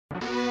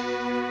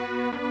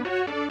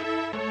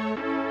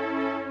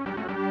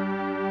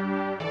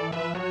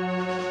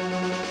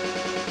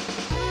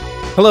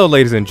Hello,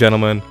 ladies and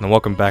gentlemen, and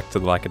welcome back to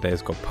the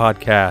Lackadaisical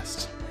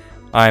Podcast.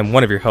 I am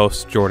one of your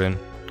hosts, Jordan,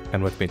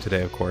 and with me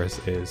today, of course,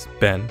 is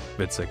Ben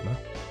VidSigma.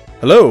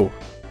 Hello.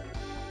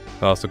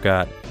 I also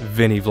got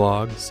Vinny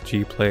Vlogs,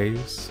 G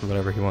Plays,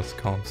 whatever he wants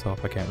to call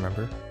himself. I can't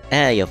remember.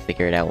 You'll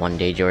figure it out one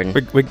day, Jordan.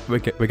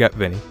 We got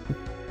Vinny.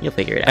 You'll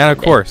figure it out. And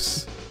of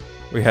course,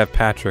 we have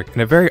Patrick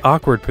in a very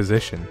awkward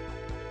position.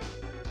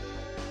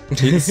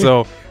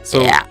 So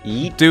yeah.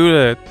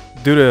 due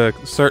to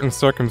certain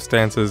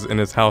circumstances in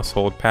his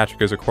household,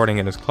 Patrick is recording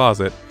in his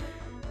closet.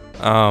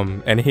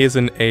 And he is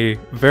in a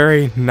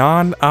very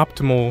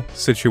non-optimal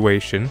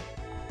situation.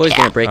 Well, he's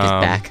gonna break his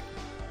back.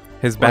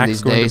 His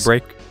back's going to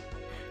break.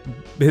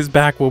 His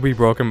back will be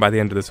broken by the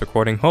end of this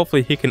recording.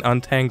 Hopefully he can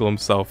untangle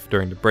himself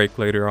during the break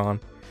later on.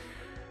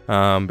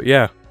 But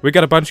yeah, we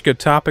got a bunch of good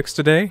topics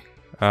today.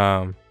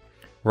 We're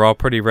all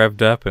pretty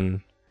revved up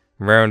and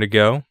raring to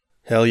go.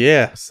 Hell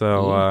yeah.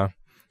 So,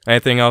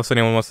 anything else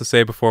anyone wants to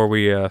say before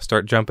we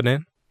start jumping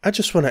in? I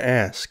just want to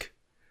ask,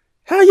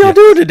 how y'all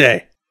doing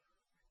today?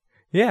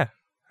 Yeah,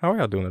 how are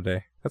y'all doing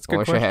today? That's a good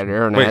Wish question. I had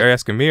internet. Wait, are you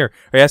asking me, or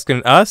are you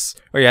asking us,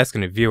 or are you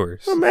asking the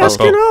viewers? I'm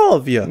asking all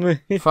of you.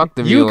 Fuck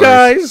the You viewers.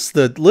 guys,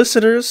 the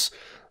listeners,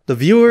 the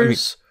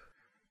viewers.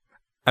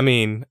 I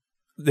mean,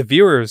 the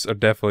viewers are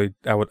definitely,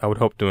 I would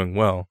hope, doing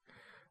well.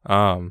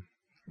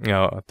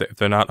 If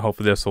they're not,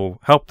 hopefully this will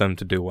help them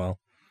to do well.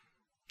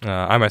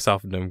 I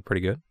myself am doing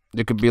pretty good.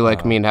 It could be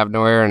like me and have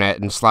no internet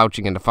and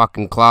slouching in the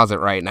fucking closet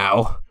right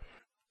now.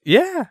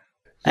 Yeah.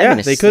 Yeah,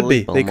 they could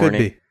be. They could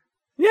be.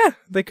 Yeah,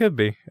 they could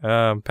be.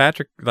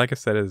 Patrick, like I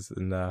said, is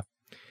in a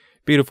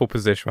beautiful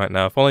position right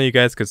now. If only you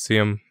guys could see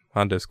him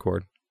on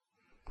Discord.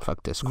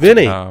 Fuck this.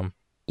 Vinny,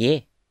 Yeah,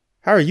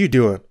 how are you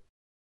doing?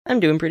 I'm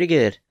doing pretty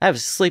good. I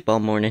was asleep all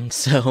morning,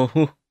 so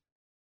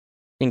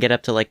didn't get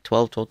up till like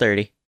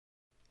 12:30.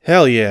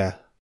 Hell yeah.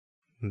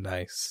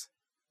 Nice.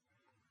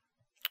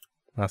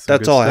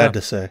 That's all I had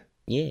to say.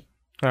 Yeah.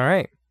 All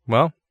right.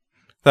 Well,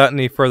 without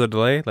any further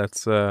delay,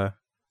 let's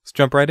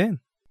jump right in.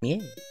 Yeah.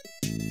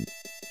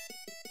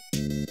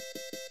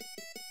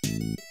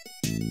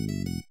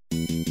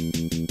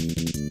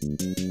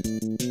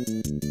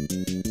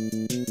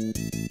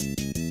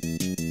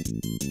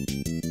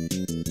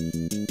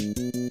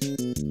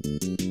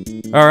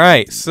 All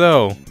right.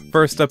 So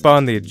first up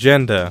on the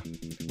agenda,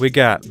 we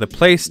got the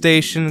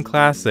PlayStation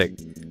Classic.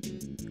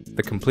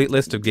 The complete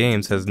list of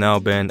games has now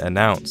been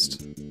announced.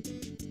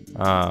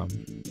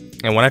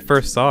 And when I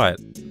first saw it,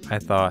 I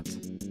thought,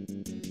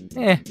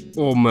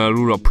 Oh man,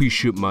 I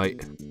appreciate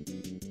mate.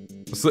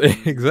 So,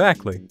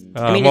 exactly.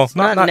 I mean, it's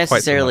not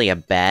necessarily a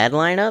bad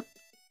lineup.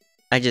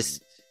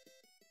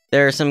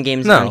 There are some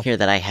games on here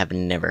that I have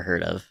never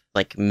heard of,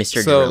 like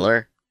Mr.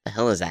 Driller. The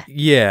hell is that?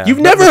 Yeah. You've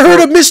never heard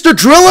of Mr.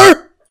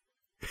 Driller?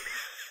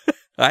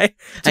 I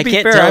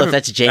can't tell if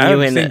that's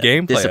genuine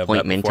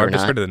disappointment or I've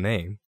just not. heard of the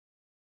name.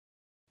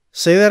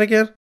 Say that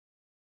again?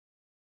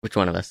 Which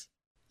one of us?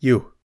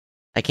 You.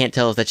 I can't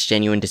tell if that's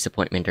genuine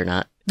disappointment or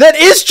not. That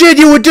is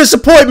genuine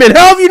disappointment!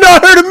 How have you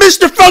not heard of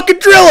Mr. fucking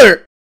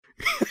Driller?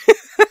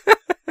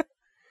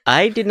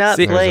 I did not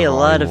play a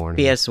lot of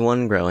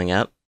PS1 growing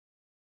up.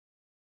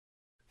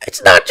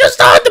 It's not just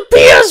on the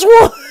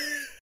PS1!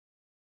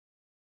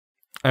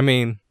 I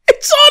mean,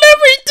 it's on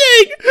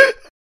everything!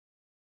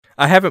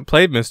 I haven't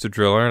played Mr.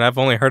 Driller, and I've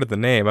only heard of the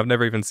name. I've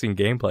never even seen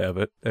gameplay of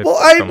it. Well,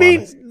 I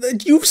mean,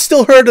 you've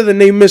still heard of the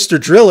name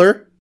Mr.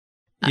 Driller.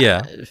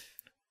 Yeah.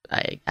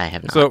 I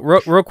have not. So,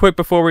 real quick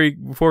before we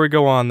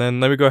go on,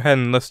 then, let me go ahead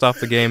and list off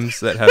the games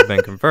that have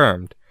been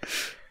confirmed.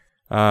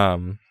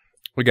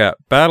 We got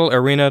Battle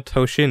Arena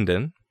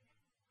Toshinden,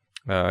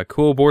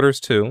 Cool Borders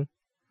 2,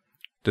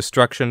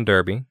 Destruction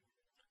Derby,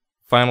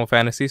 Final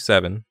Fantasy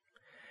VII,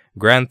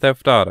 Grand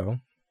Theft Auto,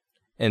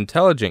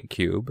 Intelligent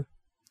Cube,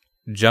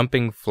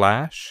 Jumping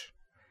Flash,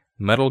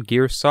 Metal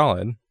Gear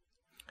Solid,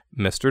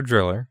 Mr.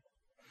 Driller,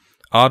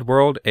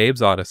 Oddworld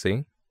Abe's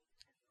Odyssey,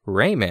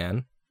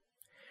 Rayman,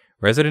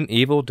 Resident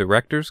Evil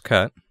Director's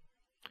Cut,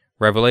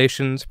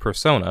 Revelations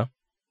Persona,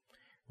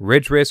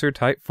 Ridge Racer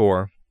Type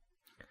 4,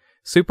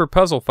 Super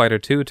Puzzle Fighter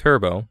 2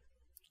 Turbo,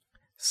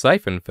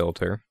 Siphon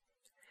Filter,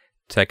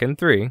 Tekken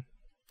 3,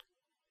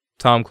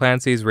 Tom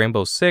Clancy's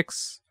Rainbow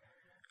Six,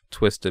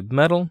 Twisted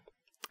Metal,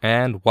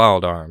 and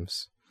Wild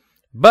Arms.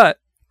 But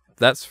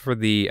that's for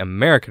the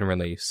American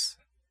release.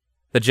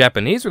 The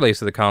Japanese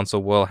release of the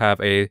console will have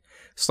a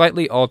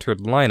slightly altered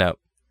lineup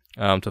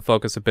to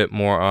focus a bit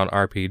more on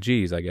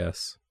RPGs, I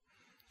guess.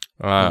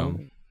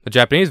 The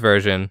Japanese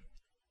version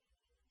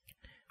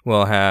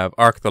will have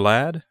Arc the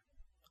Lad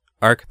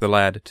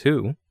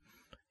 2,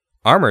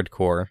 Armored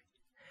Core,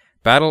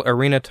 Battle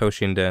Arena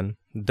Toshinden,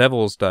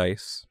 Devil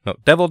Dice,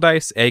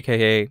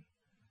 aka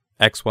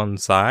X1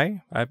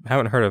 Sai. I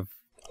haven't heard of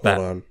that.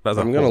 Hold on,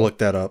 I'm gonna look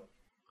that up.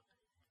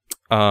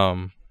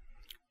 Final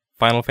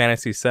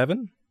Fantasy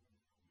VII,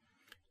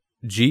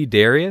 G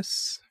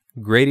Darius,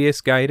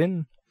 Gradius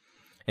Gaiden,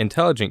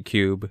 Intelligent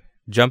Cube,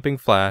 Jumping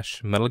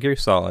Flash, Metal Gear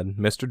Solid,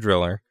 Mr.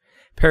 Driller,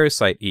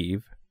 Parasite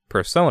Eve,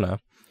 Persona,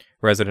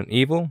 Resident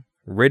Evil,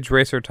 Ridge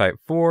Racer Type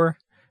 4,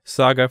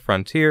 Saga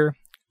Frontier,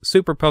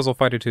 Super Puzzle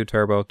Fighter 2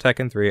 Turbo,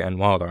 Tekken 3, and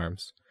Wild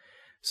Arms.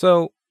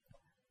 So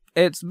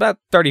it's about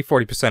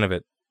 40% of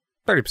it.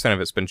 30%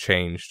 of it's been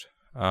changed.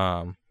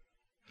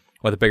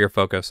 With a bigger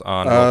focus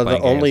on the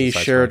role-playing only games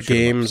and shared side-scrolling shoot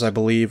 'em games, ups. I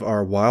believe,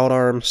 are Wild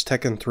Arms,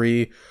 Tekken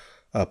 3,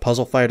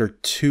 Puzzle Fighter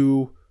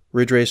 2,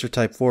 Ridge Racer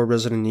Type 4,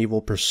 Resident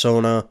Evil,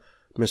 Persona,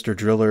 Mr.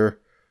 Driller,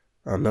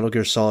 Metal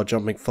Gear Solid,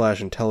 Jumping Flash,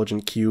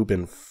 Intelligent Cube,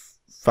 and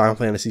Final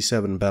Fantasy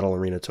VII Battle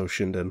Arena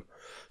Toshinden.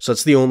 So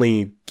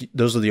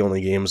those are the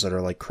only games that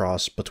are like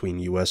cross between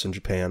US and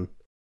Japan.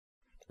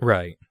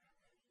 Right.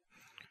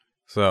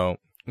 So,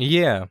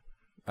 yeah.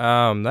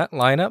 That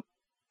lineup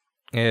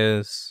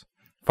is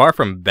far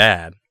from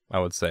bad, I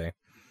would say.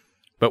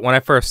 But when I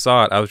first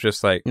saw it, I was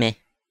just like, Meh.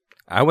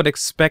 I would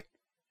expect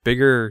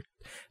bigger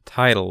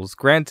titles.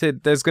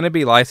 Granted, there's going to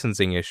be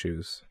licensing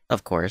issues.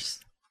 Of course.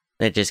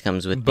 That just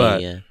comes with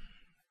But-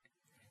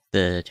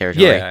 the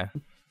territory. Yeah.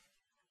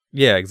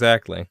 Yeah,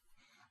 exactly.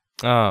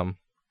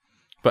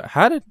 But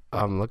how did...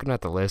 I'm looking at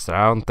the list.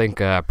 I don't think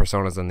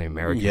Persona's in the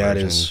American Yeah, it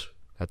version. is.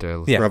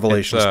 Yeah,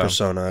 Revelations it's,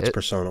 Persona. It's it-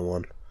 Persona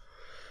 1.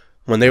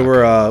 When they Okay,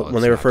 were well, when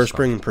it's they were not first stuff.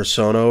 bringing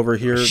Persona over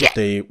here, Shit.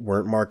 they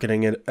weren't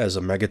marketing it as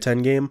a Mega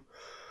 10 game.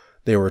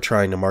 They were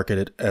trying to market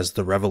it as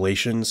the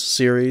Revelations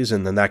series,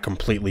 and then that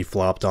completely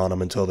flopped on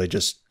them until they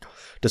just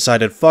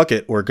decided, fuck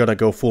it, we're gonna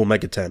go full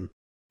Mega 10.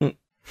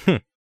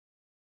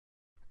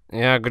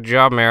 Yeah, good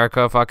job,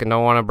 America. Fucking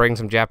don't want to bring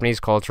some Japanese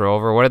culture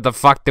over. What the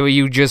fuck did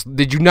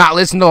you not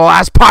listen to the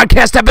last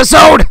podcast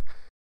episode?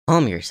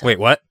 Calm yourself. Wait,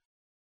 what?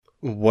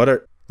 What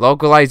are...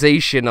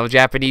 Localization of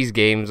Japanese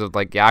games with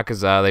like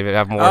Yakuza, they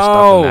have more stuff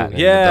Oh, in that. And it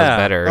yeah. does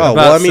better. Oh, about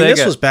well, I mean, this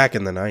Sega. was back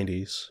in the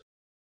 90s.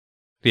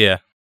 Yeah.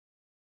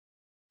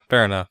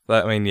 Fair enough.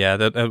 That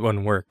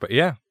wouldn't work, but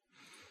yeah.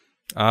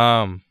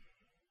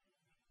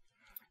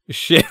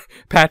 Shit,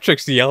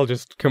 Patrick's yell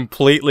just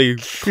completely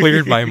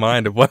cleared my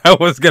mind of what I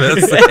was gonna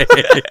say.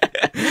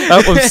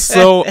 That was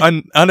so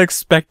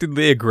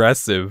unexpectedly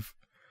aggressive.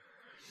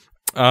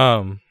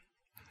 But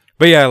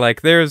yeah,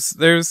 like there's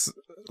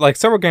like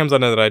several games I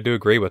know that I do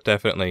agree with,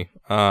 definitely.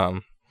 But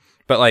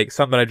like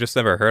something I just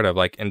never heard of,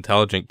 like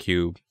Intelligent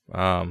Cube.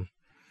 I've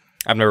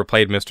never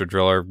played Mr.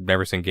 Driller,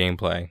 never seen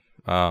gameplay.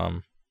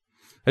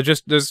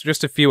 There's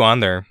just a few on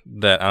there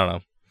that I don't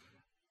know,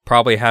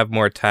 probably have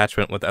more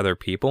attachment with other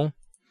people.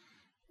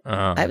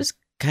 I was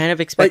kind of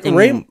Like, expecting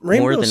more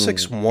Rainbow than...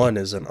 Six 1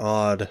 is an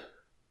odd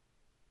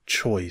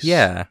choice.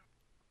 Yeah.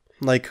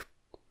 Like,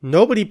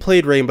 nobody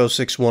played Rainbow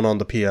Six 1 on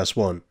the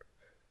PS1.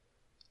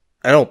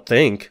 I don't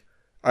think.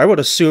 I would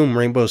assume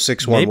Rainbow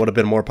Six 1 Maybe- would have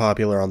been more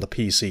popular on the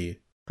PC.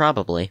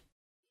 Probably.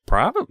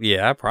 Probably.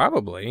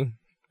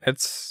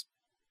 It's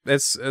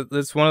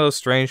one of those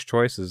strange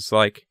choices.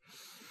 Like,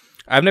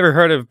 I've never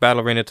heard of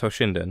Battle Arena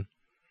Toshinden.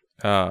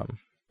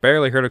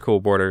 Barely heard of Cool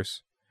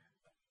Borders.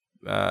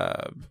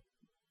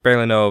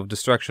 Barely know of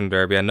Destruction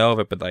Derby. I know of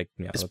it, but like,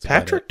 yeah. Is that's about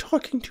Patrick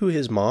talking to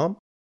his mom?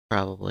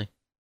 Probably. That's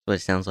what it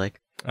sounds like.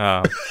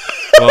 it.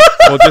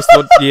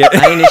 Yeah.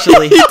 I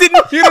initially... He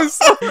didn't hear us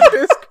on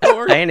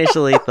Discord. I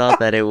initially thought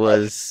that it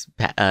was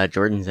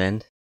Jordan's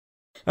end.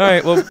 All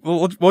right,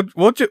 well,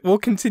 we'll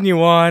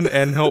continue on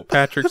and hope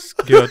Patrick's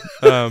good.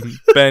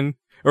 Ben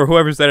or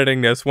whoever's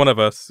editing this, one of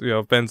us,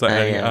 Ben's not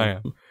editing. I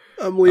am.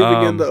 I'm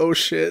leaving in the oh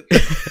shit.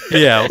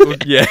 Yeah.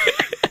 That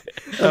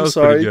I'm was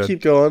sorry, pretty good.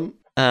 keep going.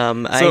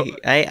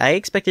 I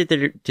expected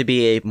there to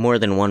be more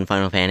than one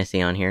Final Fantasy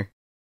on here.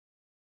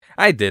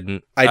 I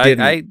didn't. I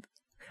didn't.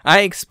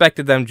 I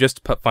expected them just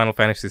to put Final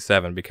Fantasy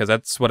VII because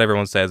that's what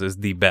everyone says is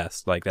the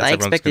best. Like that's I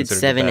everyone's expected considered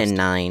 7 the and best.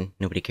 9.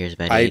 Nobody cares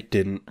about I 8.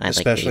 didn't. I like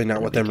Especially 8,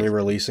 not with nobody them cares.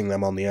 re-releasing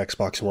them on the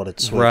Xbox One and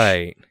Switch.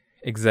 Right. I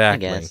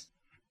Exactly. guess.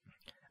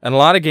 And a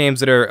lot of games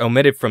that are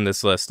omitted from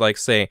this list, like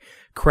say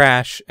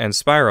Crash and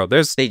Spyro, They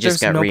just there's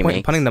got no point in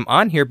remakes. putting them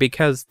on here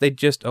because they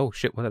just oh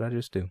shit, what did I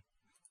just do?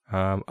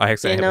 I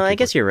actually Yeah, no, I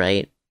guess you're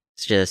right.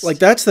 It's just Like,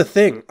 that's the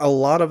thing. A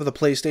lot of the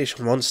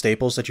PlayStation 1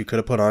 staples that you could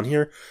have put on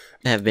here,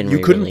 have been you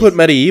couldn't put re-released.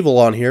 Medieval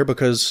on here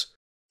because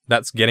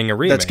that's getting a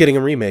remake. that's getting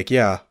a remake,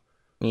 yeah.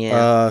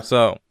 Yeah.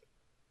 So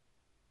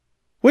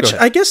Which, Go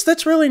ahead. I guess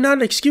that's really not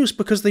an excuse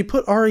because they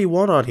put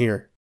RE1 on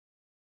here.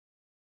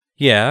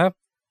 yeah,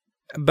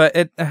 but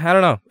I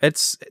don't know.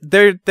 It's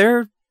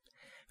they're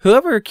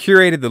whoever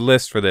curated the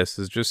list for this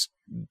is just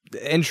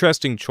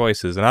interesting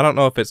choices, and I don't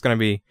know if it's going to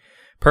be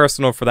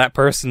personal for that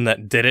person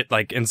that did it,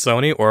 like in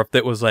Sony, or if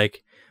it was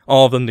like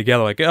all of them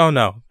together, like oh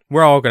no,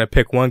 we're all going to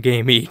pick one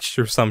game each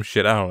or some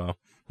shit. I don't know.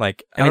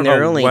 Like I mean, don't there are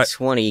know only what-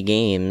 20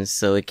 games,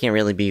 so it can't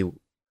really be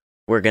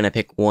we're gonna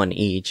pick one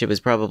each. It was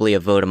probably a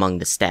vote among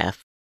the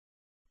staff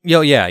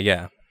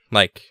yeah,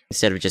 like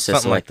instead of just a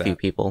Something like select few that.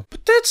 people.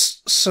 But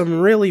that's some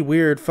really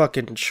weird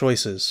fucking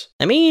choices.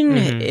 I mean,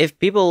 Mhm. if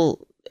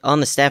people on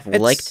the staff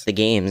It's- liked the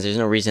games, there's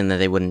no reason that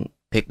they wouldn't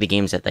pick the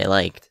games that they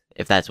liked,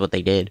 if that's what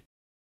they did.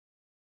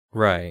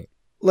 right.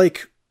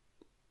 Like,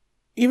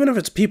 even if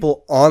it's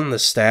people on the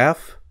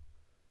staff,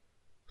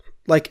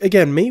 like,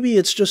 again, maybe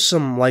it's just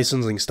some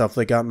licensing stuff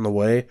that got in the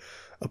way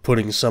of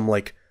putting some,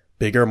 like,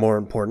 bigger, more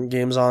important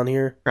games on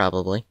here.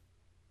 Probably.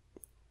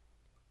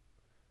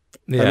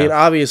 Yeah. I mean,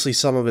 obviously,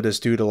 some of it is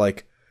due to,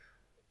 like,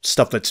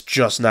 stuff that's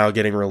just now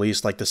getting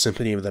released, like the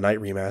Symphony of the Night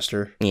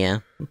remaster. Yeah.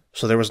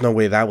 So there was no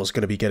way that was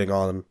going to be getting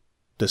on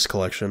this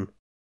collection.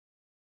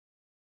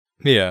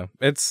 Yeah,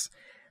 it's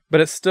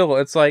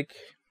like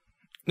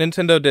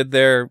Nintendo did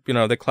their,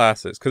 the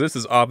classics, because this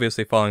is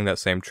obviously following that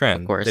same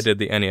trend. Of course. They did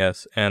the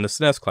NES and the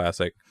SNES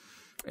Classic,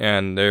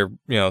 and they're,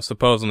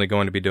 supposedly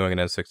going to be doing an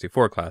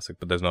N64 Classic,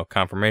 but there's no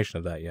confirmation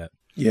of that yet.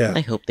 Yeah.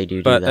 I hope they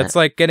do But that. it's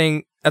like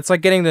getting the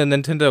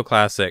Nintendo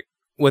Classic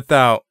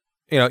without,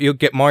 you'll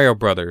get Mario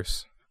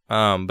Brothers,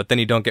 but then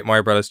you don't get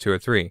Mario Brothers 2 or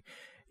 3.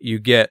 You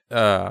get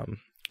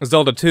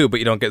Zelda 2, but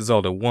you don't get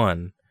Zelda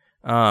 1.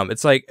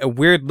 It's like a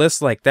weird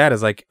list like that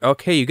is like,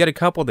 okay, you get a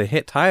couple of the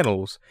hit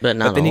titles, but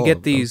then you all get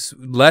of them. these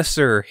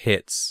lesser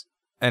hits,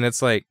 and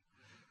it's like,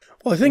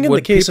 Well, I think in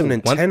the case of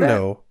people want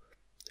Nintendo,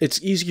 it's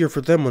easier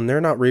for them when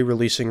they're not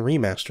re-releasing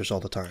remasters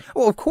all the time.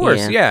 well, of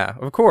course, yeah,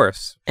 of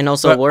course. And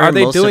also, But were are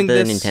they most doing of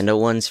the this- Nintendo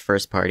ones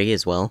first party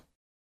as well?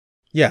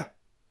 Yeah.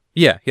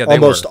 Yeah, they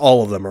Almost were.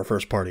 all of them are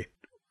first party.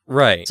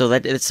 Right. So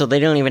they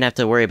don't even have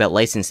to worry about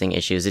licensing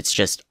issues. It's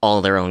just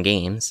all their own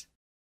games.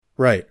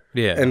 Right.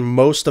 Yeah. And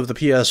most of the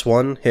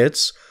PS1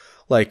 hits,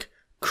 like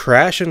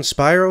Crash and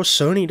Spyro,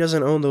 Sony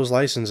doesn't own those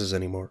licenses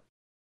anymore.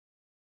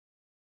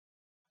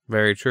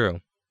 Very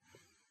true.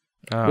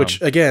 Which,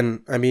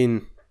 again, I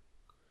mean,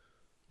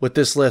 with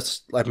this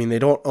list, I mean, they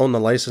don't own the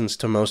license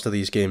to most of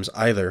these games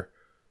either.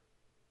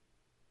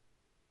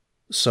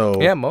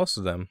 So yeah, most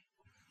of them.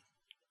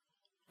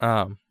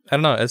 I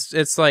don't know.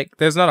 It's like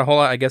there's not a whole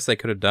lot I guess they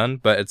could have done,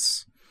 but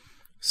it's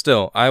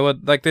still I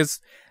would like this.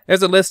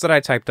 There's a list that I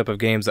typed up of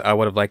games that I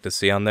would have liked to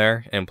see on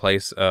there in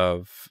place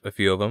of a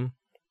few of them.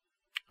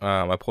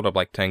 I pulled up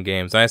like 10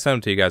 games. And I sent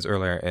them to you guys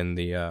earlier in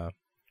the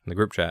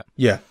group chat.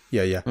 yeah.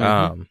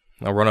 Mhm.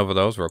 I'll run over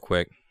those real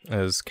quick.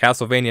 Is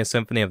Castlevania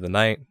Symphony of the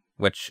Night,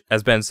 which,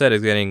 as Ben said,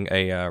 is getting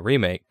a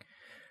remake,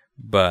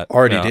 but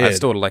Already I did.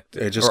 still would like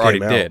to. It just or already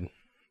came out. did.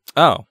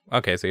 Oh,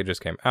 okay, so it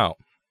just came out.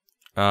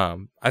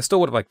 I still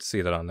would have liked to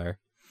see that on there.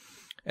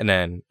 And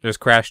then there's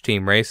Crash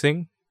Team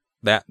Racing.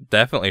 That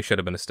definitely should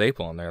have been a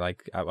staple on there.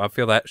 Like I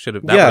feel that should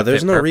have. Yeah,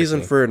 there's no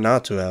reason for it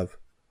not to have.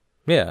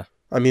 Yeah.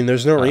 I mean,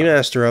 there's no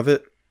remaster of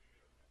it.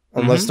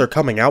 Unless Mhm. they're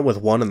coming out with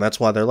one, and that's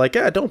why they're like,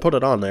 yeah, don't put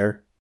it on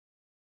there.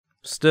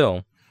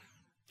 Still.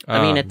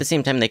 I mean, at the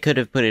same time, they could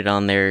have put it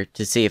on there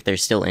to see if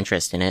there's still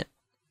interest in it.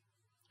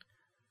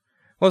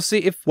 Well, see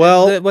if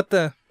Well- what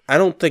the I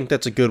don't think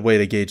that's a good way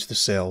to gauge the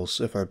sales,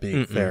 if I'm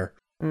being fair.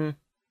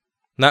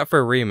 not for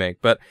a remake,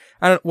 but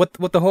I don't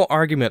what the whole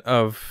argument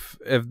of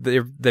if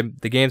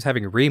the game's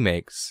having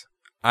remakes.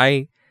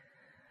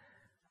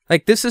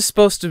 Like this is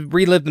supposed to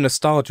relive the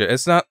nostalgia.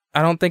 It's not.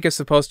 I don't think it's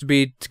supposed to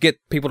be to get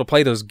people to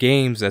play those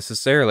games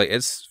necessarily.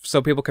 It's so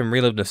people can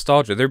relive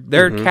nostalgia.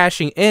 They're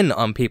cashing in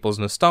on people's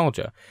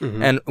nostalgia.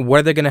 And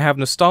what are they going to have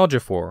nostalgia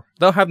for?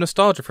 They'll have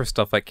nostalgia for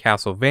stuff like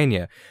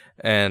Castlevania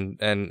and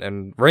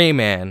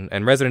Rayman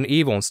and Resident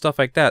Evil and stuff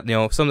like that.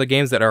 Some of the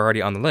games that are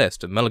already on the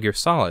list. Metal Gear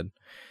Solid.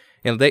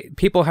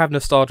 People have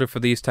nostalgia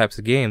for these types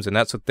of games, and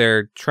that's what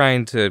they're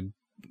trying to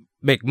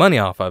make money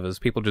off of. Is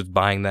people just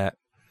buying that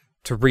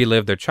to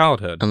relive their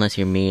childhood. Unless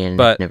you're me and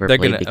But never they're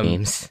played gonna, the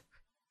games.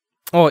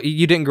 Oh,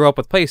 you didn't grow up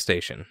with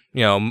PlayStation.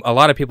 A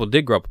lot of people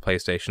did grow up with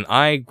PlayStation.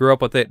 I grew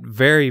up with it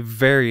very,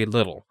 very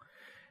little.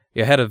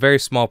 It had a very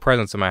small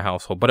presence in my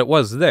household, but it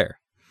was there.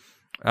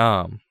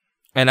 And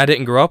I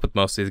didn't grow up with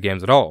most of these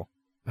games at all.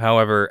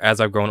 However,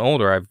 as I've grown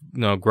older,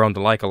 I've grown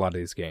to like a lot of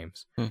these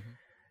games.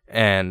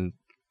 But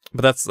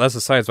that's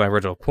besides my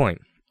original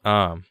point.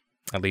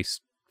 At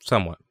least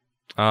somewhat.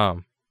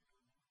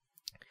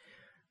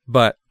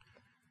 But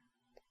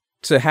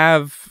to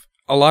have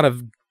a lot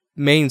of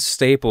main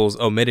staples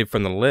omitted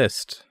from the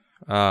list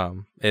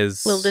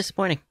is A little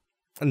disappointing.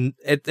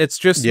 It's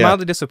just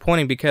mildly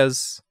disappointing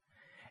because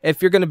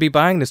if you're going to be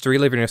buying this to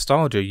relive your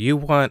nostalgia, you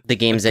want The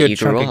games a that good you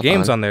chunk grew of up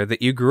games on. on there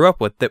that you grew up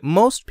with that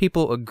most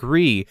people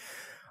agree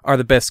are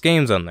the best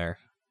games on there.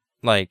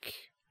 Like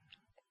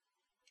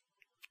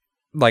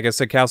I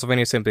said,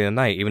 Castlevania Symphony of the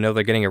Night, even though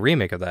they're getting a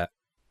remake of that,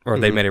 or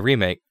they made a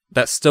remake,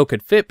 that still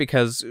could fit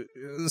because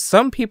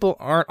some people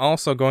aren't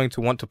also going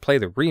to want to play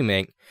the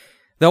remake.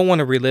 They'll want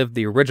to relive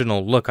the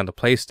original look on the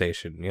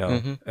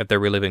PlayStation, if they're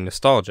reliving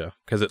nostalgia,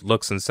 because it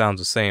looks and sounds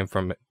the same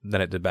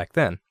than it did back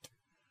then.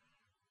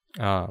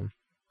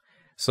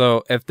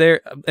 So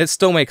it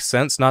still makes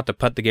sense not to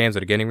put the games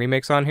that are getting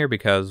remakes on here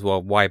because,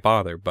 well, why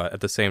bother? But at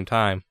the same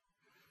time,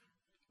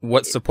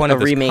 what's the point A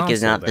of this remake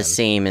is console, not the then?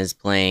 same as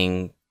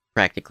playing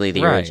practically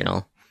the Right.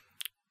 original.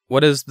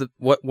 What is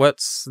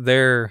what's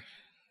their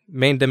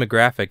main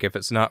demographic if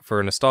it's not for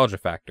a nostalgia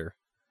factor?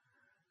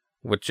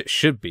 Which it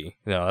should be.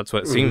 That's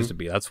what it seems to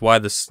be. That's why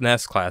the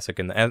SNES Classic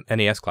and the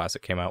NES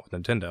Classic came out with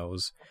Nintendo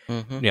was,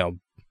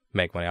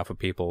 make money off of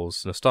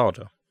people's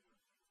nostalgia.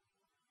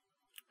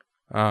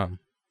 I'm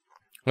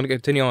going to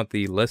continue on with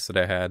the list that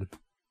I had.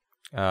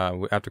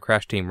 After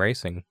Crash Team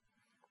Racing,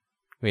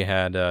 we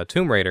had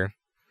Tomb Raider.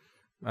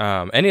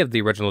 Any of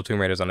the original Tomb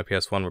Raiders on the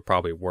PS1 would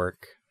probably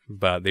work,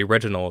 but the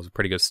original is a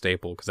pretty good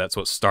staple because that's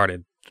what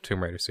started the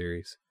Tomb Raider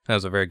series. That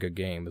was a very good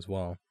game as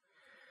well.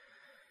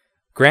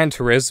 Gran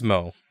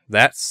Turismo.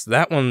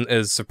 that one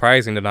is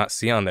surprising to not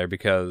see on there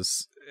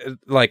because,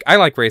 like, I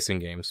like racing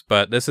games,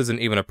 but this isn't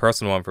even a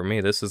personal one for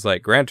me. This is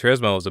like Gran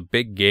Turismo is a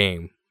big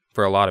game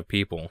for a lot of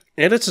people,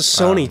 and it's a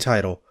Sony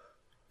title.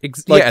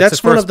 Yeah,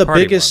 that's one of the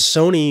biggest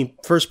Sony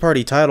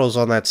first-party titles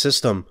on that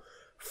system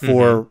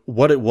for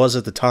what it was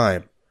at the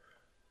time.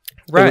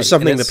 Right, it was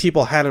something that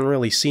people hadn't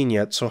really seen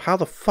yet. So how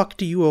the fuck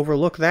do you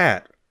overlook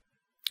that?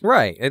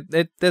 Right,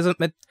 it doesn't.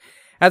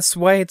 That's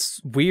why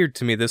it's weird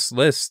to me. This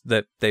list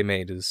that they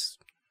made is,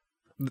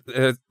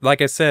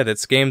 like I said,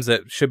 it's games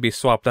that should be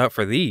swapped out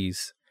for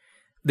these.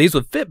 These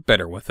would fit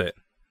better with it,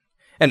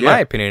 in my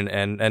opinion.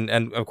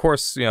 And of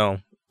course, you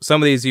know.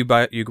 Some of these you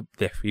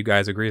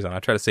guys agrees on. I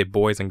try to say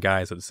boys and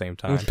guys at the same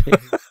time.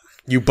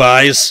 You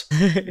buys.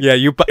 Yeah,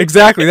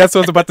 exactly. That's what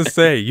I was about to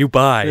say. You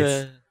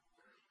buys.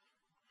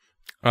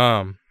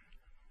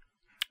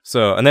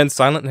 So and then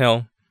Silent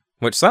Hill,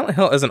 which Silent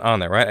Hill isn't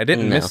on there, right? I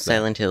didn't miss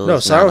Silent Hill. No,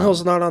 Silent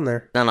Hill's not on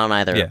there. Not on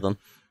either of them.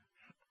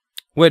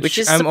 Which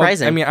is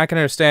surprising. I mean, I can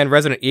understand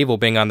Resident Evil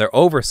being on there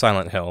over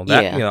Silent Hill.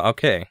 That, you know,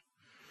 okay.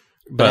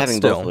 But having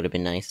still, both would have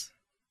been nice.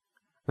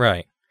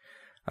 Right.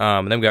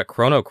 And then we got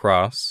Chrono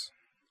Cross.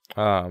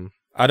 I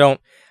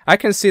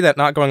can see that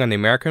not going on the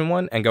American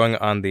one and going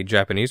on the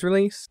Japanese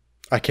release.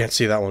 I can't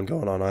see that one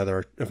going on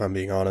either, if I'm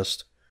being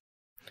honest.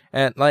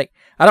 And, like,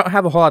 I don't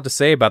have a whole lot to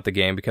say about the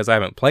game because I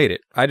haven't played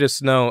it. I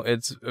just know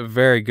it's a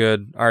very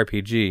good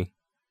RPG.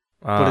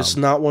 But it's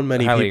not one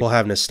many people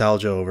have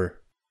nostalgia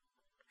over.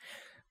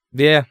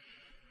 Yeah.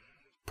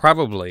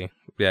 Probably.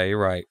 Yeah, you're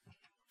right.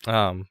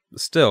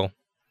 Still.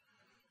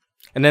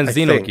 And then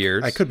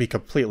Xenogears. I could be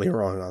completely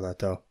wrong on that,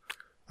 though.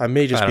 I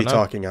may just be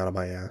talking out of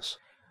my ass.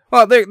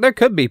 Well, there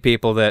could be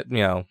people that, you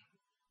know,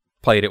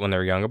 played it when they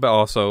were younger, but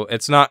also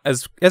it's not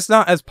as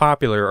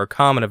popular or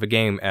common of a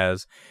game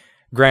as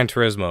Gran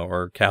Turismo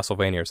or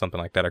Castlevania or something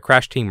like that, or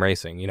Crash Team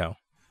Racing, you know.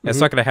 It's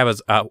not going to have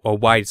a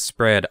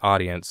widespread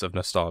audience of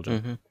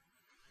nostalgia.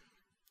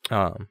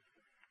 Yeah,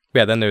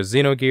 then there's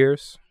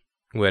Xenogears,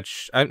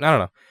 which, I don't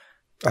know.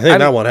 I think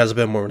that one has a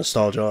bit more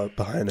nostalgia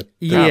behind it.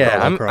 Yeah,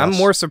 I'm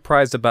more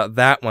surprised about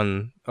that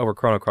one over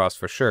Chrono Cross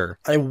for sure.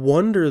 I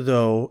wonder,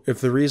 though, if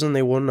the reason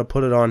they wouldn't have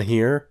put it on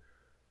here...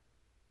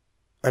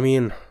 I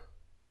mean...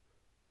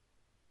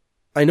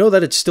 I know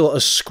that it's still a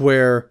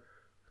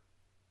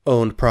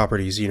Square-owned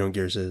property,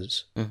 Xenogears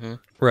is.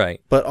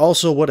 Right. But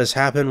also what has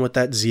happened with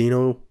that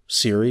Xeno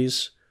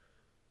series...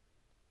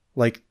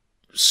 Like,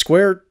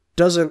 Square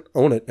doesn't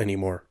own it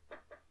anymore.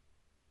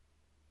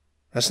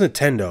 That's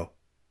Nintendo.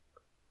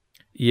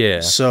 Yeah.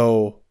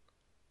 So,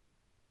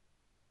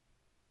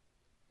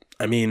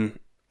 I mean,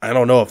 I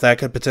don't know if that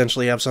could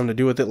potentially have something to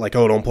do with it. Like,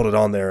 oh, don't put it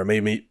on there. It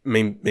may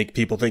make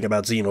people think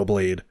about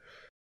Xenoblade.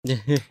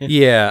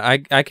 Yeah,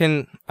 I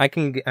can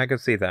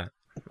see that.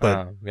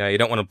 But yeah, you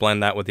don't want to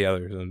blend that with the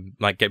others and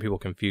like get people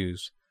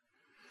confused.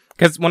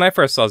 Because when I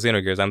first saw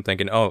Xenogears, I'm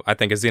thinking, oh, I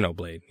think it's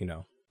Xenoblade, you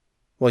know.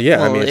 Well,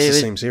 yeah, I mean, it's the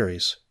same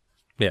series.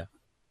 Yeah.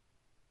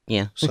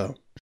 Yeah. So.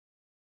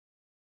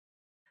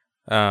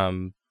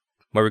 What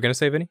were we gonna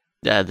say, Vinny?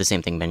 The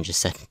same thing Ben just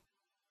said.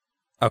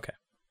 Okay.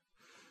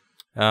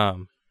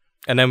 And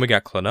then we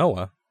got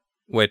Klonoa,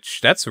 which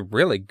that's a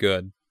really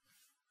good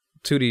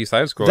 2D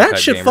side scroll. That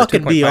should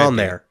fucking be on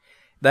there.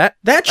 That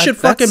should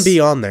fucking be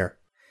on there.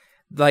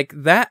 Like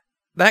that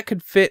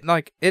could fit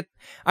like it.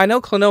 I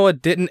know Klonoa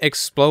didn't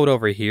explode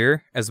over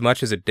here as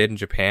much as it did in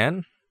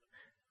Japan,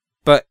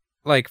 but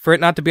like for it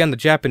not to be on the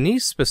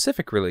Japanese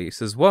specific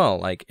release as well,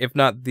 like if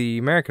not the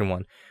American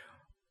one.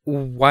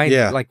 Why?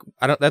 Yeah. Like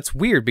that's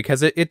weird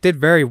because it did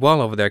very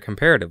well over there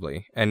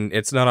comparatively, and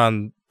it's not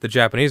on the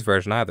Japanese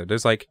version either.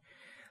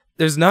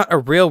 There's not a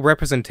real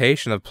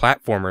representation of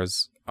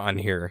platformers on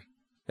here.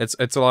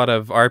 It's a lot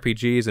of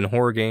RPGs and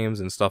horror games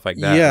and stuff like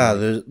that. Yeah,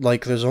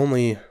 there's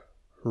only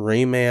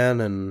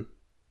Rayman and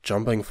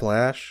Jumping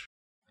Flash,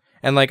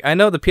 and like I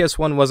know the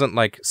PS1 wasn't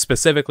like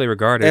specifically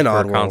regarded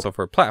for a console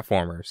for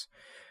platformers,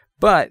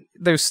 but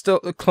there's still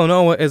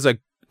Klonoa is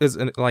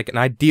like an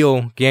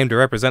ideal game to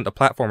represent the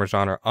platformer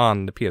genre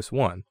on the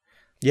PS1.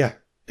 Yeah,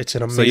 it's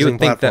an amazing platformer. So you would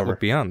think that would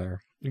be on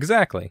there.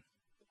 Exactly.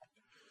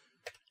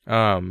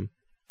 And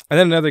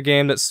then another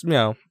game that's, you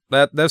know,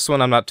 this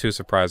one I'm not too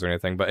surprised or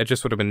anything, but it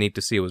just would have been neat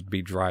to see was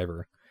be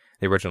Driver,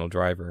 the original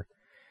Driver.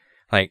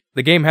 Like,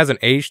 the game hasn't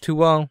aged too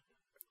well,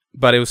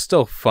 but it was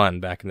still fun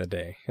back in the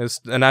day.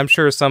 And I'm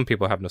sure some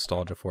people have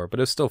nostalgia for it, but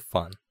it's still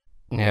fun.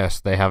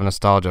 Yes, they have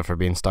nostalgia for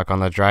being stuck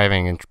on the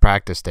driving and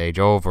practice stage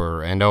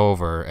over and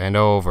over and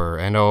over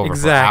and over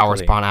for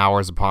hours upon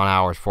hours upon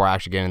hours before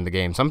actually getting in the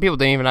game. Some people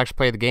didn't even actually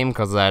play the game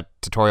because that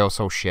tutorial is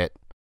so shit.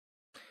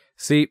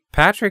 See,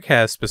 Patrick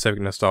has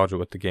specific nostalgia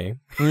with the game.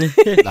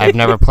 I've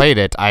never played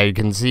it. I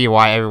can see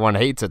why everyone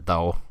hates it,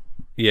 though.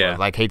 Yeah. Or,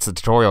 like, hates the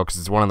tutorial because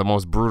it's one of the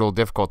most brutal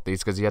difficulties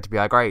because you have to be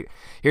like, all right,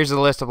 here's a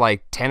list of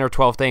like 10 or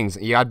 12 things.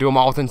 You got to do them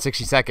all within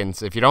 60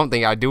 seconds. If you don't, then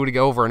you got to do it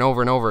over and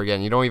over and over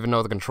again. You don't even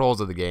know the controls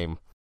of the game.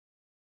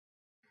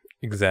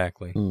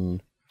 Exactly.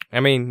 I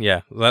mean,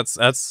 yeah, that's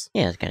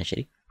yeah, it's kind of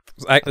shitty.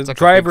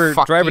 Driver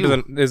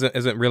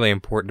isn't really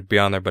important to be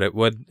on there, but it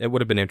would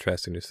have been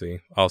interesting to see.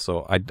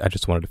 Also, I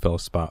just wanted to fill a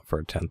spot for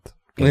a 10th.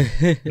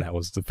 That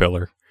was the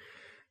filler.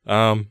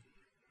 And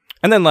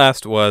then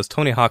last was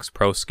Tony Hawk's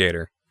Pro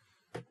Skater.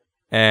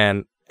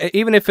 And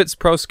even if it's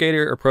Pro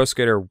Skater or Pro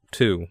Skater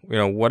 2,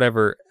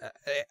 whatever,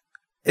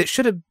 there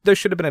should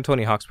have been a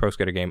Tony Hawk's Pro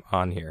Skater game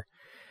on here.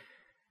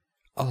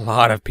 A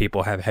lot of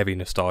people have heavy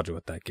nostalgia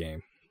with that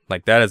game.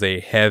 Like, that is a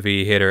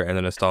heavy hitter in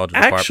the nostalgia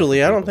department.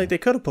 Actually, I don't think they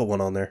could have put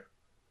one on there.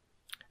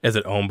 Is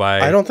it owned by...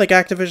 I don't think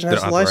Activision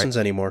has the license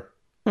anymore.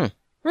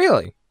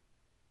 Really?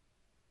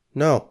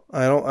 No,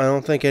 I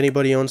don't think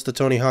anybody owns the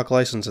Tony Hawk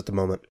license at the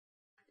moment.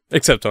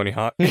 Except Tony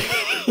Hawk.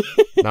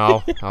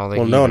 No, I don't think.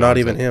 Well, no, not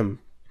even him.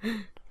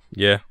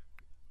 Yeah.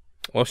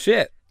 Well,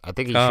 shit. I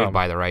think he should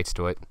buy the rights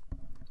to it.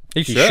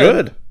 He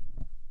should.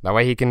 That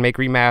way he can make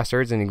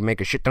remasters and he can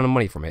make a shit ton of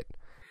money from it.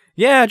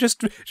 Yeah,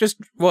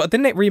 well,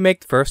 didn't it remake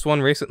the first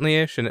one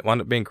recently-ish and it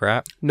wound up being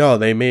crap? No,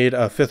 they made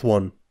a 5th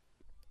one.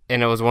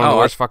 And it was one of the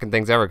worst fucking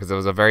things ever because it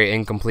was a very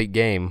incomplete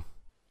game.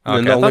 Okay,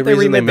 and the only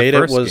reason they made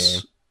it was...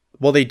 Game.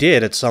 Well, they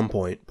did at some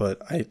point,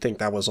 but I think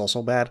that was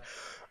also bad.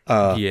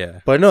 Yeah.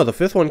 But no, the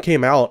 5th one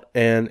came out,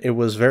 and it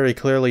was very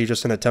clearly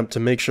just an attempt to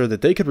make sure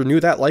that they could renew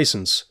that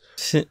license.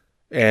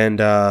 And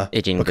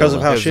because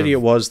of how shitty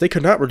it was, they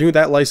could not renew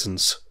that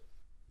license.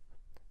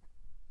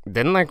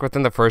 Didn't,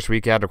 within the first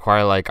week, you had to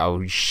acquire,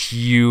 a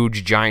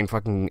huge, giant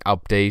fucking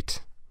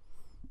update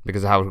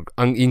because of how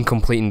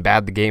incomplete and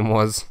bad the game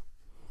was?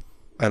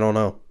 I don't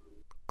know.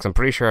 Because I'm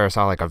pretty sure I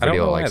saw, a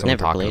video, someone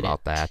talking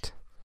about that.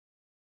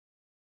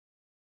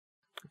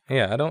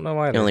 Yeah, I don't know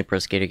why. The only Pro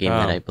Skater game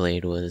that I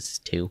played was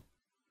 2.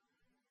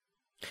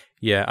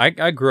 Yeah,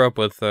 I grew up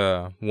with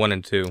 1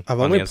 and 2. I've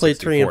only played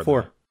 3 and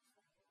 4.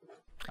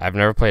 I've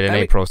never played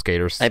any Pro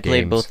Skaters games. I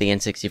played both the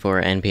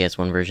N64 and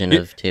PS1 version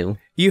of 2.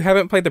 You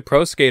haven't played the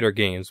Pro Skater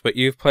games, but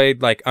you've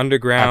played,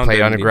 Underground. I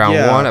played Underground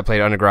 1, I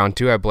played Underground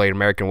 2, I played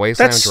American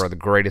Wasteland, which are the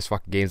greatest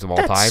fucking games of all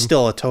time. That's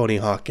still a Tony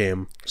Hawk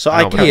game. So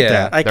I count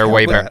that. They're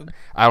way better.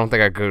 I don't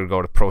think I could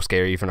go to Pro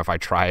Skater even if I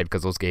tried,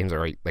 because those games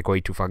are,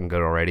 way too fucking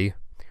good already.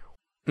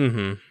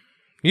 Mm-hmm.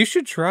 You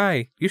should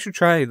try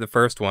the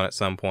first one at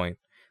some point.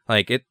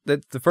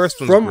 The first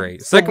one's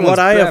great. Second one's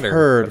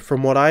better.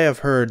 From what I have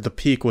heard, the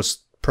peak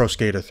was Pro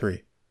Skater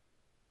 3.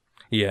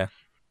 Yeah.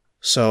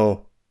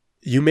 So,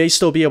 you may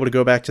still be able to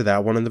go back to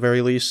that one in the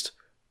very least.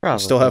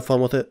 Probably. Still have fun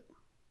with it.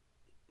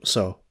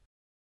 So.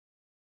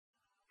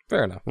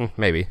 Fair enough.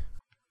 Maybe.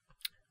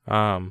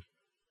 But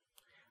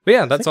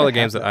yeah, that's all the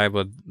games that I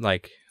would,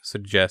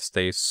 suggest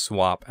they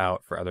swap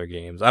out for other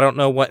games. I don't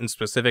know what in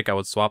specific I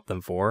would swap them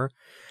for.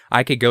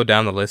 I could go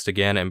down the list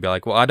again and be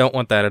like, well, I don't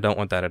want that, I don't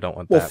want that, I don't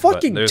want that. Well,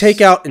 fucking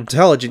take out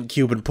Intelligent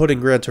Cube and put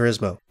in Gran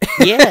Turismo.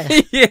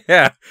 Yeah.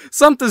 Yeah.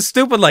 Something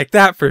stupid like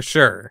that for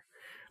sure.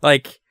 Who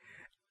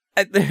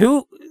has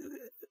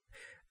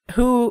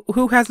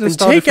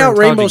nostalgia? And take out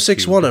Rainbow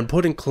Six One and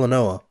put in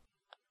Klonoa.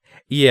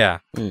 Yeah,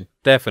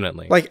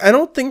 definitely. I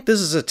don't think this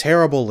is a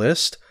terrible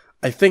list.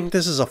 I think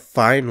this is a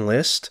fine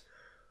list.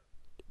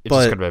 It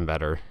just could have been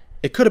better.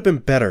 It could have been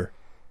better.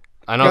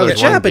 I know the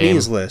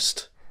Japanese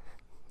list.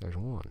 There's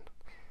one.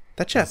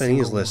 That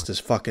Japanese list is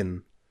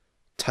fucking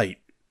tight.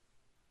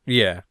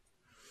 Yeah.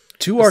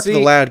 2 Arc of the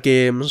Lad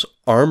games,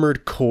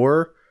 Armored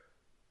Core,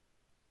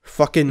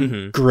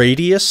 fucking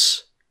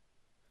Gradius,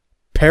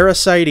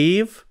 Parasite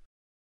Eve,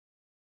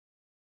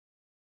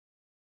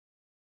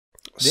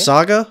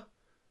 Saga.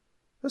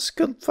 That's a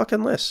good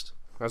fucking list.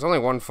 There's only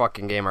one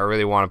fucking game I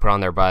really want to put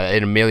on there, but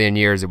in a million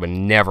years it would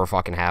never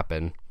fucking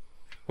happen.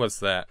 What's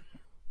that?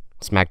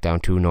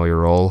 SmackDown 2 Know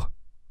Your Role.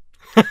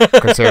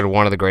 Considered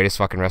one of the greatest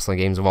fucking wrestling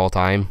games of all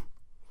time.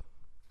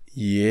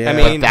 Yeah. I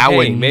mean, that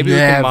would maybe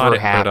never we can mod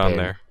happen. It on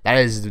there.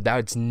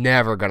 That's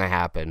never gonna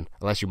happen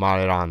unless you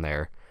mod it on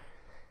there.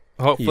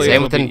 Hopefully,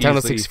 same with the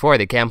Nintendo 64.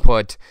 They can't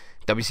put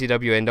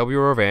WCW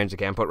NWO Revenge. They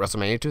can't put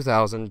WrestleMania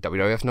 2000,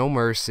 WWF No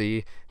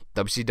Mercy,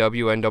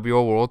 WCW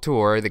NWO World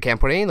Tour. They can't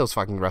put any of those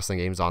fucking wrestling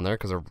games on there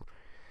because they're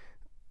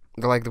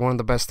one of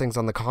the best things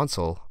on the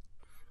console.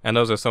 And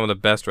those are some of the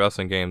best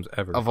wrestling games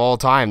ever. Of all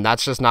time.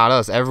 That's just not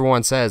us.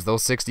 Everyone says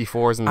those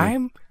 64s and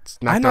I'm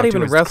not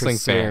even a wrestling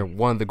fan.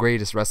 One of the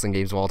greatest wrestling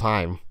games of all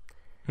time.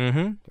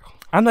 Mm-hmm.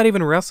 I'm not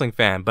even a wrestling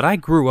fan, but I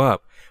grew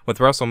up with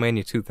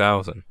WrestleMania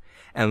 2000.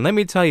 And let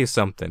me tell you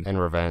something. And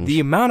Revenge. The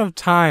amount of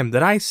time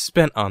that I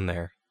spent on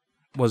there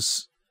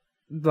was,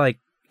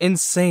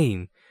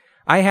 insane.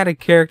 I had a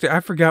character,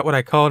 I forgot what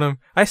I called him.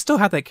 I still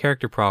have that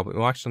character probably.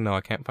 Well, actually, no,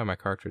 I can't find my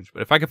cartridge.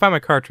 But if I can find my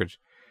cartridge,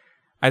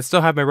 I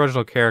still have my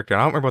original character. I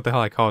don't remember what the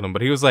hell I called him,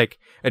 but he was a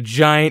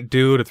giant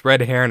dude with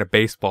red hair and a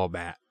baseball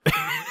bat.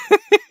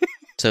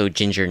 So,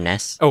 Ginger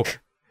Ness? Oh,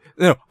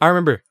 no, I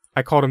remember.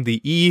 I called him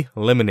the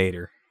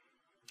Eliminator.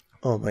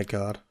 Oh my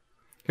god.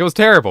 It was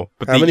terrible.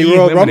 But how many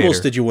Royal Rumbles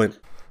did you win?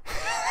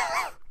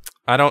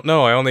 I don't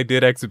know. I only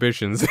did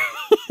exhibitions.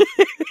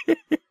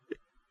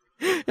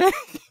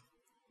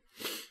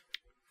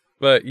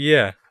 But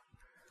yeah,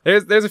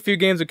 there's a few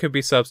games that could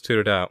be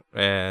substituted out,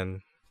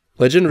 and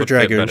Legend of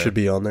Dragoon should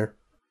be on there.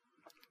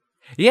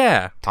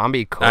 Yeah.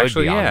 Tombi could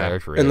Actually, be on yeah. there.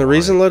 If you really And the wanted.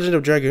 reason Legend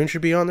of Dragoon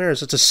should be on there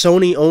is it's a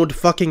Sony-owned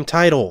fucking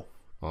title.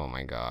 Oh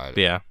my god.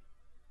 Yeah.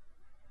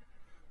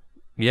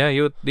 Yeah,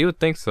 you would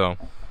think so.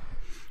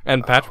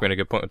 And Patrick made a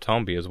good point with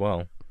Tombi as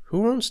well.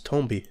 Who owns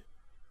Tombi?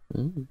 I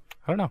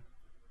don't know.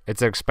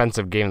 It's an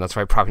expensive game. That's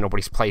why probably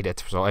nobody's played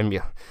it. So I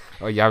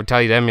would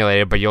tell you to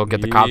emulate it, but you'll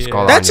get the cops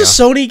called on you. That's a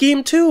Sony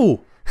game too.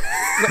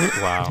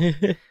 Wow.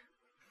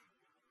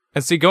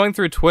 And see, going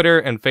through Twitter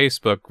and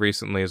Facebook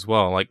recently as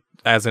well, like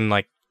as in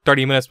like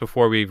 30 minutes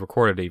before we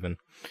recorded even,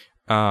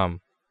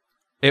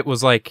 it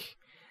was like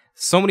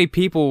so many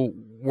people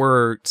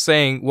were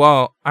saying,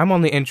 well, I'm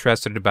only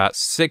interested in about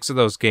 6 of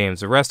those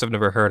games. The rest I've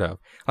never heard of.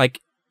 Like,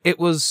 it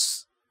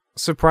was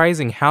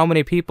surprising how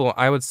many people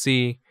I would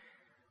see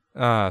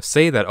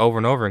say that over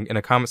and over in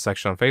a comment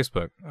section on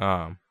Facebook.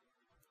 And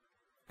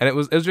it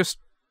was just,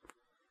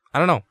 I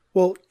don't know.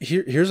 Well,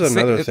 here's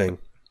another thing.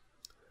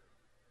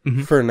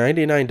 Mm-hmm. For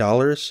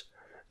 $99,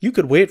 you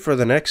could wait for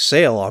the next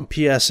sale on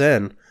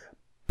PSN,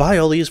 buy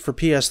all these for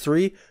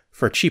PS3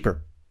 for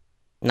cheaper.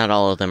 Not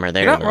all of them are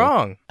there. You're not though.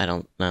 wrong. I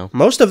don't know.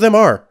 Most of them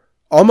are.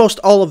 Almost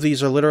all of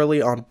these are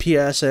literally on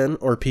PSN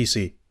or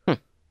PC.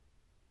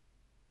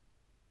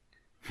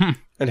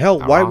 And hell,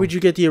 Not why wrong. would you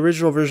get the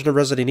original version of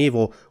Resident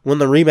Evil when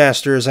the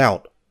remaster is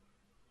out?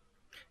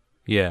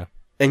 Yeah.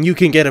 And you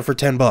can get it for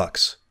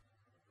 $10.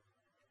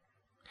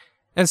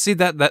 And see,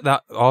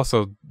 that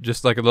also,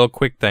 just like a little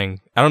quick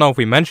thing, I don't know if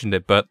we mentioned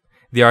it, but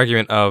the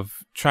argument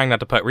of trying not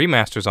to put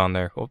remasters on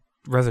there, well,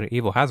 Resident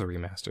Evil has a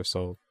remaster,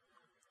 so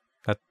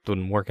that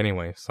wouldn't work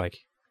anyway. It's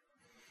like,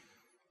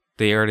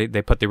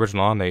 they put the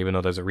original on there even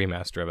though there's a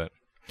remaster of it.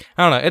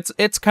 I don't know,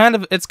 it's kind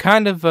of, it's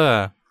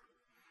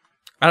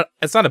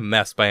not a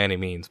mess by any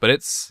means, but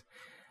it's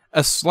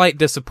a slight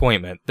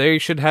disappointment. They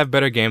should have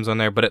better games on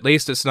there, but at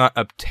least it's not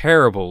a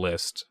terrible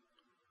list.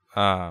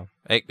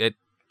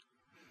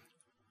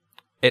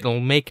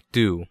 It'll make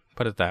do,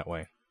 put it that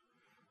way.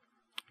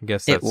 I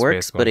guess that's It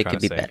works, basically but what it I'm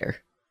could be trying to say. better.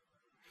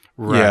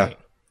 Right.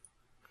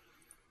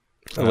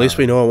 At least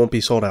we know it won't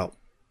be sold out.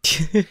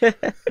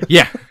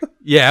 Yeah.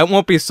 Yeah, it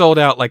won't be sold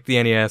out like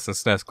the NES and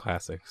SNES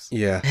classics.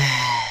 Yeah.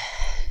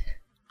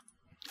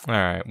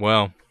 Alright,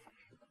 well,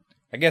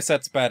 I guess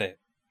that's about it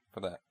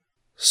for that.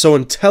 So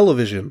in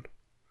television,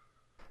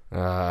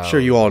 Oh, sure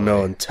you all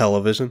know in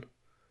television,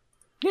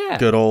 Yeah.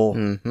 good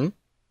old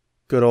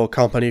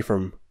company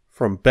from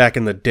back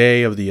in the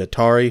day of the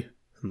Atari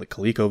and the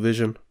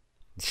ColecoVision,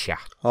 Yeah.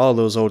 all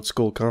those old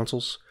school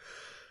consoles.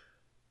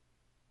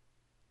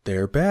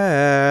 They're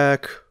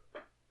back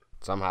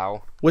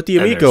Somehow. with the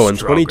Amico in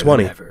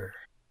 2020.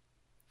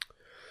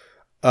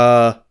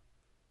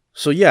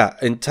 So yeah,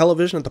 in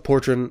television at the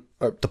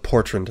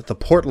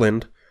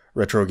Portland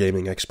Retro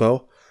Gaming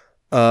Expo,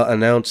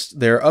 announced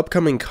their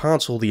upcoming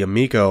console, the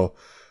Amico,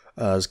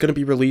 is going to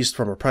be released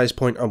from a price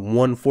point of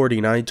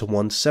 $149 to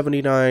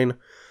 $179.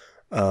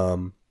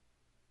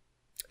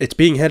 It's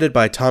being headed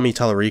by Tommy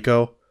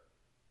Tallarico,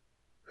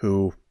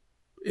 who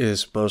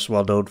is most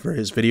well known for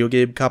his video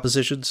game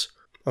compositions.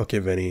 Okay,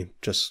 Vinny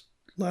just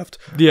left.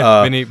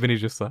 Yeah, Vinny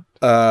just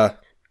left.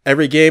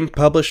 Every game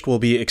published will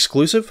be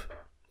exclusive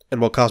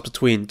and will cost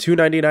between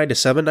 $2.99 to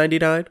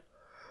 $7.99.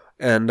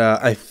 And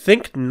I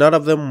think none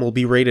of them will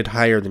be rated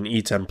higher than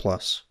E10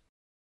 Plus.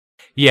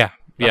 Yeah,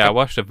 Okay. I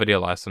watched a video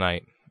last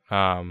night.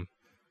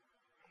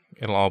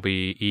 It'll all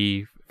be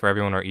E for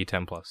everyone or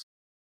E10 Plus.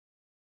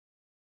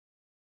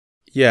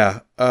 Yeah,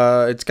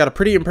 it's got a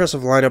pretty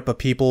impressive lineup of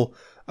people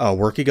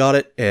working on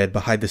it and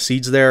behind the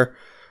scenes there.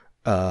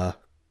 So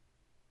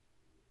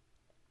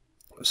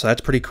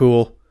that's pretty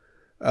cool.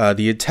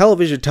 The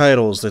television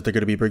titles that they're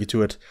going to be bringing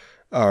to it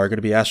are going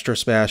to be Astro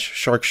Smash,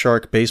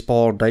 Shark,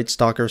 Baseball, Night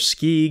Stalker,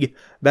 Skeeg,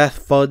 Math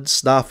Fun,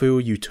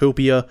 Snafu,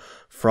 Utopia,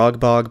 Frog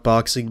Bog,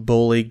 Boxing,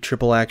 Bowling,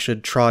 Triple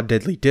Action, Tron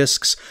Deadly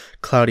Discs,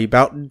 Cloudy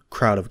Mountain,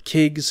 Crown of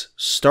Kings,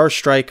 Star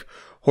Strike,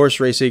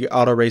 Horse Racing,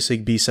 Auto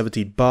Racing,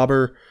 B-17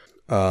 Bomber,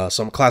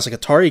 some classic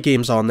Atari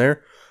games on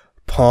there,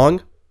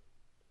 Pong,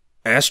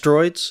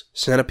 Asteroids,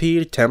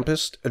 Centipede,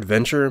 Tempest,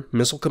 Adventure,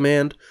 Missile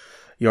Command,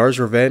 Yar's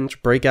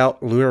Revenge,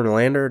 Breakout, Lunar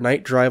Lander,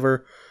 Night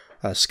Driver,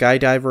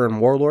 Skydiver, and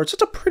Warlords.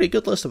 It's a pretty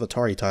good list of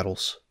Atari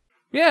titles.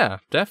 Yeah,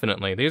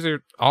 definitely.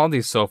 All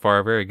these so far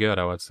are very good,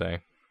 I would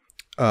say.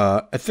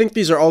 I think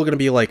these are all going to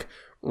be like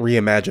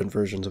reimagined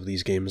versions of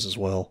these games as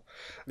well.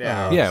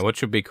 Yeah,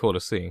 which would be cool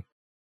to see.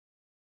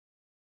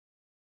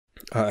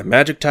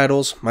 Magic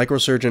titles,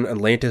 Microsurgeon,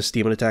 Atlantis,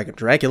 Demon Attack, and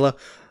Dracula.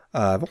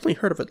 I've only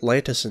heard of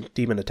Atlantis and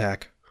Demon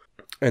Attack.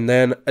 And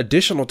then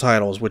additional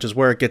titles, which is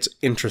where it gets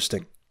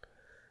interesting.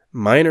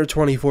 Miner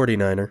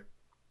 2049er,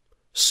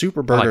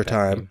 Super Burger like that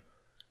Time, game.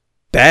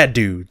 Bad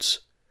Dudes,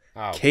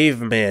 Oh.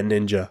 Caveman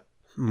Ninja,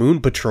 Moon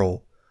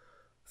Patrol,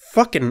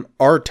 fucking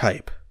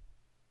R-Type,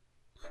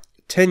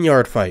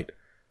 10-Yard Fight,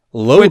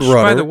 Load Which,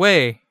 Runner. by the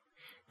way,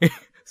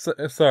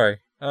 sorry.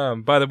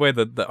 By the way,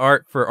 the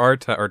art for or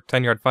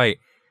 10-Yard Fight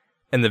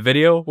in the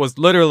video was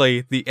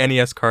literally the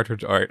NES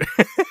cartridge art.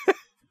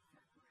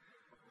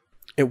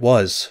 It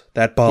was.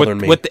 That bothered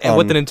me. with the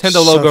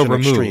Nintendo logo such an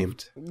extreme.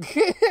 removed.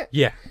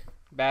 Yeah.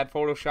 bad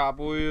Photoshop.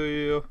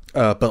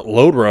 But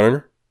Lode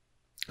Runner,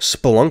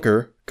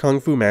 Spelunker, Kung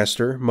Fu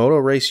Master, Moto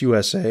Race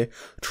USA,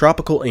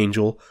 Tropical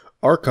Angel,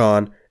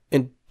 Archon,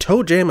 and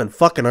Toe Jam and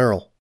fucking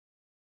Earl.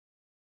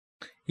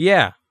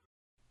 Yeah.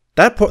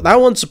 That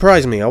one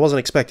surprised me. I wasn't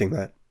expecting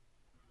that.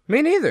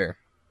 Me neither.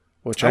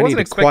 Which I need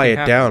to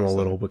quiet down a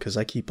little because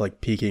I keep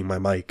like peaking my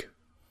mic.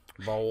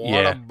 But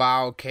what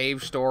about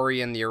Cave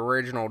Story and the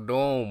original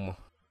Doom?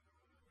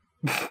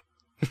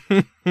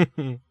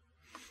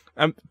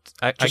 I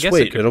guess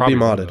wait, it'll be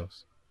modded.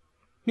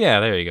 Yeah,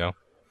 there you go.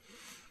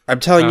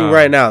 I'm telling you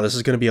right now, this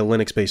is going to be a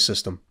Linux-based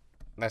system.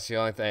 That's the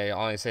only thing. I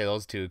only say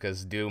those two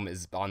because Doom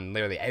is on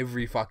literally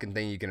every fucking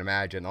thing you can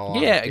imagine.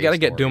 Yeah, you gotta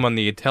get Doom on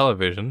the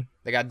television.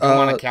 They got Doom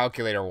on a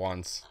calculator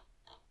once.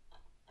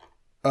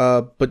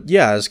 But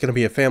yeah, it's going to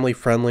be a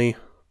family-friendly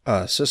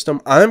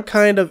system. I'm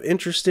kind of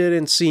interested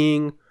in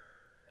seeing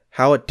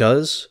how it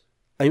does.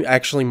 I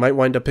actually might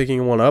wind up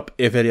picking one up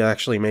if it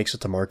actually makes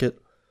it to market.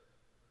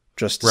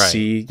 Just to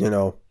see,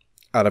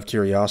 out of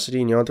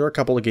curiosity. There are a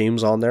couple of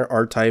games on there,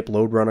 R-Type,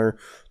 Lode Runner,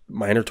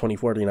 Miner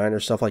 2049, or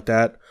stuff like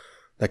that.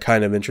 That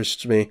kind of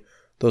interests me.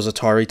 Those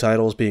Atari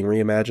titles being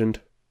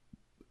reimagined.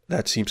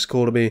 That seems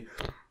cool to me.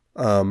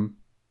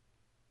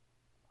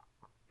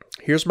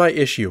 Here's my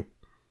issue.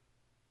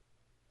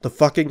 The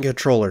fucking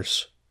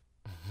controllers.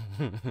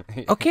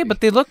 Okay,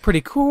 but they look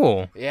pretty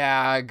cool.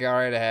 Yeah, go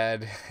right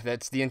ahead.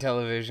 That's the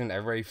Intellivision.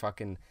 Everybody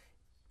fucking...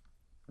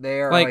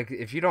 They are like,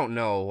 if you don't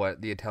know what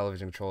the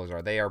Intellivision controllers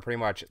are, they are pretty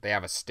much, they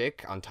have a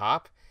stick on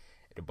top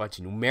and a bunch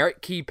of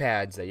numeric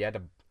keypads that you had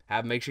to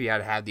make sure you had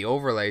to have the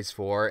overlays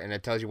for, and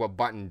it tells you what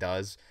button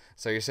does.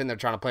 So you're sitting there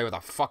trying to play with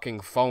a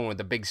fucking phone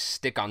with a big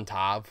stick on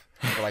top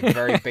for like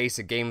very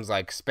basic games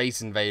like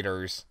Space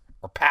Invaders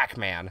or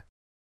Pac-Man.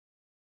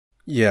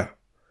 Yeah.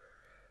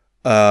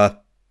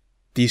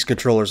 These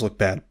controllers look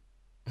bad.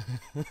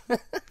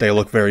 They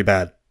look very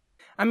bad.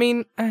 I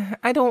mean,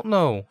 I don't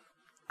know.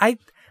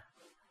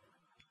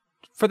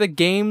 For the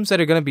games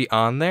that are going to be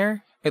on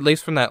there, at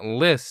least from that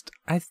list,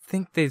 I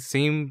think they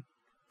seem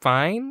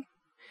fine.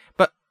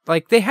 But,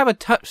 they have a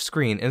touch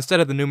screen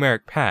instead of the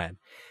numeric pad.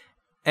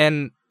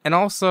 And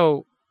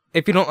also,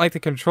 if you don't like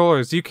the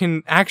controllers, you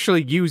can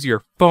actually use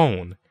your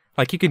phone.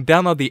 You can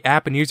download the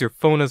app and use your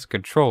phone as a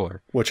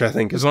controller. Which I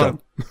think is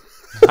dumb.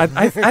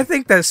 I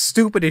think that's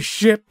stupid as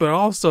shit, but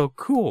also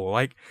cool.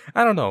 I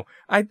don't know.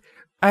 I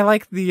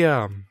like the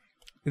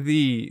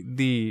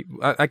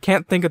I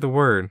can't think of the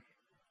word.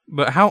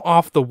 But how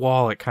off the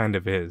wall it kind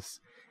of is.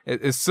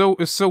 It's so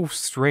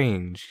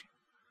strange.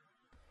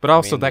 But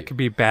also that could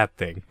be a bad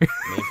thing.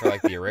 For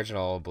the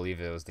original, I believe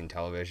it was the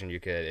Intellivision, you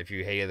could, if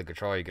you hated the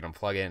controller, you could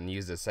unplug it and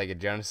use the Sega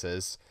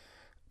Genesis.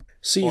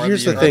 See,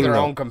 here's the thing, their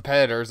own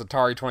competitors,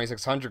 Atari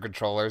 2600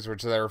 controllers,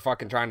 which they were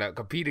fucking trying to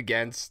compete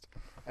against.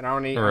 And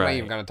I'm not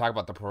even going to talk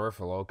about the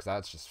peripheral, because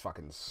that's just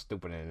fucking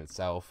stupid in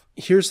itself.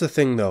 Here's the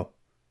thing, though.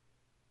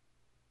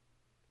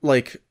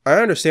 I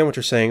understand what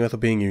you're saying with it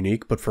being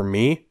unique, but for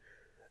me,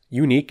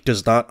 unique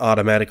does not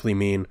automatically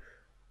mean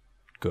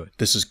good.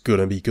 This is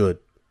gonna be good.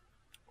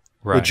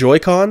 Right. The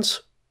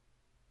Joy-Cons,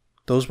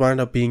 those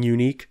wind up being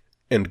unique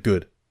and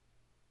good.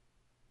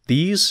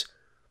 These,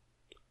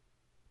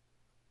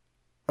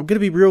 I'm gonna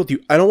be real with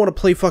you. I don't want to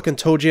play fucking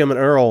Toe Jam and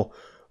Earl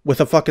with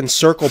a fucking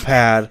circle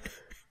pad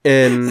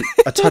and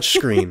a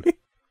touchscreen.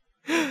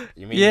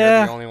 You mean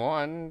you're the only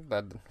one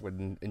that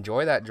would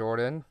enjoy that,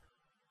 Jordan?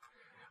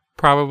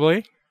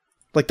 Probably.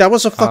 That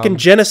was a fucking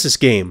Genesis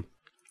game.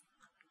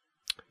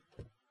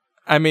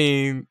 I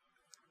mean,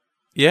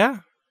 yeah.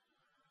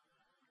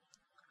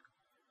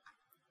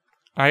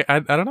 I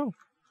don't know.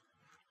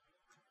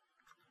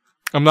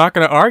 I'm not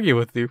going to argue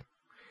with you.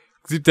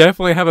 'Cause you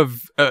definitely have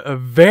a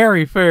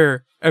very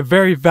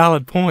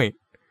valid point.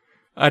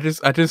 I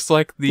just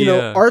like the...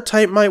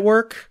 R-Type might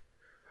work,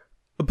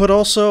 but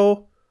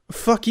also,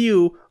 fuck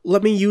you,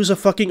 let me use a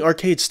fucking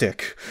arcade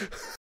stick.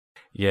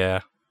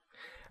 Yeah.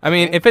 I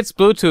mean, if it's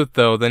Bluetooth,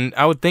 though, then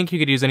I would think you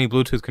could use any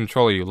Bluetooth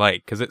controller you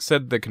like, because it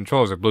said the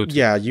controllers are Bluetooth.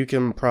 Yeah, you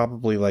can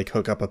probably,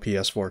 hook up a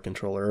PS4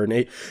 controller or an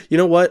 8. You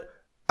know what?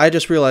 I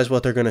just realized who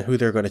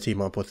they're gonna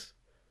team up with.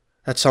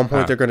 At some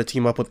point, they're gonna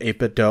team up with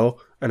 8-Bit Do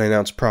and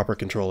announce proper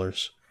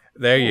controllers.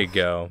 There you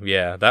go.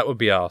 Yeah, that would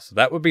be awesome.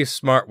 That would be a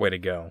smart way to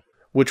go.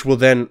 Which will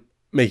then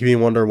make me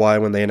wonder why,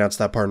 when they announce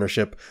that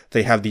partnership,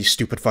 they have these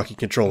stupid fucking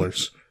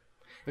controllers.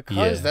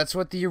 Because that's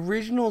what the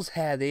originals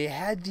had. They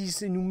had these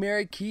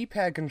numeric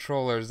keypad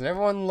controllers, and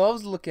everyone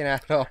loves looking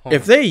at them.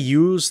 If they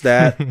use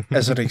that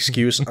as an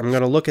excuse, I'm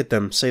going to look at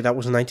them, say that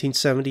was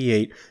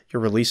 1978,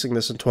 you're releasing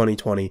this in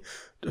 2020.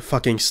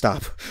 Fucking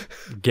stop.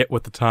 Get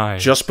with the time.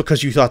 Just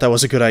because you thought that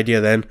was a good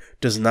idea then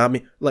does not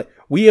mean...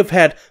 we have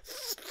had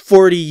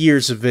 40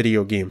 years of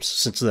video games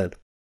since then.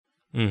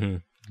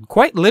 Mm-hmm.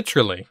 Quite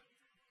literally.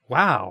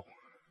 Wow.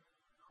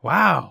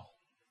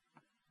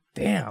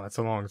 Damn, that's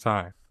a long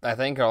time. I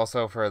think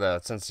also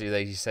since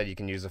you said you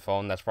can use the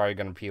phone, that's probably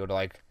going to appeal to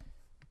a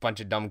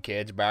bunch of dumb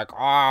kids back. Oh,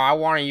 I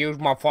want to use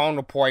my phone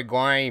to play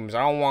games.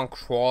 I don't want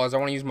controllers. I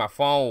want to use my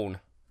phone.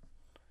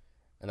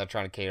 And they're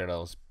trying to cater to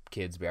those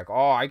kids be like,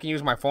 oh, I can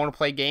use my phone to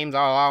play games. Oh,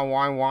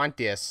 I want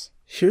this.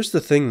 Here's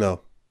the thing,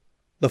 though.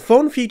 The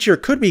phone feature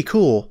could be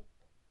cool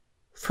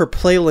for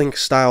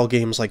PlayLink-style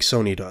games like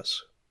Sony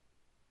does.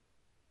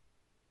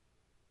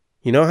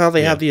 You know how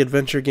they have the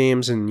adventure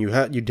games and you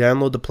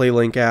download the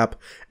PlayLink app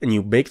and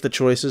you make the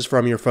choices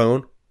from your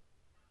phone?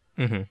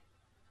 Mm-hmm.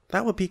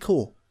 That would be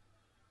cool.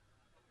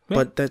 Yeah.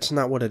 But that's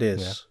not what it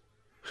is.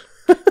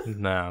 Yeah.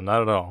 No,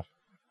 not at all.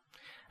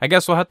 I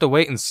guess we'll have to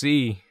wait and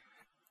see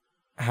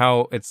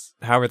how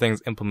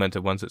everything's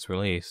implemented once it's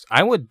released.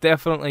 I would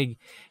definitely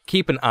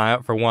keep an eye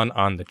out for one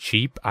on the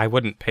cheap. I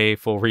wouldn't pay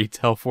full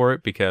retail for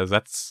it because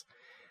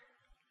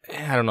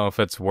I don't know if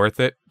it's worth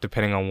it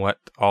depending on what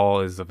all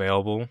is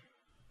available.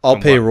 I'll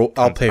pay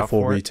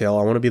full retail.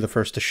 I want to be the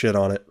first to shit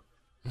on it.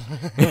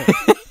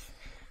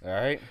 All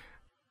right.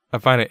 I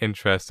find it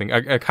interesting.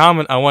 A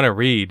comment I want to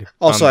read.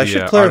 Also, I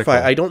should clarify.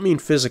 Article. I don't mean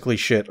physically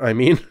shit. I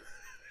mean,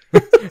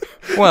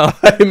 well,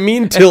 I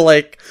mean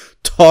to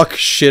talk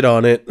shit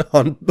on it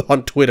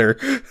on Twitter.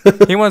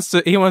 he wants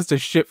to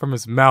shit from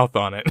his mouth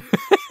on it.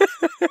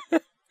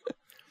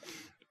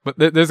 But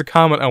there's a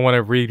comment I want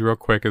to read real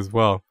quick as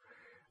well.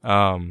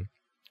 That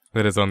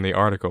is on the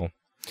article.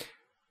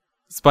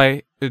 It's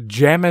by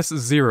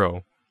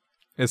Jamis0.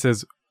 It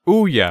says,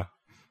 "Ooh yeah,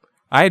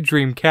 I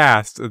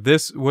Dreamcast.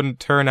 This wouldn't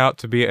turn out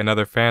to be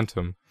another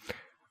Phantom.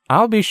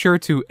 I'll be sure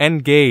to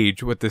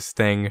engage with this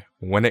thing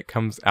when it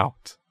comes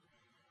out."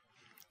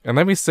 And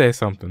let me say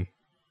something.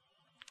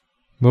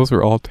 Those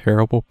were all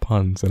terrible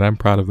puns, and I'm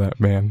proud of that,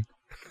 man.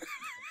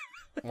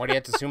 Why do you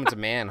have to assume it's a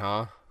man,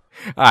 huh?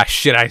 Ah,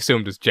 shit, I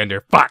assumed it's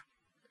gender. Fuck!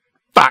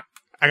 I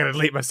gotta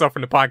delete myself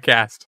from the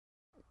podcast.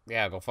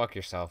 Yeah, go fuck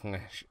yourself.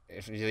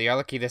 If you're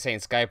lucky this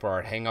ain't Skype, or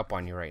I'd hang up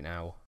on you right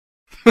now.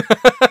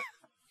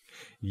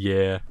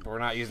 Yeah. But we're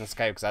not using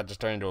Skype because that just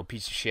turned into a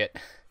piece of shit.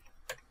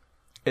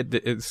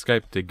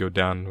 Skype did go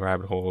down the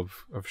rabbit hole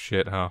of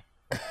shit, huh?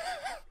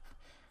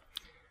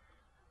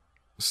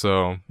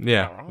 So,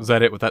 yeah. Was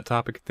that it with that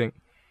topic, I think?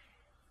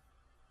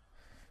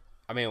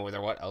 I mean,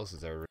 what else is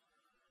there?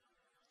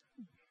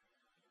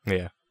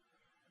 Yeah.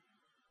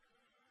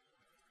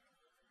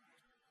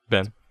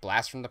 Ben?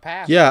 Blast from the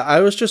past. Yeah, I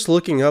was just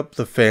looking up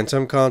the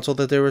Phantom console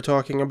that they were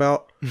talking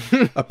about.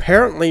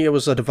 Apparently, it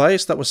was a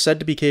device that was said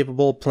to be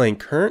capable of playing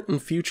current and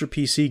future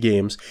PC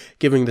games,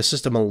 giving the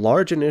system a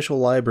large initial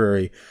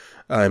library,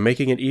 and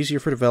making it easier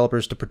for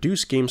developers to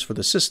produce games for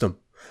the system.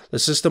 The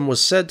system was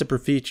said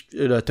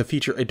to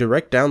feature a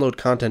direct download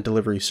content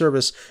delivery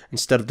service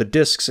instead of the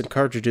discs and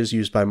cartridges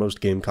used by most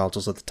game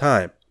consoles at the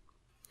time.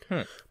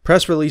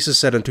 Press releases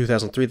said in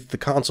 2003 that the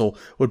console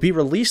would be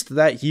released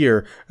that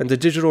year and the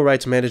digital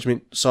rights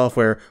management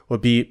software would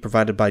be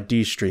provided by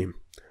DStream.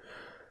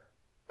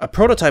 A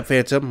prototype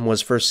Phantom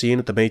was first seen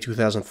at the May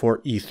 2004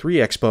 E3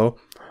 Expo,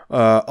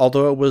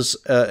 although it was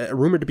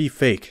rumored to be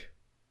fake.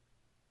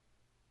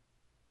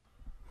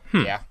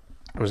 Yeah.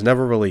 It was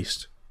never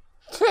released.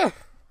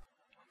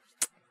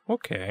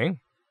 Okay.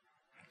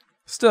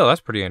 Still,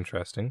 that's pretty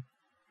interesting.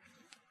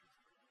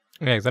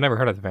 Yeah, because I never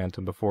heard of the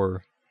Phantom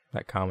before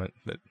that comment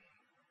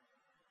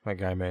that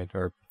guy made,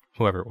 or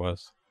whoever it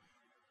was.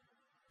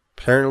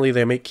 Apparently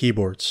they make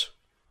keyboards.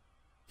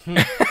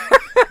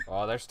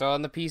 Well, they're still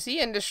in the PC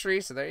industry,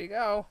 so there you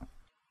go.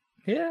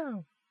 Yeah.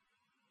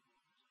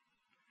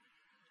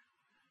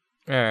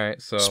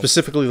 Alright, so...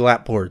 Specifically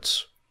lap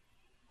boards.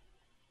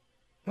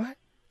 What?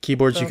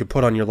 Keyboards you could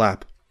put on your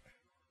lap.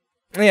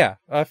 Yeah,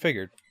 I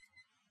figured.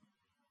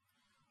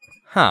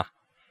 Huh.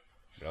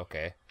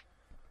 Okay.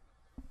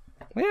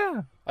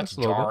 Yeah. That's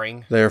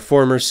jarring. Their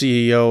former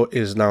CEO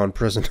is now in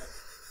prison.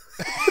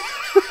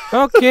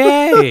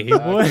 Okay.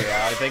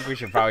 I think we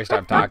should probably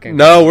stop talking.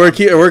 No,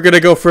 we're gonna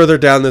go further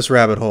down this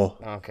rabbit hole.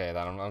 Okay,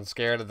 then I'm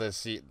scared of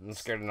this. I'm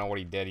scared to know what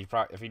he did.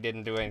 If he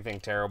didn't do anything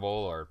terrible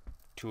or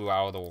too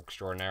out of the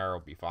extraordinary, it'll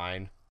be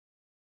fine.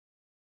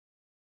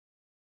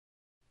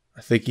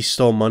 I think he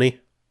stole money.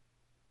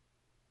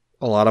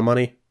 A lot of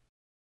money.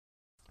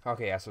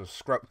 Okay, yeah.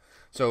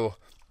 So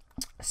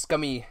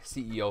scummy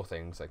CEO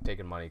things like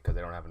taking money because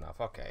they don't have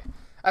enough. Okay,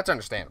 that's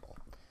understandable.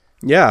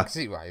 Yeah. I can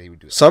see why he would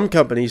do that. Some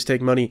companies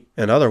take money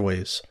in other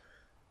ways.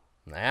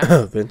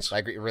 Yeah. Vince.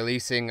 Like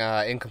releasing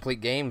incomplete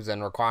games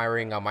and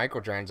requiring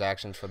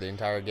microtransactions for the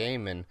entire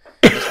game. And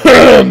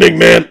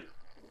McMahon.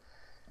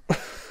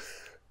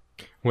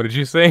 What did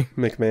you say?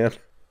 McMahon.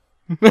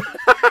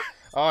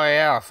 Oh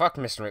yeah, fuck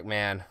Mr.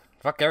 McMahon.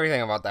 Fuck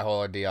everything about that whole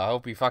ordeal. I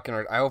hope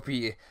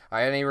he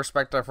I had any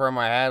respect for him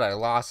I had, I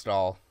lost it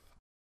all.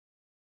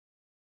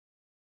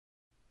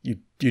 You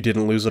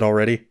didn't lose it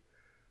already?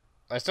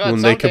 I still had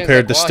when some they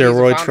compared things, the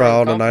steroid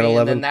trial to 9/11. 9/11.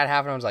 And then that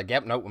happened, I was like,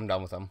 yep, nope, I'm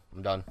done with him.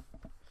 I'm done.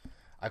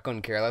 I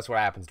couldn't care. That's what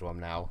happens to him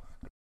now.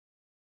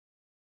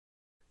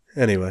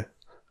 Anyway.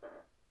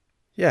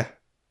 Yeah.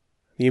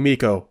 The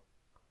Amico.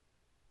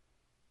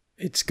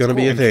 It's gonna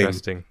be a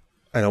thing.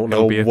 I don't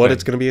know what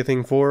it's gonna be a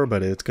thing for,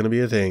 but it's gonna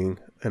be a thing,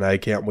 and I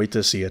can't wait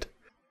to see it.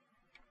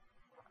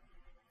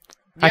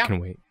 Yeah. I can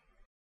wait.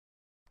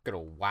 Go to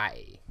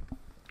why.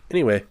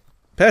 Anyway,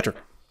 Patrick.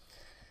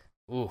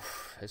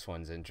 Oof, this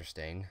one's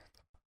interesting.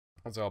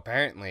 So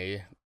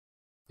apparently,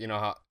 you know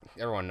how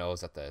everyone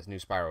knows that the new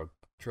Spyro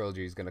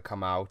trilogy is going to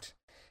come out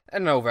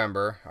in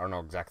November. I don't know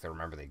exactly,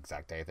 remember the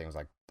exact day. I think it was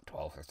like the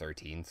 12th or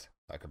 13th.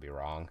 I could be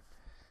wrong.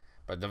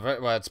 But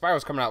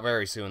Spyro's coming out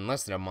very soon,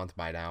 less than a month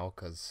by now,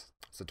 because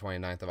it's the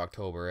 29th of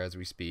October as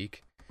we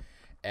speak.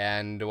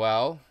 And,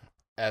 well,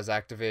 as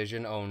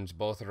Activision owns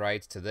both the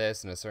rights to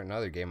this and a certain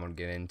other game I'll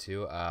get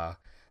into,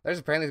 there's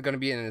apparently going to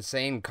be an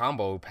insane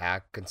combo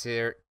pack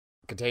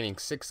containing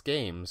 6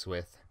 games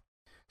with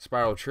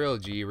Spyro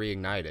Trilogy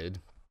Reignited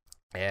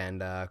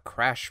and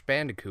Crash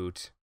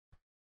Bandicoot,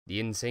 the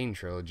Insane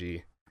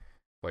Trilogy,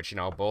 which, you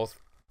know,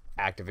 both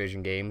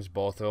Activision games,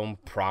 both of them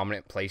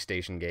prominent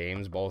PlayStation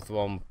games, both of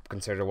them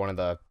considered one of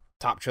the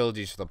top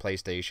trilogies for the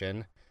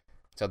PlayStation.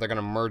 So they're going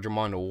to merge them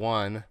onto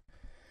one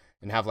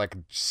and have like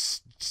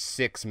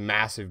 6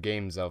 massive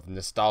games of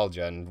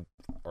nostalgia, and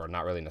or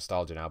not really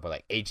nostalgia now, but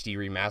like HD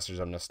remasters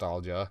of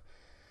nostalgia,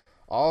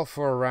 all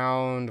for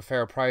around a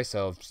fair price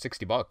of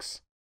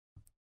 $60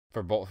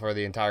 for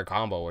the entire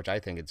combo, which I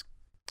think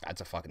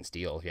that's a fucking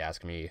steal if you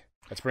ask me.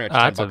 That's pretty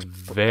much $10. That's a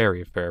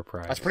very fair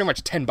price. That's pretty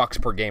much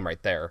 $10 per game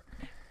right there.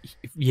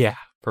 Yeah,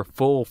 for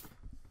full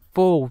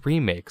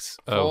remakes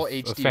full of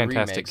HD fantastic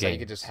remakes games that you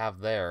could just have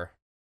there.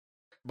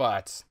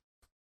 But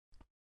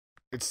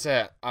it's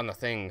set on the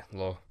thing,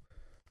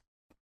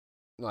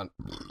 on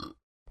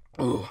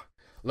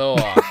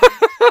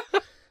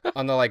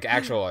the like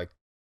actual like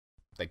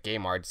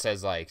game art, it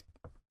says like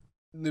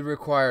the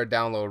required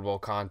downloadable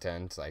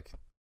content, like,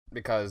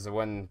 because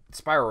when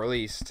Spyro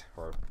released,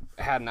 or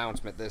had an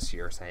announcement this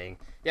year saying,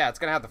 yeah, it's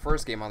gonna have the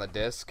first game on the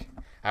disc,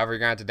 however you're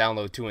gonna have to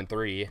download 2 and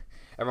 3.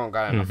 Everyone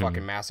got in a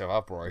fucking massive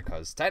uproar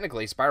because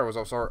technically Spyro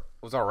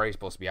was already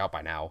supposed to be out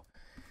by now.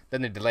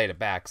 Then they delayed it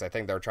back because I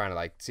think they were trying to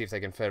like see if they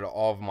can fit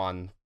all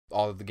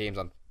of the games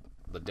on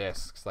the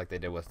discs like they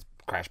did with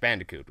Crash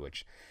Bandicoot,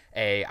 which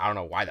I don't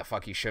know why the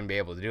fuck you shouldn't be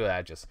able to do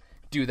that. Just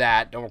do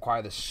that. Don't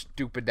require the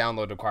stupid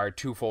download to require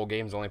 2 full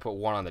games, only put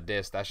 1 on the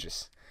disc. I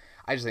just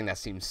think that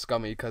seems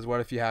scummy, because what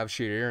if you have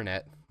shitty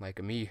internet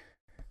like me?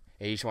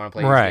 And you just want to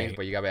play these games,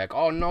 but you gotta be like,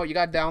 oh no, you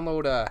gotta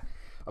download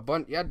a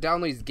bunch. You gotta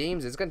download these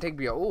games. It's gonna take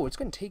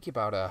you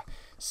about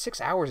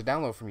 6 hours to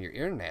download from your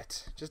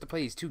internet just to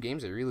play these 2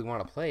 games that you really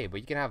want to play. But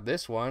you can have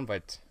this one,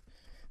 but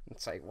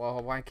it's like, well,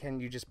 why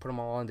can't you just put them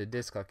all on the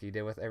disc like you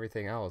did with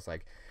everything else?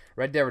 Like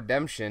Red Dead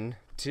Redemption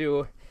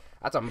 2.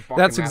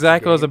 That's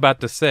exactly what I was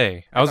about to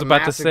say. I was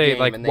about to say,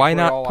 like, why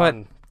not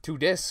put 2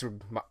 discs?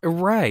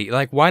 Right,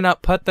 like, why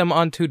not put them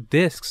on 2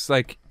 discs?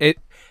 Like,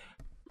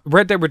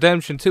 Red Dead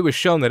Redemption 2 has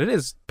shown that it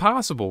is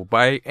possible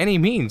by any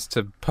means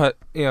to put,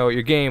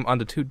 your game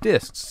onto 2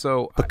 discs.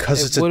 So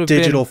because it's a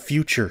digital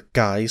future,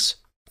 guys.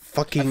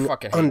 Fucking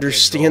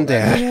understand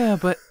that. Yeah,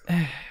 but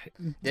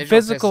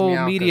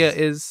physical media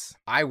is...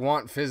 I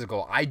want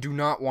physical. I do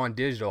not want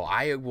digital.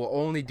 I will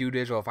only do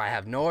digital if I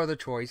have no other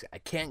choice. I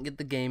can't get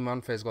the game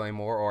on physical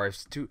anymore, or if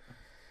it's too...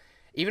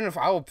 Even if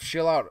I will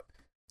chill out,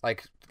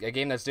 like, a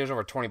game that's digital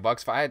for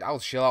 $20, I'll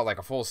chill out like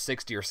a full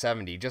 60 or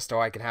 70 just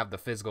so I can have the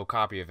physical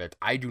copy of it.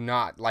 I do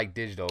not like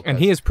digital. And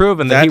he has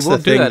proven that he will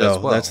do that as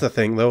well. That's the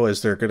thing, though,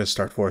 is they're going to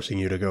start forcing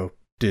you to go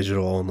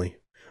digital only.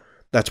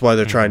 That's why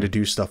they're trying to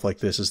do stuff like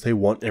this, is they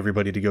want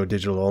everybody to go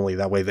digital only.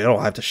 That way they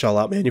don't have to shell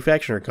out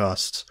manufacturing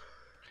costs.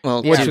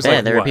 Well, too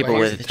bad. There are people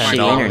with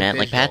shitty internet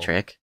like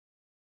Patrick.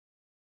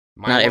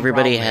 Not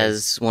everybody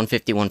has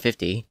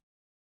 150.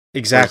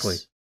 Exactly.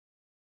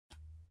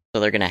 So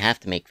they're going to have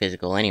to make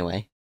physical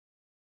anyway.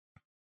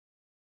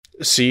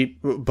 See,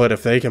 but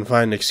if they can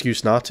find an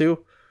excuse not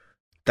to,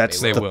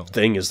 that's the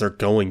thing, is they're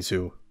going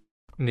to.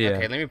 Yeah.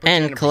 Okay, let me put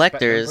and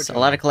collectors, a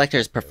lot of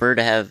collectors prefer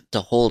to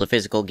hold a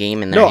physical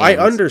game in their hands. No,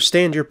 I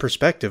understand your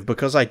perspective,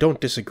 because I don't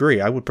disagree.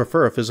 I would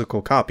prefer a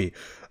physical copy.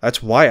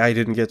 That's why I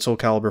didn't get Soul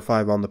Calibur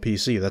 5 on the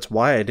PC. That's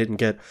why I didn't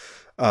get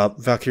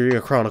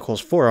Valkyria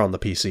Chronicles 4 on the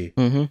PC.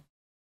 Mm-hmm.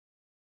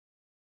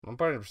 I'm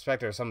putting in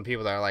perspective of some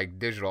people that are like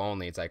digital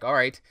only. It's like, all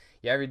right,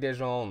 you have your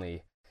digital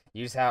only.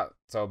 You just have,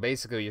 so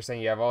basically you're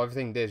saying you have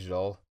everything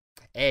digital.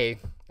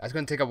 That's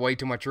going to take up way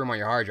too much room on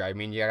your hard drive. I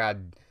mean, you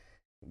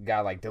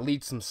gotta like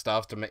delete some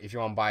stuff if you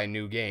want to buy a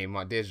new game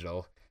on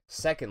digital.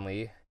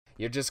 Secondly,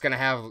 you're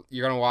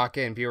gonna walk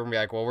in, people are gonna be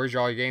like, well, where's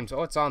all your games?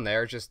 Oh, it's on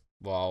there. It's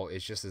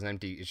just as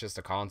empty. It's just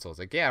a console. It's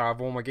like, yeah, I have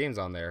all my games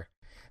on there.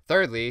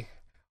 Thirdly,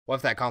 what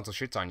if that console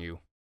shits on you?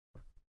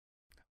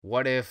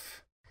 What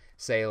if,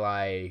 say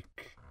like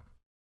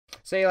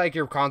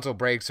your console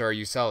breaks or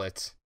you sell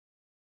it?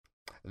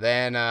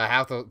 Then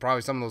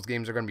probably some of those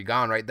games are gonna be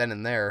gone right then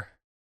and there.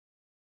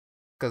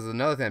 Because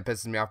another thing that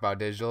pisses me off about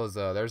digital is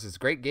there's this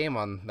great game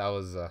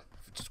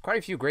just quite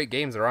a few great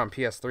games that are on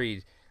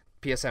PS3,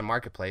 PSN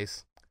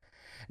Marketplace.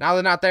 Now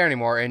they're not there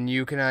anymore, and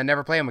you can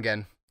never play them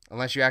again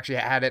unless you actually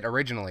had it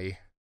originally.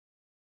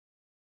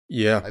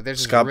 Yeah, like,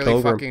 there's Scott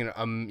really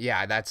Pilgrim.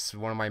 Yeah, that's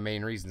one of my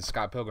main reasons.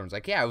 Scott Pilgrim's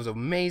like, yeah, it was an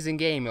amazing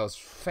game. It was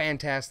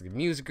fantastic. The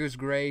music was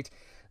great.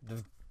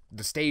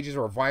 The stages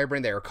were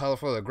vibrant. They were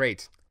colorful. They're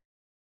great.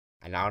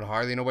 And now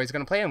hardly nobody's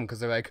gonna play them because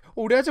they're like,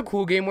 oh, that's a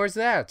cool game. Where's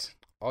that?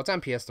 Oh, it's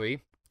on PS3.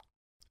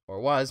 Or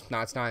it was.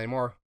 No, it's not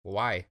anymore. Well,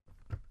 why?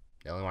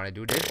 They only want to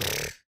do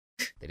digital.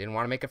 They didn't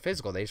want to make it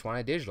physical. They just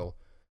wanted digital.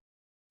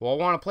 Well, I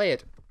want to play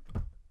it.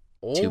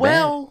 Oh, Too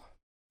well. Bad.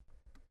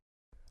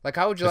 Like,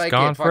 how would you It's like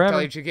gone it? Fuck, forever.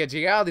 tell your kids,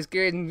 yeah, this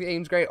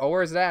game's great. Oh,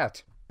 where's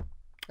that?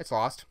 It's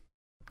lost.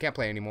 Can't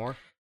play anymore.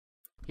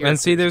 Here, And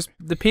see, there's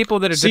the people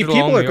that are See, digital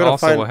people are only gonna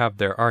also find- will have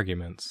their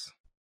arguments.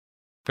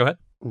 Go ahead.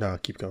 No,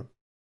 keep going.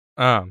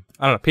 I don't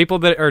know. People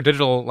that are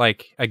digital,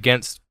 like,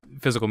 against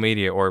physical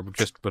media or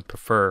just would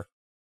prefer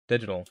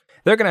digital,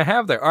 they're going to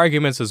have their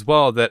arguments as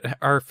well that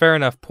are fair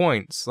enough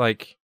points.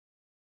 Like,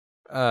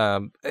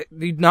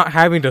 not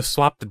having to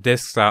swap the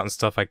discs out and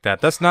stuff like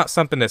that. That's not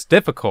something that's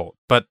difficult.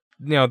 But,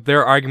 you know,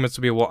 their arguments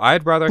would be, well,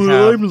 I'd rather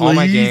have all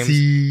my games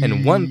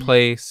in one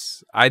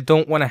place. I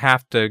don't want to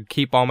have to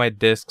keep all my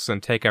discs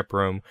and take up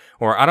room.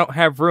 Or I don't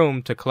have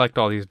room to collect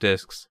all these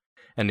discs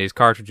and these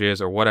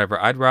cartridges or whatever.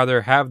 I'd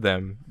rather have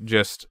them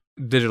just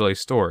digitally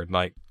stored.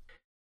 Like,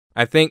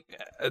 I think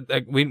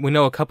we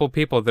know a couple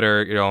people that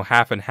are, you know,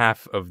 half and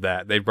half of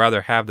that. They'd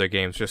rather have their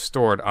games just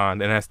stored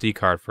on an SD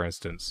card, for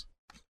instance,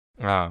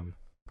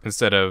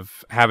 instead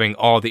of having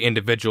all the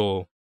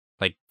individual,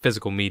 like,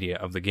 physical media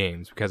of the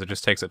games, because it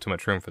just takes up too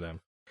much room for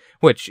them.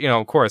 Which, you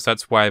know, of course,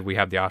 that's why we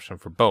have the option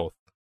for both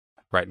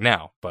right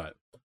now. But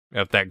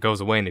if that goes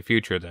away in the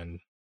future, then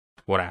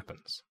what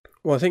happens?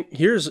 Well, I think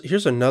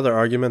here's another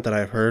argument that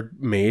I've heard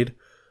made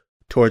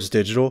towards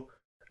digital,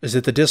 is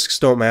that the discs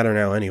don't matter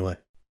now anyway.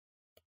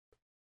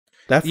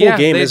 That full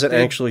game isn't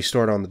actually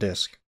stored on the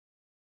disc.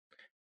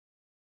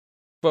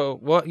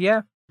 Well,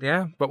 yeah.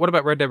 But what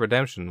about Red Dead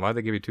Redemption? Why'd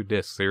they give you 2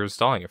 discs? You're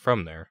installing it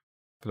from there,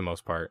 for the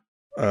most part.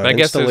 But I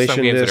guess there's some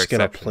installation games that are disc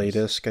and a exceptions. play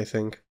disc, I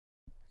think.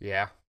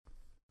 Yeah.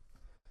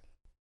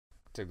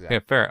 That's exactly. Yeah,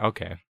 fair.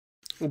 Okay.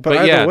 But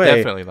either yeah, way,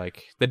 definitely.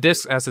 Like, the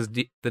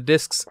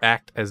discs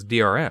act as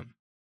DRM.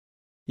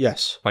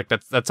 yes. Like,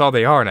 that's all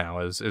they are now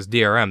is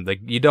DRM.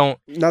 Like, you don't.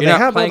 Now you're they not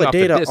have all playing the off the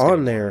data disc on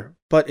anymore. there,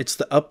 but it's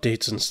the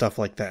updates and stuff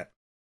like that.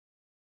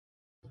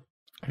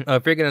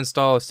 If you're gonna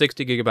install a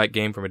 60 gigabyte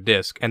game from a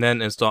disc and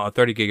then install a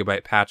 30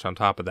 gigabyte patch on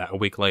top of that a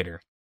week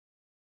later,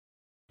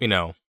 you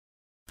know,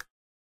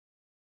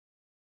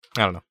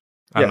 I don't know.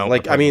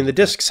 The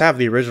discs have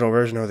the original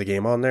version of the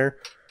game on there,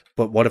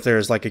 but what if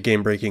there's like a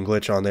game-breaking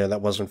glitch on there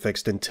that wasn't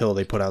fixed until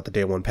they put out the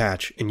day one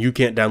patch, and you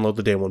can't download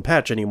the day one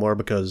patch anymore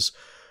because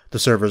the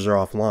servers are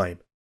offline?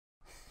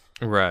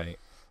 Right.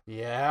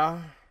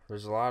 Yeah,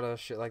 there's a lot of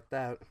shit like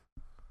that.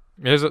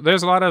 There's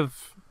a lot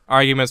of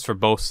arguments for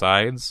both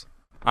sides.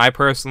 I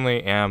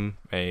personally am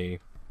a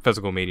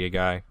physical media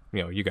guy.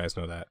 You know, you guys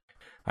know that.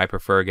 I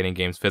prefer getting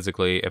games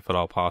physically if at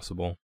all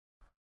possible.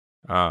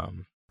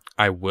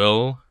 I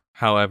will,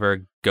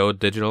 however, go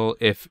digital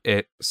if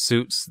it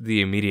suits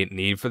the immediate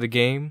need for the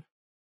game.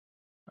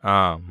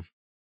 Like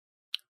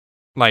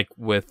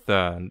with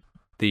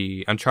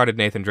the Uncharted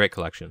Nathan Drake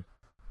collection.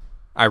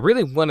 I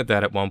really wanted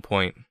that at one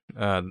point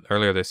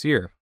earlier this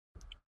year.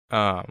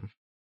 And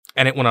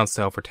it went on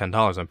sale for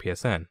 $10 on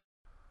PSN.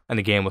 And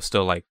the game was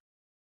still like,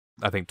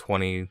 I think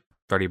 $20,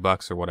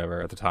 $30 or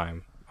whatever at the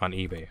time on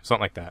eBay,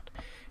 something like that.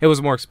 It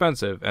was more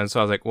expensive, and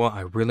so I was like, well,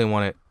 I really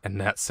want it, and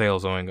that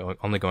sale's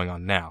only going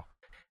on now.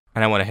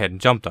 And I went ahead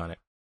and jumped on it.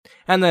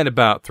 And then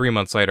about 3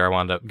 months later, I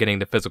wound up getting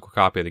the physical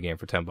copy of the game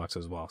for $10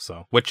 as well.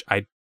 So, which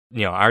I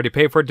already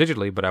paid for it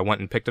digitally, but I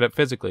went and picked it up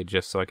physically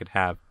just so I could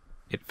have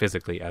it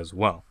physically as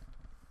well.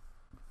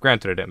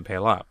 Granted, I didn't pay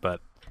a lot,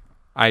 but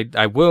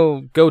I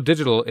will go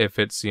digital if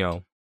it's,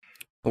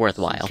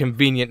 worthwhile,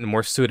 convenient and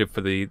more suited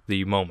for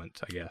the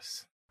moment, I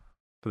guess,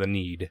 for the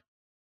need.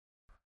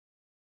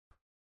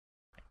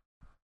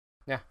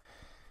 Yeah,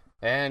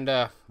 and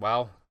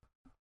well,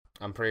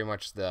 I'm pretty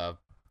much the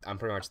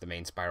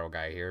main Spiral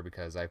guy here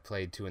because I've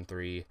played 2 and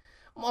 3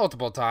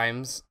 multiple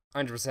times,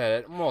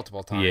 100%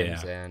 multiple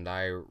times, and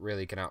I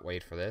really cannot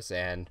wait for this.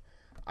 And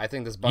I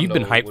think this bundle. You've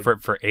been hyped for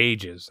it for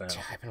ages now.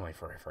 I've been waiting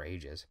for it for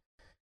ages.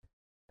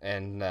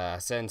 And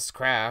since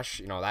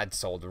Crash, that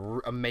sold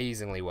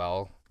amazingly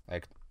well.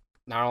 Like,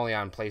 not only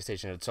on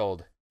PlayStation, it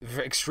sold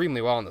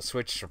extremely well on the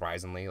Switch,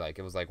 surprisingly. Like,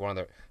 it was like one of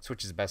the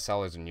Switch's best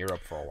sellers in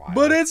Europe for a while.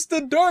 But it's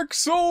the Dark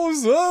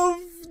Souls of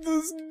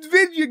the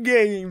video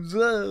games.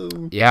 Oh.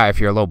 Yeah, if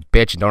you're a little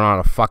bitch and don't know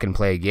how to fucking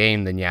play a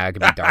game, then yeah, it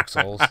could be Dark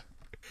Souls.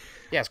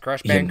 Yes,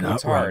 Crash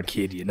Bandicoot's hard. Wrong,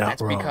 kid. You're not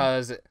That's wrong.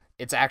 because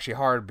it's actually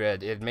hard,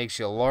 but it makes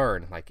you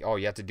learn. Like, oh,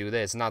 you have to do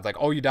this. It's not like,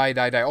 oh, you die.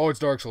 Oh, it's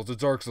Dark Souls.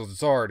 It's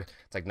hard.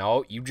 It's like,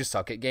 no, you just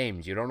suck at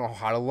games. You don't know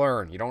how to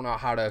learn. You don't know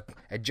how to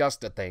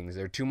adjust to things.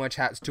 There's too much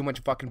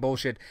fucking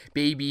bullshit.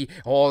 Baby,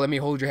 oh, let me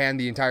hold your hand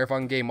the entire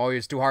fucking game. Oh,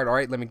 it's too hard. All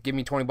right, give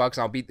me $20.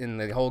 I'll beat, and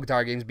the whole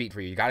entire game's beat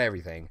for you. You got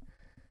everything.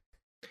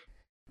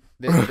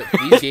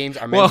 These games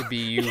are meant to be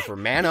you for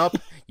man up.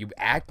 You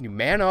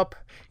man up.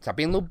 Stop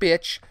being a little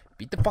bitch.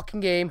 Beat the fucking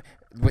game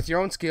with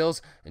your own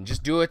skills and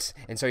just do it.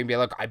 And so you can be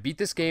like, I beat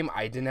this game.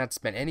 I didn't have to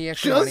spend any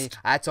extra money.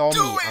 That's all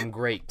me. I'm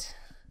great.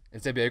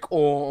 Instead of be like,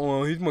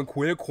 oh, here's my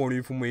credit card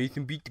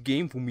information. Beat the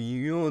game for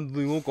me.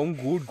 Look, I'm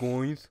good,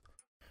 guys.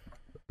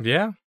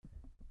 Yeah.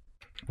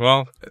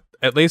 Well,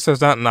 at least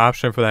there's not an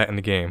option for that in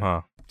the game,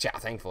 huh? Yeah,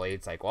 thankfully,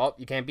 it's like, well,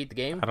 you can't beat the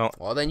game. I don't.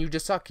 Well, then you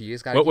just suck. You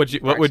just got. What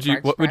would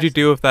you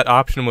do if that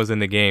option was in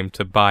the game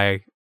to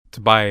buy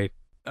to buy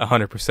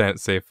 100%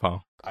 save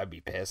file. I'd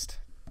be pissed.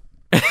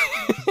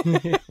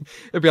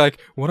 It'd be like,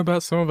 what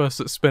about some of us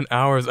that spent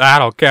hours? I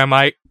don't care,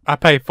 mate. I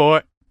paid for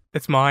it.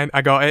 It's mine.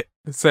 I got it.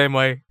 The same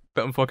way.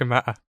 Doesn't fucking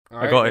matter.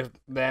 I got it.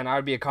 Then I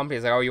would be a company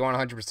that's like, oh, you want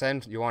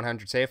 100%? You want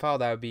 100 save file?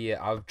 That would be,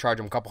 I would charge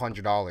them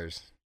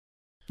 $200.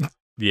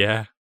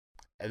 Yeah.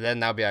 And then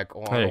that'd be like,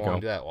 oh, I don't want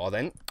to do that. Well,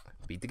 then,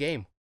 beat the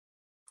game.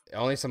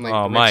 Only some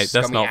like mate,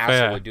 that's not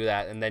fair. Would do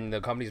that, and then the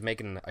company's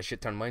making a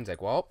shit ton of money. It's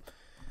like, well,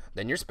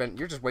 then you're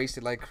just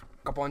wasted like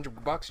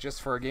 $200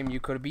 just for a game you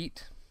could have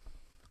beat.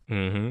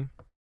 Mm-hmm.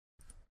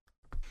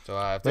 So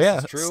if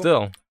this is true,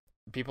 still,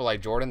 people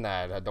like Jordan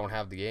that don't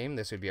have the game,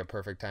 this would be a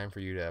perfect time for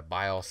you to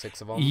buy all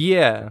 6 of them.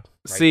 Yeah.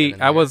 See,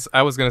 I was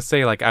gonna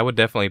say, like, I would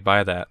definitely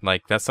buy that.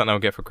 Like, that's something I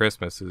would get for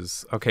Christmas.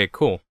 Is okay,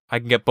 cool. I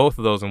can get both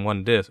of those in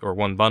one disc or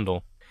one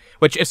bundle.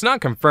 Which it's not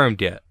confirmed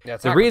yet. Yeah,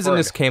 the reason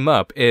this came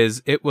up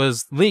is it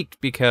was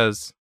leaked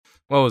because,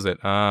 what was it?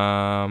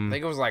 I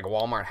think it was like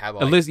Walmart had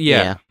like a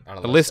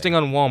listing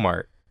on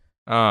Walmart.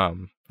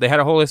 They had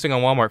a whole listing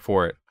on Walmart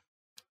for it,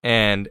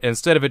 and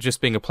instead of it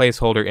just being a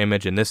placeholder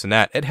image and this and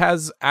that, it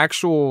has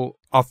actual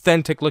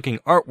authentic looking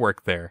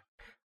artwork there.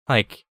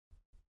 Like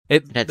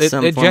it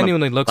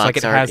genuinely looks like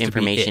it has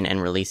information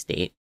and release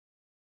date.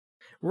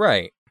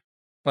 Right,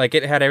 like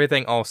it had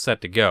everything all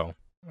set to go.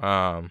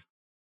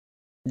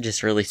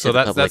 Just released to the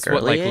public that's early.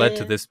 What like led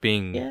to this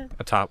being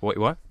a top. Wait,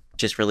 what?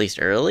 Just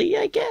released early,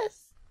 I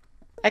guess.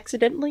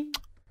 Accidentally.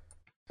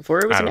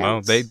 Before it was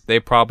announced. I don't know. They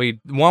probably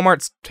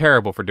Walmart's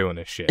terrible for doing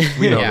this shit.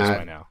 We know this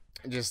by now.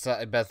 Just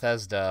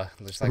Bethesda.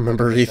 Just like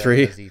remember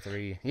E3?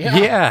 E3.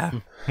 Yeah.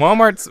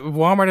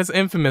 Walmart is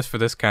infamous for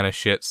this kind of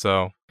shit.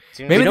 So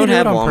maybe we don't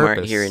have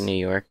Walmart here in New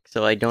York,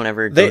 so I don't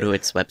ever go to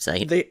its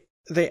website.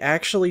 They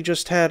actually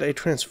just had a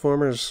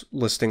Transformers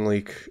listing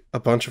leak. A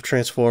bunch of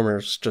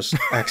Transformers just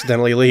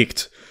accidentally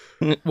leaked.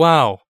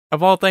 Wow.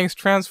 Of all things,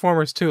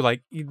 Transformers too.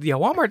 Like, yeah,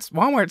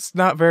 Walmart's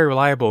not very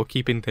reliable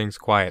keeping things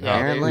quiet.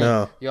 Yeah,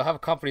 no. You'll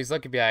have companies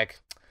look and be like,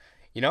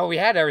 we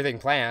had everything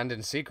planned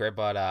in secret,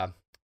 but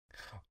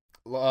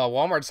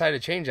Walmart decided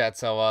to change that,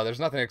 so there's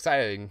nothing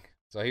exciting.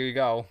 So here you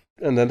go.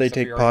 And then they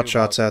take pot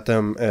shots at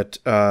them at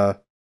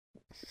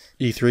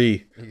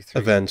E3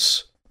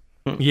 events.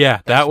 Yeah,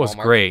 that was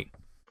Walmart. Great.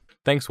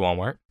 Thanks,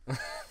 Walmart.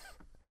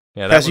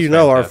 Yeah, as you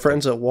know, our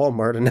friends at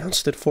Walmart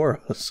announced it for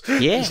us.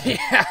 Yeah.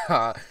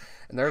 Yeah.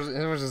 And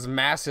it was this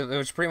massive. It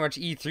was pretty much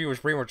E3. Was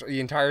pretty much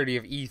the entirety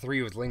of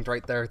E3 was linked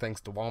right there,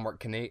 thanks to Walmart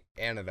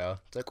Canada.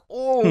 It's like,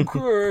 oh,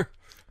 okay.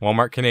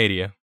 Walmart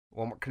Canada.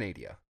 Walmart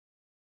Canada.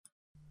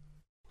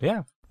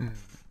 Yeah.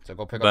 So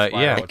go pick up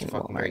Spyro. Yeah. It's a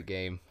fucking great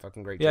game.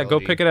 Fucking great. Yeah,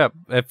 trilogy. go pick it up.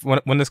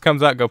 When this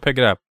comes out, go pick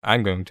it up.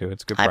 I'm going to.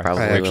 It's a good price.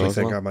 I actually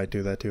think I might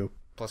do that too.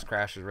 Plus,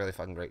 Crash is really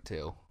fucking great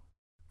too.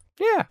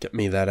 Yeah. Get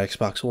me that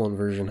Xbox One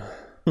version.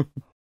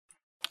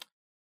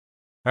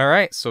 All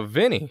right, so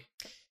Vinny,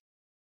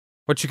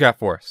 what you got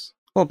for us?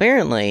 Well,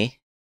 apparently,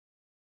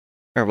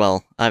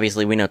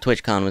 obviously we know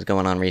TwitchCon was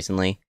going on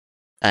recently,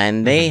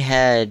 and they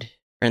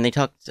they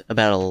talked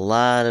about a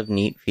lot of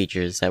neat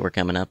features that were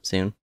coming up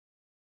soon.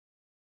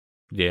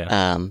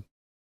 Yeah.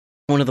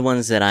 One of the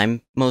ones that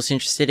I'm most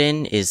interested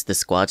in is the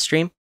squad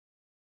stream.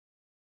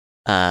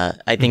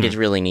 I think it's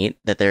really neat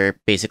that they're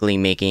basically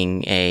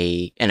making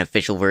an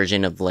official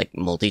version of like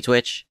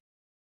multi-Twitch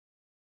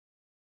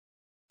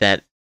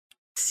that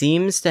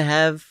seems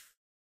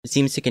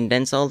to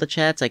condense all the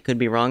chats. I could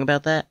be wrong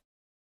about that.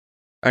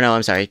 Or no,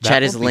 I'm sorry.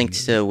 Chat is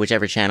linked to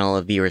whichever channel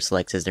a viewer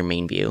selects as their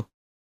main view.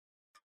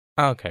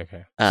 Okay.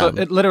 So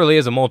it literally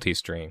is a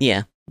multi-stream.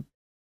 Yeah.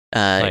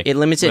 It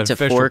limits it to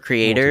 4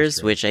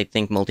 creators, which I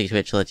think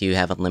multi-Twitch lets you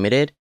have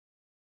unlimited.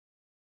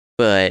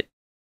 But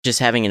just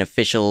having an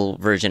official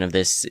version of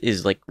this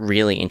is like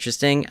really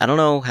interesting. I don't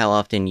know how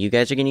often you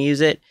guys are going to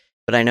use it,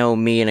 but I know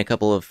me and a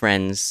couple of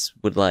friends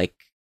would like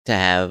to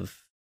have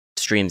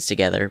streams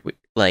together.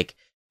 Like,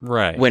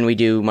 right. When we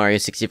do Mario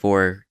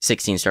 64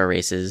 16-star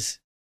races,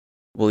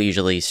 we'll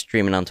usually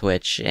stream it on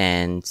Twitch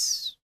and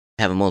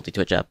have a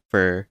multi-Twitch up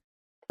for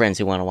friends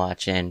who want to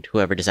watch and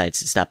whoever decides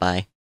to stop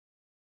by.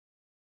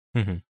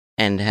 Mm-hmm.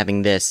 And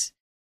having this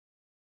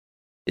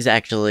is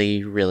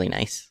actually really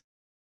nice.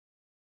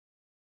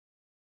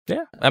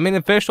 Yeah, I mean, the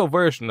official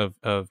version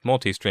of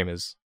multi-stream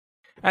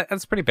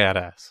that's pretty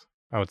badass,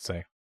 I would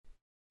say.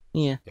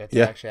 Yeah.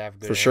 You actually have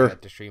good for sure.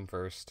 To stream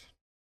first.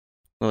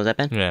 What was that,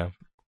 Ben? Yeah.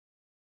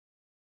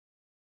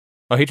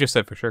 Oh, he just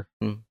said for sure.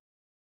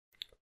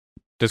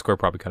 Discord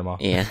probably cut him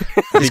off. Yeah.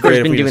 It'd be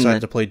great if we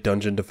decided to play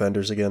Dungeon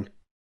Defenders again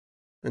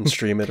and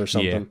stream it or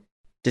something. Yeah.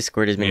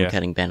 Discord has been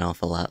cutting Ben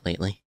off a lot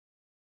lately.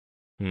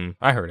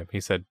 I heard him.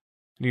 He said,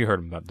 you heard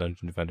him about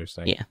Dungeon Defenders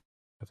thing. Yeah.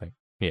 I think.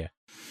 Yeah.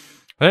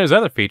 And there's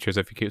other features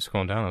if you keep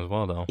scrolling down as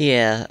well, though.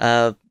 Yeah.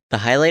 The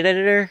highlight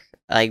editor,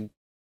 I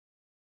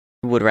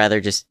would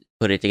rather just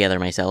put it together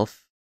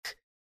myself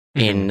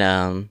in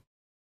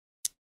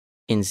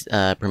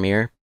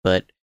Premiere,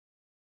 but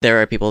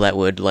there are people that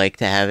would like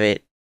to have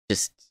it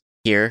just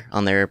here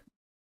on their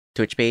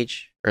Twitch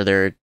page or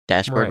their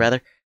dashboard,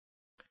 rather.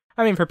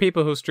 I mean, for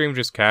people who stream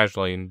just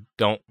casually and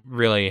don't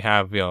really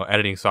have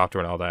editing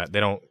software and all that, they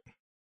don't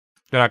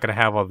they're not going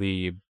to have all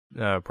the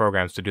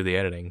programs to do the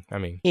editing. I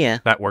mean, yeah,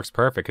 that works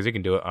perfect because you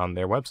can do it on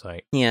their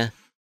website. Yeah,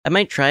 I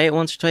might try it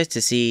once or twice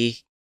to see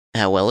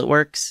how well it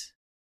works,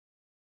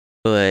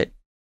 but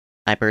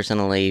I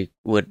personally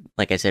would,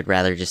 like I said,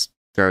 rather just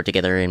throw it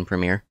together in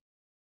Premiere.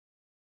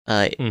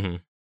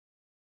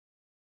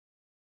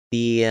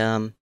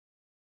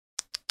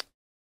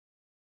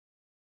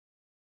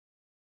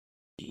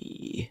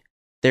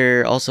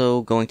 They're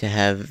also going to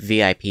have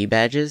VIP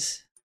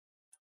badges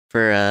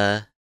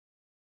for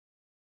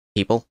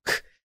people.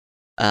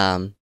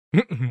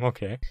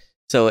 Okay.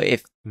 So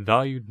if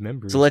valued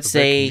members, so let's of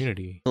say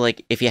community.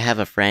 like if you have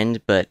a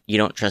friend but you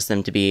don't trust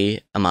them to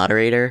be a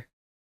moderator,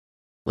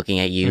 looking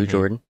at you,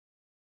 Jordan.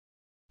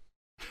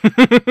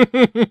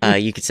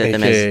 You could set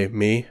them as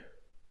me.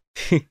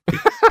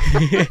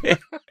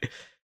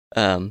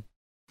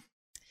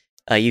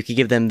 You could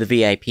give them the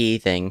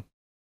VIP thing,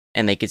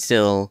 and they can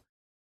still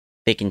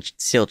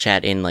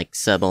chat in like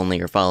sub only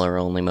or follower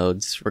only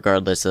modes,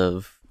 regardless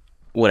of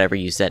whatever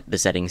you set the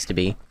settings to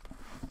be.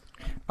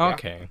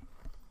 Okay,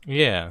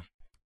 yeah,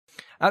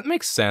 that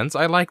makes sense.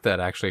 I like that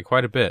actually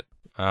quite a bit.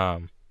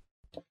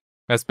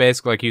 That's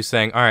basically like you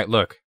saying, "All right,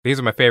 look, these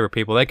are my favorite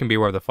people. They can be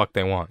wherever the fuck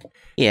they want."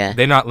 Yeah,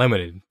 they're not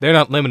limited. They're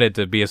not limited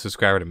to be a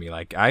subscriber to me.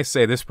 Like I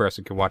say, this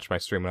person can watch my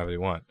stream whenever they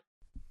want.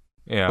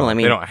 You know, well, I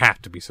mean, they don't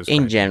have to be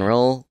subscribed. In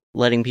general,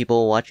 letting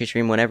people watch your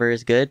stream whenever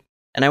is good.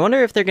 And I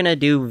wonder if they're gonna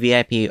do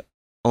VIP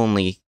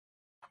only,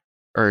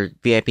 or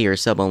VIP or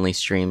sub only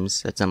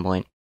streams at some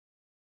point.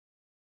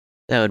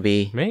 That would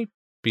be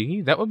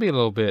maybe that would be a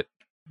little bit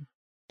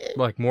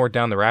like more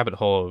down the rabbit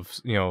hole of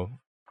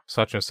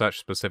such and such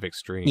specific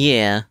stream.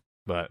 Yeah,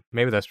 but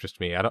maybe that's just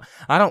me.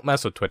 I don't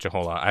mess with Twitch a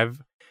whole lot.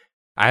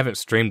 I haven't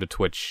streamed to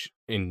Twitch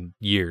in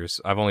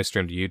years. I've only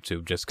streamed to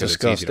YouTube just because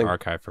it's easy to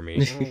archive for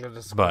me.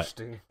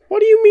 But what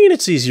do you mean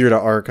it's easier to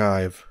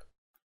archive?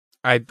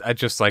 I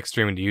just like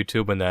streaming to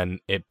YouTube and then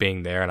it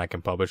being there and I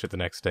can publish it the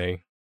next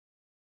day.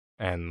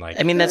 And like,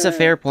 I mean that's a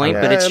fair point,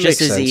 but it's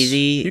just as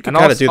easy. You can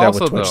kind of do that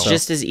with Twitch. It's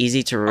just as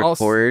easy to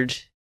record.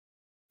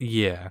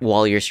 Yeah.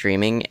 While you're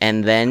streaming,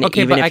 and then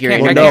okay, even if you're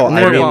I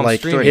mean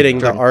like hitting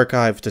the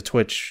archive to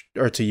Twitch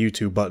or to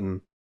YouTube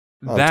button.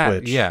 On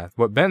Twitch. Yeah,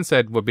 what Ben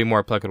said would be more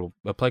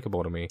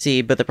applicable to me.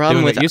 See, but the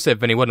problem with what you said,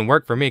 Vinny, wouldn't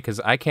work for me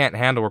because I can't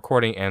handle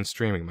recording and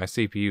streaming. My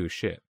CPU is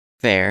shit.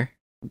 Fair,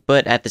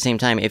 but at the same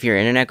time, if your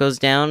internet goes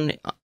down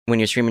when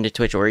you're streaming to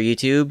Twitch or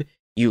YouTube,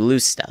 you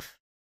lose stuff.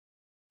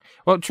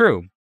 Well,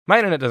 true. My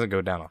internet doesn't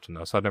go down often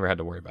though, so I've never had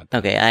to worry about that.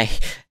 Okay,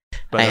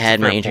 I had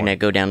my internet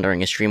go down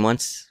during a stream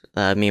once.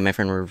 Me and my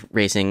friend were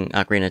racing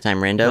Ocarina of Time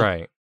Rando,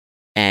 right?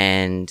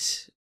 And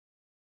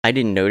I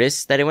didn't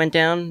notice that it went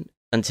down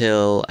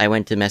until I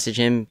went to message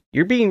him,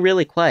 "You're being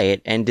really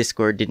quiet," and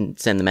Discord didn't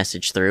send the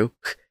message through.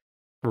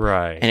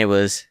 Right. And it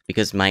was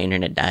because my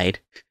internet died.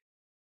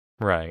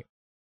 Right.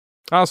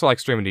 I also like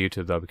streaming to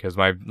YouTube though because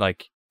my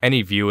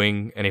any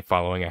viewing, any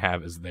following I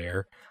have is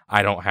there.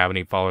 I don't have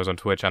any followers on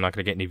Twitch. I'm not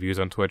going to get any views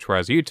on Twitch.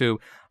 Whereas YouTube,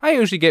 I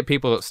usually get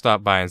people that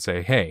stop by and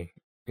say, "Hey,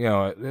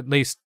 at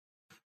least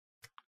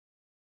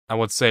I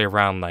would say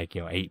around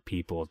 8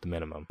 people at the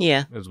minimum."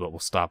 Yeah, is what will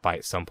stop by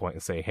at some point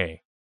and say,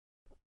 "Hey."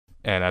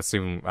 And that's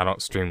even, I don't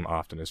stream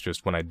often. It's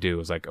just when I do,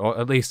 it's like, oh,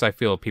 at least I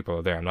feel people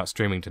are there. I'm not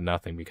streaming to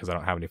nothing because I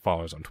don't have any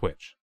followers on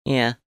Twitch.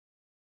 Yeah.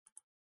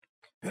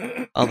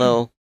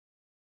 Although,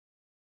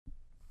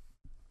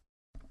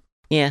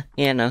 no,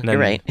 you're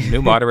right.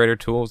 New moderator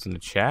tools in the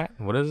chat.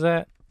 What is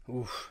that?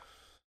 Oof.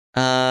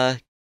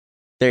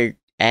 They're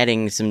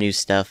adding some new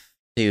stuff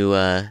to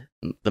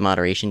the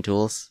moderation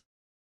tools.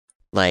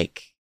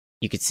 Like,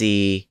 you could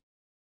see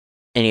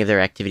any of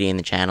their activity in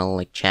the channel,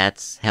 like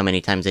chats, how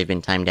many times they've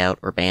been timed out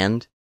or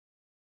banned.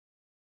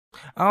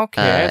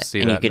 Okay, I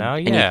see that now,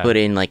 yeah. And you put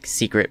in,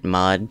 secret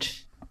mod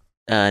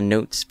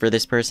notes for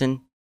this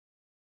person.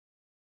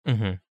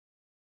 Mm-hmm.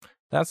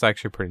 That's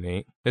actually pretty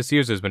neat. This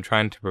user has been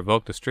trying to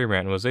provoke the streamer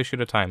and was issued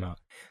a timeout.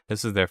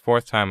 This is their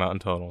 4th timeout in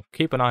total.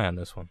 Keep an eye on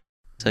this one.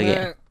 So,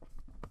 yeah.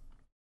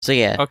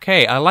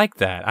 Okay, I like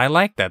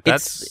that.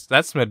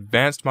 That's some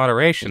advanced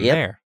moderation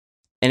there.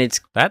 And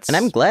and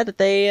I'm glad that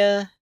they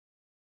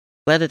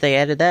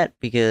added that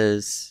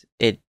because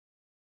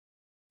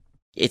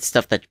it's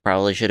stuff that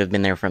probably should have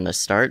been there from the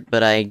start,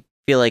 but I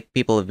feel like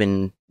people have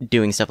been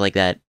doing stuff like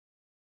that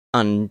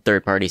on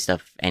third-party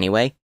stuff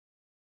anyway.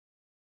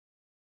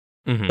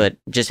 Mm-hmm. But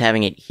just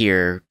having it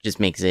here just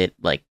makes it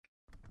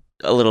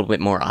a little bit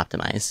more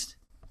optimized.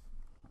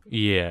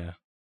 Yeah.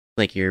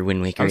 Like your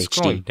Wind Waker I'm HD.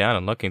 scrolling down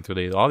and looking through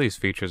these. All these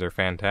features are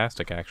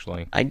fantastic,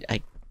 actually.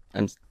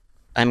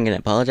 I'm gonna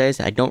apologize.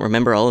 I don't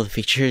remember all of the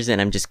features,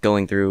 and I'm just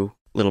going through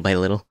little by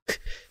little.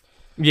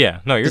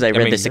 Yeah, no, because I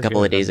read this a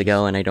couple of days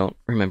ago, and I don't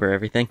remember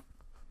everything.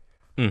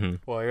 Mm-hmm.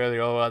 Well, you're the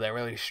only one that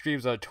really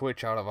streams on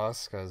Twitch out of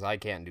us, because I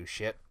can't do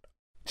shit.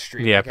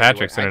 Yeah,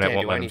 Patrick's internet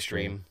won't let him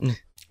stream.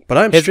 But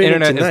I'm His streaming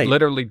internet tonight. is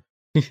literally.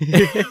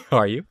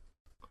 Are you?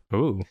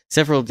 Ooh.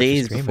 Several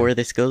days before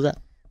this goes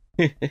up.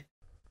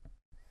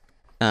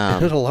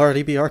 It'll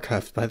already be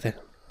archived by then.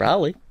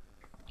 Probably.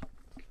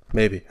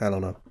 Maybe. I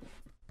don't know.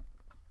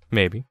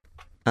 Maybe.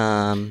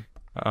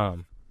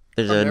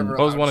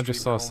 There's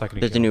just saw a second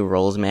ago. There's a new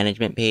roles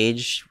management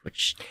page,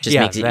 which just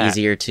makes it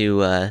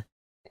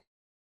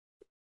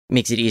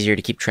easier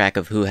to keep track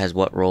of who has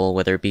what role,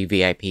 whether it be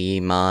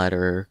VIP, mod,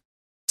 or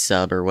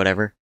sub, or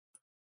whatever.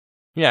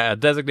 Yeah, a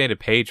designated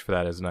page for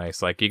that is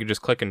nice. Like, you can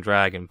just click and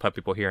drag and put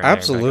people here and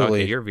Absolutely. there.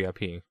 Like, okay, you're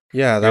VIP.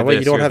 Yeah, that way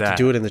you don't have to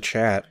do it in the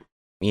chat.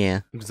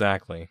 Yeah.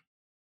 Exactly.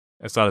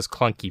 It's not as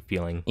clunky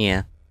feeling.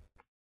 Yeah.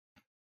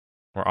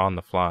 Or on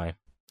the fly.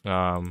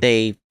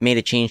 They made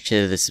a change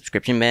to the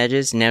subscription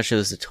badges. Now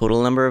shows the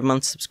total number of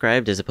months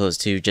subscribed as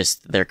opposed to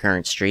just their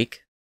current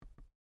streak.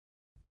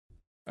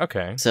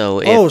 Okay.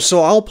 So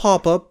so I'll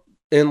pop up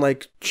in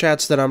like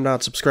chats that I'm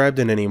not subscribed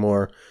in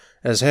anymore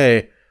as,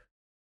 hey,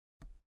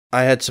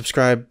 I had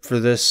subscribed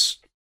for this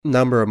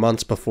number of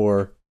months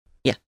before.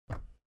 Yeah.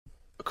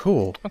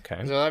 Cool.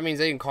 Okay. So that means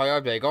they can call you up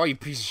and be like, oh, you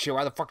piece of shit,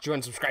 why the fuck did you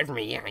unsubscribe from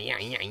me?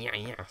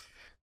 Yeah.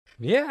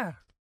 Yeah.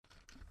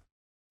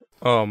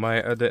 Oh,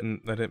 I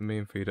didn't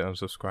mean for you to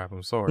unsubscribe.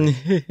 I'm sorry.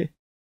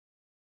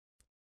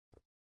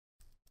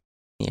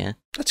 Yeah.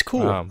 That's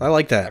cool. I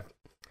like that.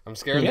 I'm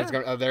scared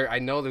I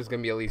know there's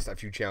gonna be at least a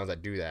few channels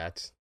that do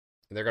that.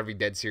 And they're gonna be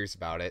dead serious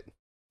about it.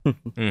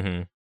 Mm-hmm.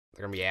 They're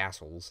gonna be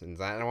assholes,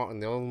 and I don't want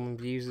no one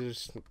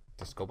users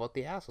just go about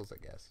the assholes, I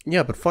guess.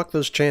 Yeah, but fuck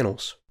those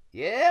channels.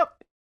 Yep.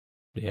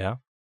 Yeah.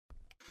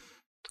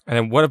 And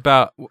then what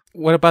about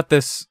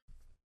this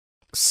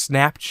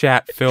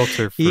Snapchat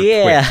filter for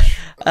Twitch?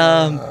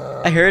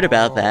 I heard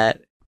about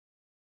that.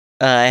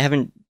 I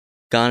haven't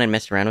gone and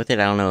messed around with it.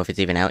 I don't know if it's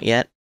even out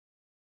yet.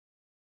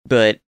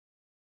 But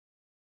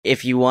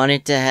if you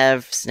wanted to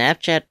have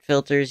Snapchat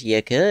filters,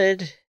 you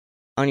could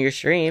on your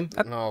stream.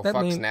 Fuck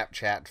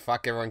Snapchat.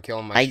 Fuck everyone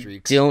killing my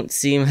streaks. I don't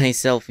see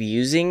myself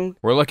using...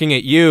 We're looking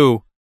at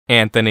you,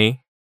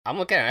 Anthony. I'm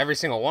looking at every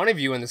single one of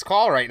you in this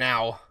call right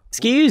now.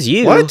 Excuse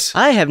you. What?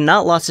 I have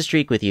not lost a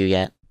streak with you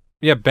yet.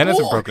 Yeah, Ben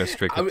hasn't broken a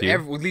streak with you.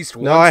 At least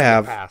once No, I in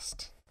have. the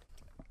past.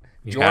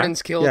 You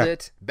Jordan's killed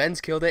it,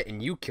 Ben's killed it,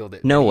 and you killed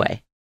it. No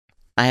way.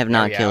 I have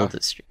not killed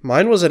a streak.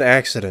 Mine was an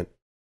accident.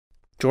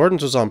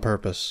 Jordan's was on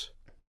purpose.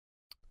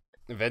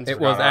 Vince It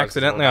was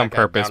accidentally on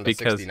purpose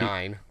because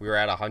 69. We were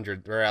at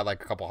 100. We were at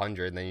like a couple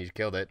hundred, and then you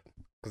killed it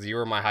because you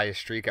were my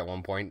highest streak at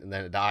one point, and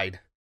then it died.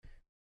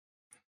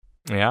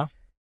 Yeah,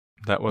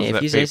 that was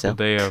that fateful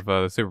day of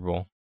the Super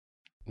Bowl.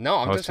 No,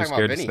 I'm just talking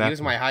about Vinny. He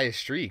was my highest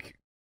streak.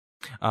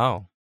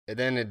 Oh, and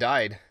then it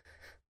died.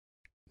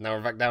 Now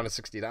we're back down to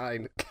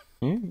 69.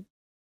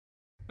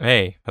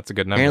 Hey, that's a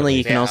good number. Apparently,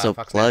 you can also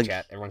plug.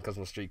 Snapchat. Everyone comes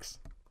with streaks.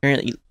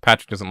 Apparently,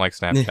 Patrick doesn't like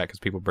Snapchat because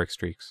people break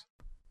streaks.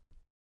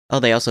 Oh,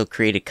 they also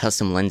created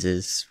custom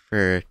lenses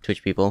for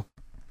Twitch people.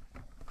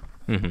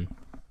 Mm-hmm.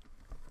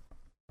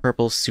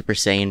 Purple Super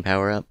Saiyan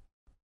power up.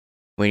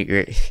 When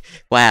you're,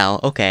 wow,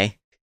 okay,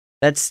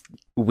 that's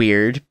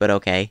weird, but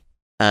okay.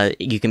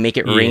 You can make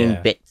it rain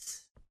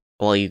bits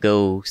while you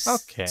go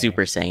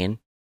Super Saiyan.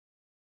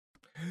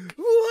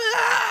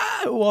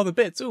 All the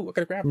bits. Ooh, I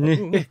gotta grab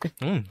them.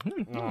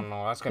 Oh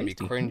no, that's gonna be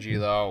cringy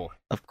though.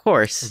 Of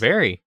course,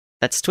 very.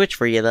 That's Twitch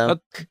for you though.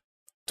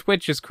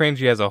 Twitch is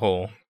cringy as a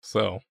whole,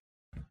 so.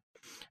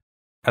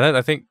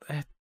 I think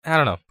I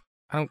don't know.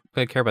 I don't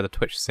really care about the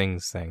Twitch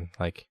sings thing.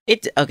 Like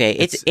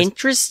it's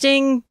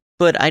interesting,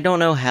 but I don't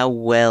know how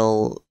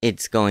well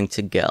it's going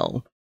to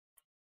go.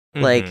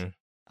 Mm-hmm. Like,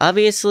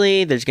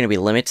 obviously, there's going to be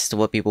limits to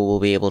what people will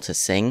be able to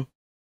sing,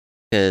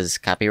 because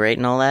copyright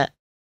and all that.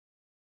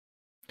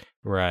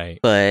 Right.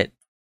 But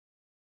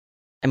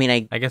I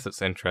mean, I guess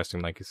it's interesting,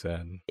 like you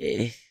said.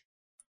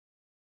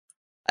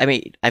 I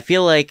mean, I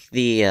feel like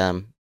the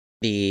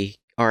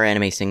Our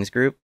Anime Sings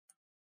group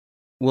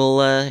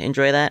will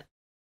enjoy that,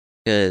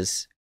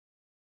 because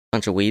a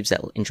bunch of weebs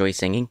that enjoy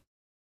singing.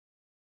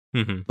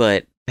 Mm-hmm.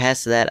 But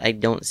past that, I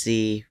don't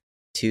see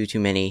too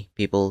many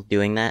people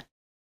doing that.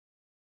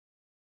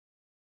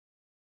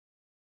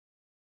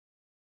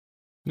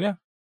 Yeah,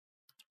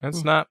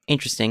 that's not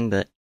interesting,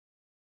 but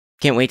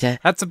can't wait to.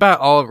 That's about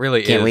all it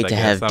really is. Can't wait to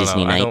have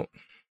Disney Night.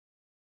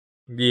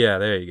 Yeah,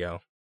 there you go.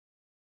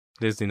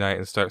 Disney Night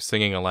and start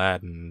singing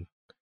Aladdin.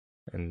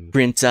 And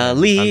Prince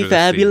Ali,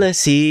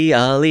 Fabulous He,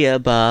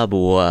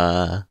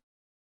 Alibaba.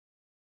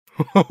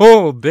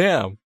 Oh,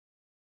 damn.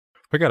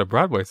 We got a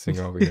Broadway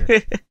singer over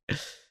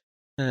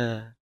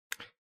here.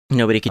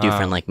 Nobody could do a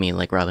friend like me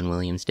like Robin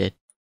Williams did.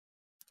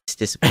 It's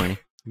disappointing.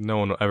 No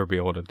one will ever be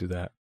able to do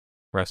that.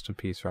 Rest in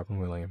peace, Robin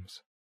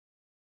Williams.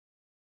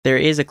 There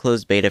is a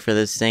closed beta for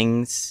those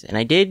things, and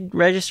I did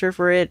register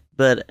for it,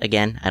 but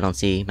again, I don't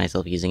see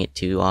myself using it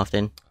too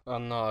often. Oh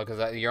no, because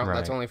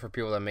that's only for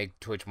people that make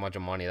Twitch much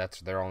of money.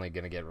 They're only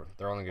gonna give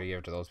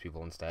it to those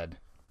people instead.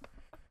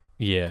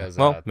 Yeah,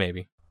 well,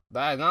 maybe.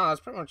 No,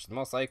 that's pretty much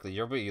most likely.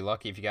 You'll be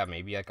lucky if you got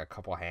maybe like a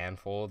couple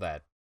handful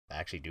that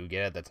actually do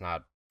get it. That's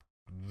not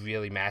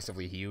really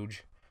massively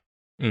huge.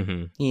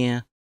 Mm-hmm.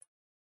 Yeah.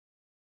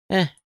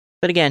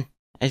 But again,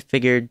 I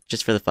figured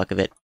just for the fuck of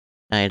it,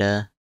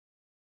 I'd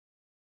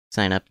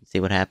sign up and see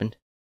what happened.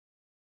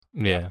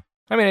 Yeah.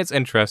 I mean, it's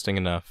interesting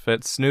enough.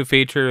 It's new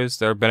features.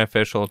 They're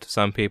beneficial to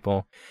some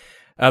people.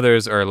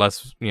 Others are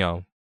less,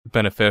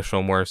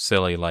 beneficial, more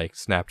silly like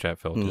Snapchat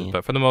filters.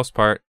 But for the most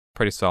part,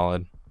 pretty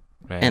solid.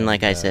 And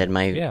like I said,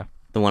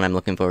 the one I'm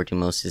looking forward to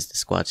most is the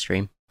squad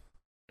stream.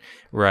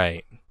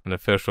 Right. An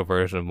official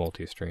version of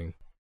multi-stream.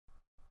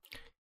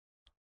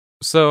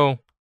 So,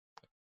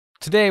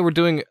 today we're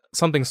doing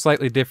something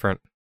slightly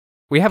different.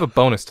 We have a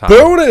bonus time.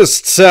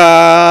 Bonus time!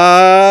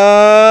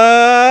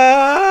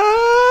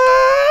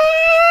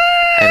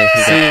 Either he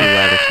got too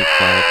loud or too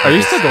quiet. Are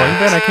you still going,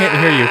 Ben? I can't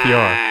hear you if you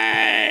are.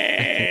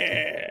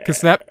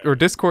 Because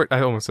Discord, I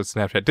almost said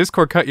Snapchat.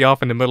 Discord cut you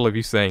off in the middle of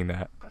you saying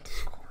that.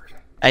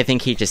 I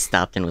think he just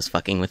stopped and was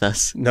fucking with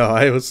us. No,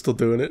 I was still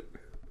doing it.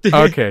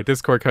 Okay,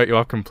 Discord cut you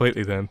off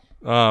completely then.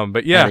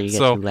 But yeah, you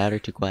so too loud or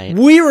too quiet.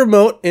 Wii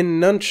Remote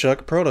and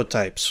Nunchuck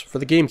prototypes for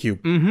the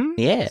GameCube. Mm-hmm.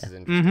 Yeah.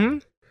 Mm-hmm.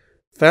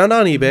 Found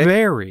on eBay.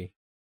 Very.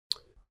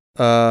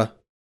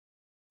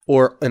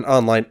 Or an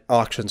online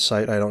auction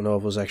site. I don't know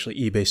if it was actually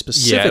eBay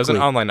specifically. Yeah, it was an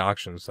online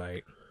auction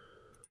site.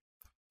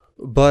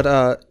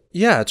 But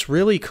yeah, it's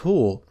really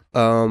cool.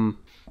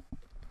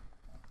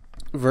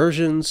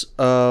 Versions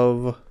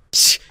of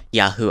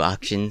Yahoo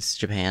Auctions,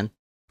 Japan.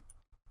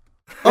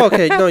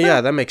 Okay, no,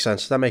 yeah, that makes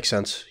sense.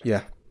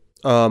 Yeah.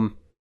 But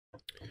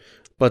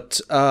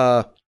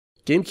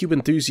GameCube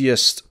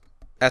enthusiast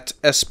at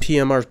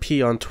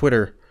SPMRP on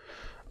Twitter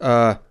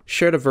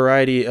shared a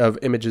variety of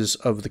images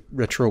of the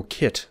retro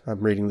kit.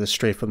 I'm reading this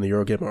straight from the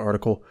Eurogamer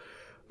article.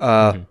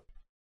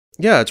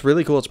 Yeah, it's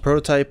really cool. It's a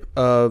prototype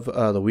of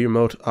the Wii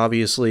Remote,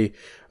 obviously.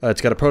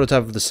 It's got a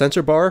prototype of the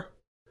sensor bar,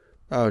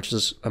 which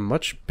is a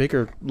much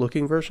bigger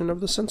looking version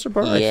of the sensor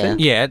bar, I think.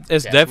 Yeah,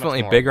 it's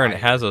definitely bigger, and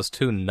it has those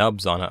two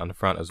nubs on it on the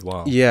front as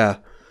well. Yeah.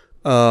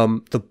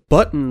 The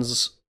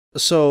buttons...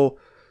 So,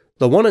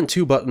 the 1 and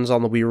 2 buttons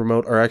on the Wii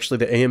Remote are actually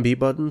the A and B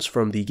buttons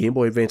from the Game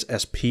Boy Advance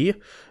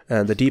SP,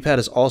 and the D-pad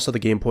is also the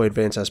Game Boy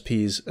Advance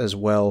SPs as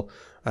well.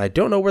 I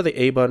don't know where the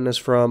A button is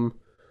from,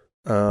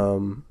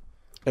 and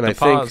the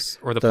pause,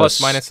 or the plus,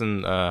 minus,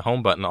 and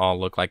home button all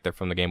look like they're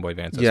from the Game Boy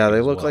Advance SP. Yeah,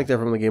 they look like they're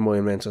from the Game Boy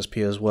Advance SP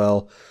as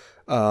well.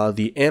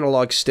 The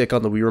analog stick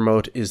on the Wii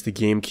Remote is the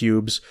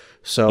GameCube's,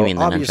 so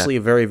obviously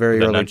a very, very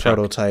early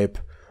prototype.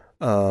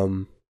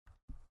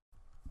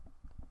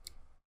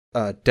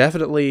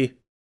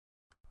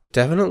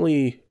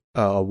 Definitely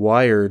a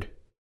wired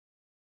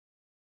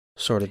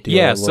sort of deal.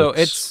 Yeah, so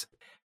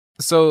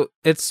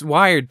it's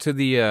wired to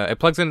the it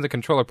plugs into the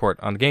controller port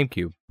on the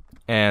GameCube,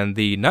 and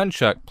the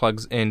nunchuck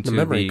plugs into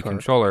the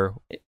controller.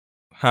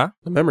 Huh?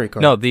 The memory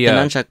card. No, the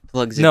nunchuck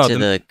plugs into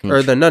the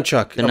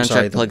nunchuck. The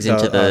nunchuck plugs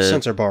into the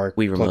sensor bar.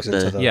 Wii Remote.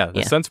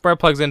 The sensor bar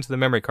plugs into the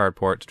memory card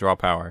port to draw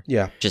power.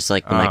 Yeah, just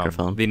like the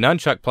microphone. The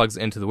nunchuck plugs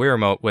into the Wii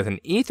Remote with an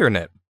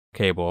Ethernet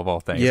cable of all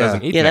things. Yeah, it has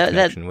an Ethernet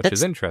connection, which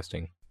is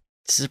interesting.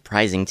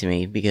 Surprising to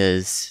me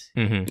because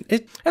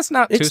it's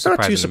not too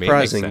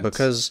surprising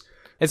because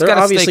they're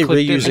obviously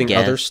reusing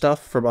other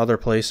stuff from other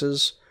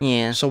places.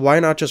 Yeah. So why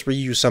not just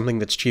reuse something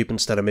that's cheap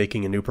instead of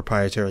making a new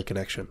proprietary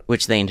connection?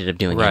 Which they ended up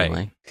doing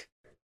anyway.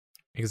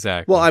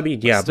 Exactly. Well, I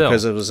mean, yeah,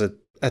 because it was at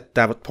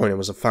that point it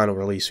was a final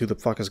release. Who the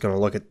fuck is going to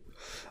look at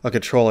a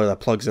controller that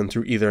plugs in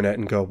through Ethernet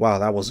and go, "Wow,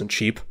 that wasn't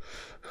cheap"?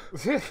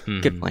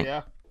 Good point.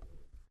 Yeah.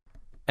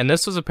 And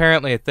this was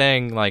apparently a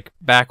thing, like,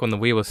 back when the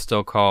Wii was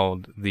still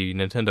called the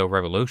Nintendo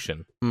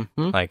Revolution.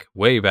 Mm-hmm. Like,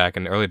 way back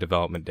in the early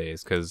development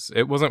days, because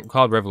it wasn't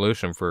called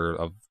Revolution for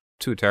a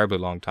too terribly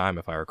long time,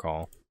 if I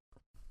recall.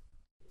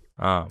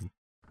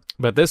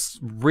 But this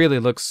really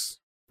looks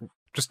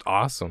just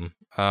awesome.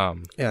 Yeah,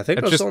 I think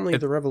it was only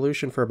the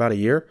Revolution for about a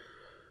year.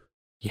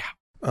 Yeah,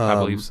 I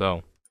believe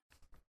so.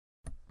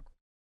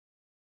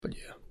 But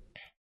yeah.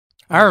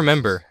 I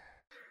remember,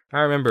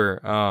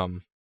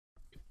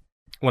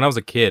 when I was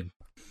a kid,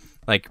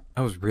 like,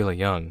 I was really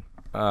young.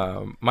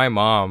 My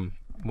mom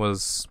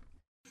was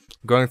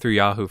going through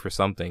Yahoo for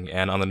something,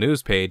 and on the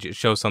news page, it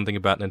shows something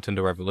about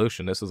Nintendo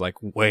Revolution. This was, like,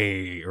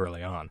 way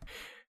early on.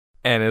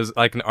 And it was,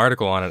 like, an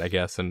article on it, I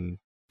guess, and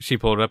she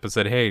pulled it up and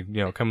said, "Hey,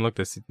 come look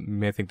this. You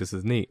may think this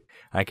is neat."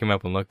 I came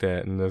up and looked at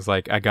it, and it was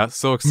like, I got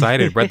so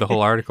excited, read the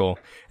whole article,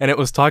 and it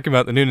was talking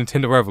about the new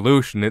Nintendo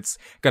Revolution. It's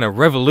gonna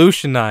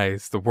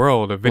revolutionize the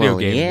world of video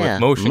games with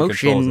motion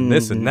controls and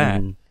this and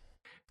that.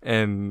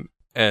 And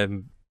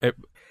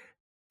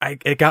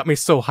it got me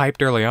so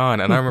hyped early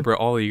on, and I remember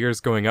all the years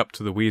going up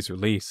to the Wii's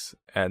release,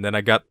 and then I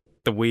got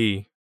the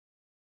Wii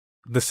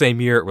the same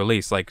year it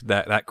released, like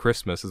that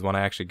Christmas is when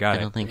I actually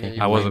got it.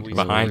 I wasn't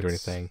behind or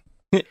anything.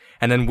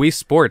 And then Wii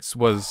Sports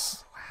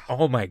was,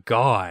 oh my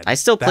god! I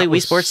still play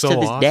Wii Sports to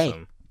this day.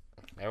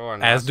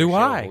 As do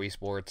I. Wii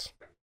Sports.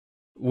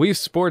 Wii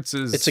Sports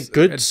is a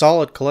good,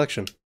 solid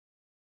collection.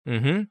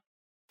 Mm-hmm.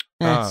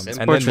 And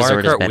then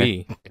Mario Kart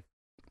Wii.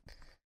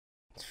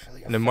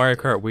 And then Mario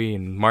Kart Wii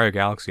and Mario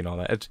Galaxy and all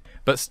that.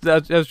 But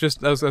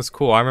that's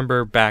cool. I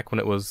remember back when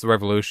it was the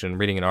Revolution,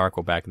 reading an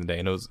article back in the day,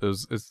 and it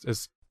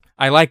was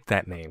I liked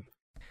that name.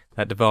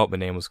 That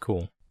development name was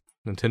cool.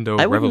 Nintendo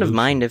I Revolution. wouldn't have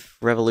minded if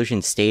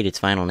Revolution stayed its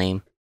final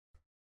name.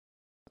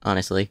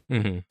 Honestly.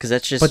 Mm-hmm. Because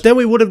that's just... But then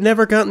we would have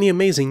never gotten the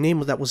amazing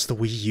name that was the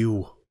Wii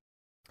U.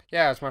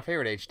 Yeah, it's my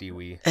favorite HD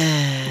Wii.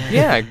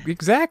 Yeah,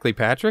 exactly,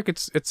 Patrick.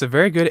 It's a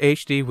very good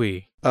HD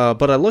Wii.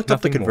 But I looked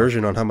up the Nothing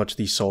conversion on how much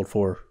these sold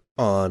for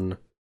on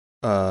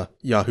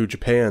Yahoo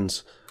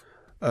Japan's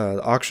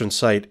auction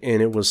site,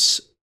 and it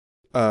was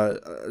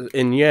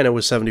in yen it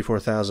was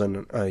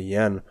 74,000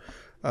 yen.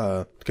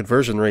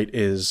 Conversion rate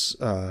is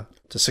to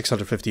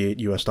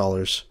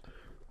 $658.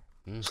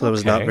 So that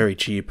was not very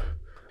cheap.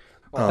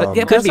 Yeah,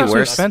 but it's not so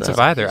expensive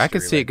either. I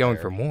could see it going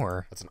for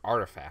more. That's an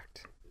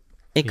artifact.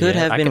 It could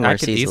have been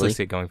worse I could easily easily.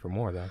 see it going for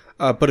more, though.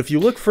 But if you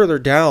look further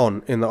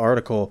down in the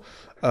article,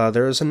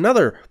 there is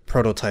another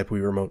prototype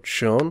Wii Remote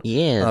shown.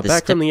 Yeah,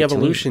 back from the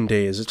Evolution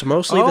days. It's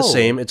mostly the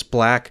same. It's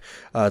black.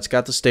 It's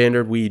got the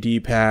standard Wii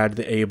D-pad,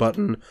 the A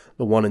button,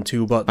 the 1 and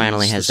 2 buttons.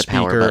 Finally has the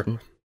power button.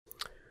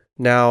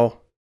 Now,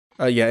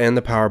 and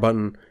the power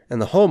button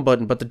and the home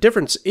button. But the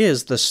difference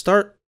is the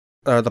start,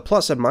 the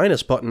plus and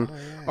minus button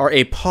are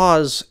a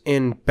pause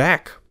and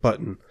back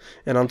button.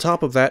 And on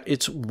top of that,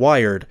 it's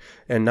wired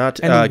and not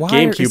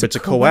GameCube. It's a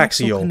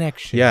coaxial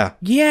connection. Yeah.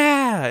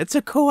 Yeah, it's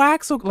a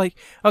coaxial.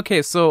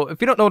 Okay, so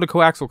if you don't know what a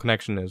coaxial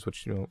connection is,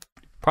 which you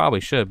probably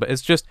should, but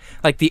it's just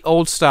like the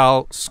old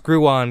style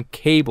screw-on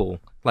cable,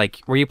 like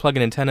where you plug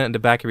an antenna in the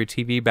back of your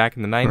TV back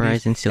in the 90s.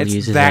 Verizon still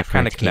uses that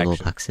kind of cable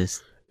connection.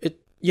 boxes.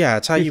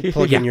 It's how you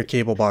plug in your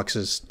cable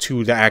boxes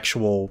to the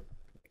actual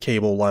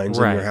cable lines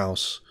in your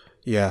house.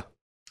 Yeah.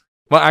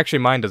 Well, actually,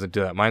 mine doesn't do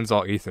that. Mine's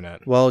all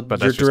Ethernet. Well,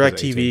 but your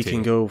DirecTV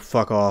can go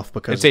fuck off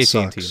because it's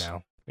AT&T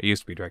now. It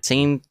used to be DirecTV.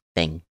 Same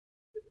thing.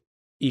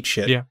 Eat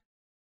shit. Yeah.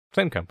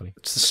 Same company.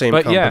 It's the same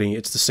company. Yeah.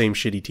 It's the same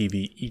shitty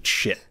TV. Eat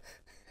shit.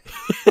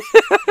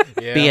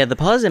 But yeah, the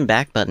pause and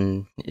back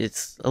button,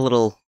 it's a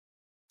little...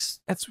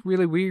 That's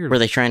really weird. Were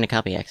they trying to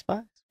copy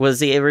Xbox? Was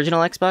the original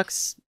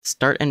Xbox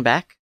start and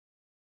back?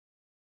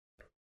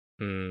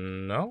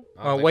 No.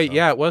 Oh, wait,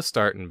 yeah, it was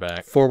start and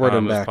back. Forward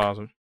and back.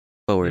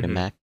 Forward and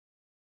back.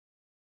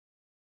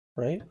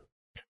 Right?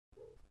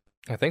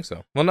 I think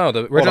so. Well, no,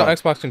 the original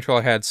Xbox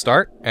controller had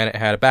start and it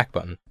had a back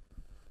button.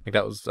 Like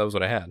that was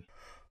what I had.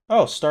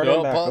 Oh, start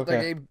and back.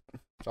 Okay.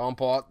 Someone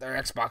pull out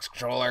their Xbox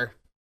controller.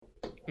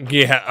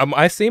 Yeah,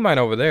 I see mine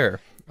over there.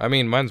 I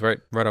mean, mine's right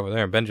over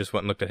there. Ben just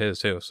went and looked at his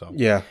too. So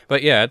yeah,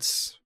 but yeah,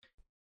 it's.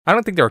 I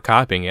don't think they were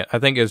copying it. I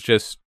think it's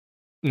just,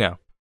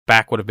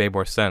 back would have made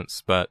more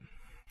sense. But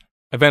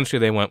eventually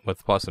they went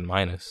with plus and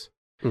minus.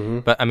 Mm-hmm.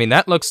 But I mean,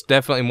 that looks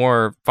definitely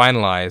more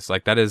finalized.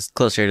 Like that is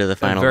closer to the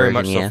final very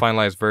version. Very much so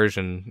finalized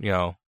version.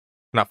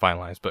 Not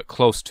finalized, but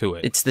close to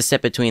it. It's the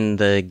step between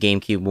the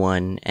GameCube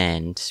one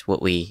and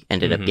what we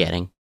ended up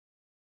getting.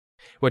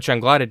 Which I'm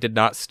glad it did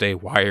not stay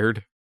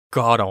wired.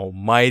 God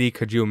almighty,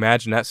 could you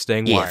imagine that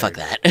staying wired? Yeah, fuck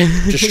that.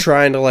 Just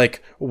trying to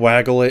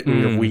waggle it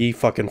and your Wii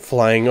fucking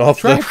flying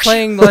off. Try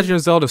playing Legend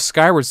of Zelda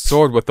Skyward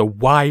Sword with a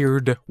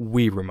wired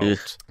Wii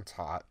remote. It's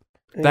hot.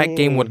 That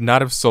game would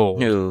not have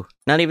sold. No,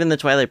 not even the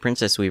Twilight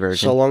Princess Wii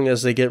version. So long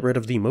as they get rid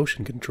of the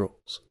motion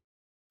controls.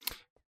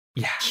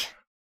 Yeah.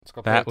 Let's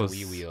go play with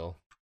the Wii wheel.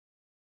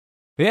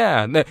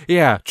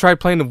 Yeah. Try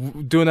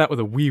doing that with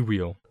a Wii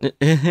wheel.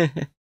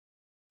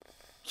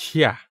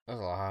 Yeah. There's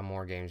a lot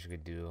more games you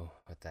could do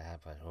with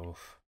that, but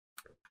oof.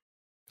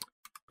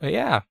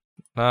 Yeah.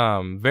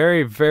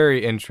 Very,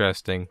 very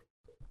interesting.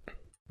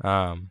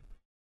 I'm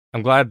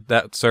glad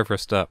that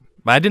surfaced up.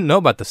 But I didn't know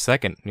about the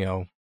second,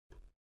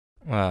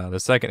 the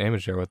second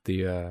image there with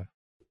the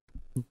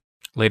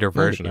later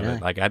version of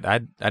it. Like I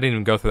didn't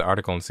even go through the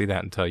article and see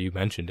that until you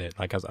mentioned it.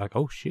 Like I was like,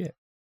 oh shit.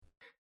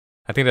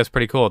 I think that's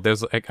pretty cool.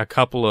 There's a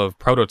couple of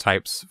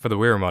prototypes for the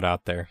Wii Remote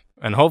out there,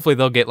 and hopefully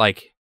they'll get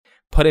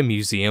put in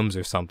museums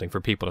or something for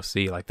people to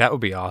see. Like that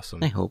would be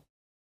awesome. I hope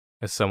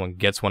if someone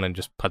gets one and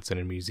just puts it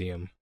in a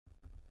museum,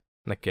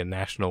 like a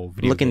national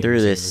video. Looking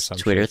through this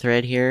Twitter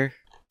thread here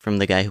from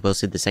the guy who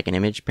posted the second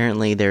image,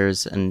 apparently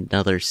there's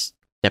another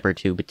step or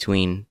two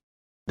between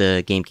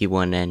the GameCube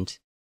one and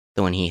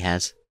the one he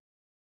has.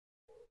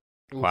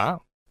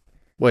 Wow.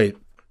 Wait.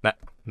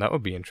 That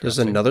would be interesting. There's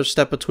another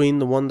step between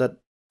the one that...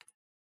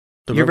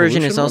 Your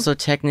version is also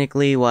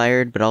technically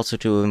wired, but also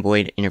to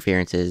avoid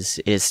interferences.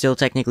 It is still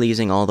technically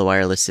using all the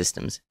wireless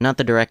systems, not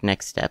the direct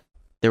next step.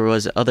 There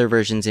was other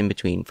versions in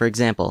between. For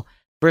example,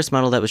 first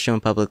model that was shown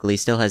publicly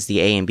still has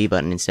the A and B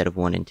button instead of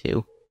 1 and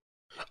 2.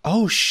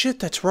 Oh shit,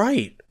 that's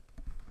right.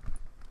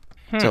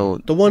 So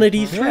the one at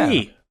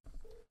E3. Yeah.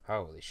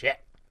 Holy shit.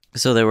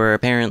 So there were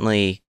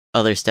apparently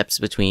other steps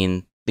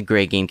between the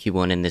gray GameCube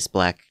one and this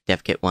black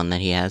DevKit one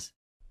that he has.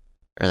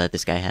 Or that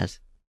this guy has.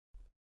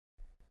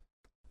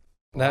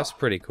 That's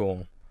pretty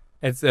cool.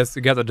 It's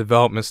got the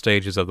development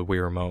stages of the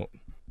Wii Remote.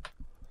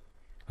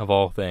 Of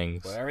all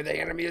things. Put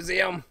everything in a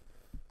museum.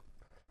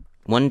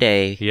 One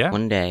day. Yeah.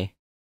 One day.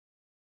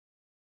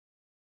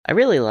 I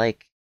really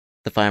like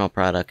the final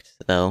product,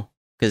 though.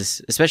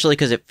 Especially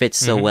because it fits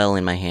so well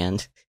in my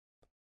hand.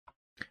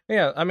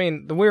 Yeah, I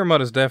mean, the Wii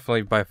Remote is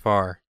definitely by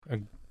far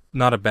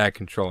not a bad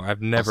controller.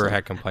 I've never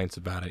had complaints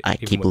about it. I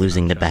keep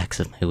losing the backs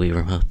of my Wii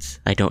Remotes.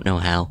 I don't know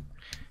how.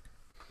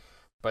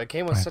 But it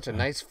came with such a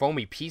nice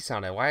foamy piece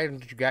on it. Why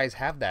didn't you guys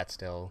have that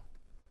still?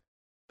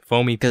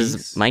 foamy piece.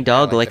 Because my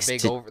dog likes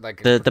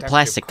the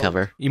plastic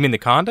cover. You mean the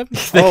condom?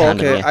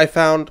 Okay. Yeah. I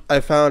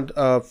found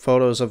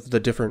photos of the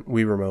different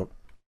Wii Remote.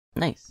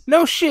 Nice.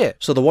 No shit.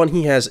 So the one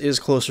he has is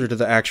closer to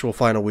the actual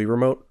final Wii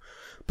Remote,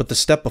 but the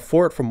step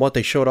before it, from what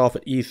they showed off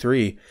at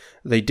E3,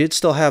 they did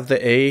still have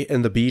the A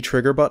and the B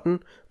trigger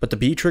button, but the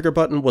B trigger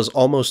button was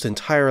almost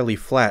entirely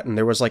flat, and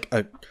there was like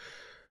a...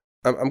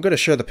 I'm going to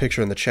share the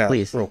picture in the chat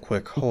real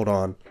quick. Hold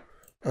on.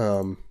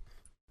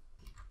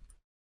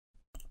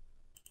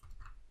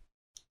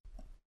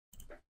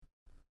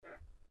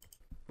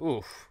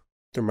 Oof.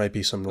 There might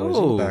be some noise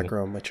in the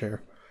background of my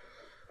chair.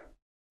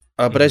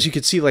 But as you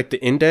can see, like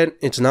the indent,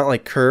 it's not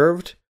like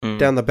curved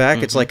down the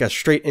back. It's like a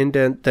straight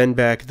indent, then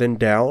back, then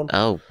down.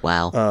 Oh,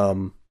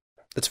 wow.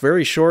 It's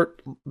very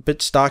short, a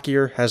bit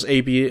stockier, has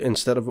AB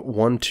instead of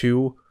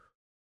 1-2.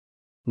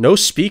 No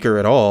speaker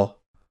at all.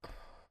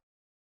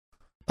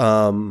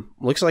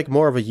 Looks like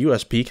more of a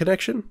USB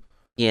connection.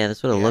 Yeah,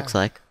 that's what it looks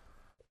like.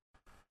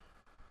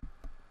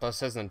 Plus, it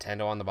says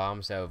Nintendo on the bottom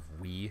instead of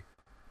Wii.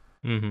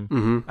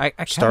 I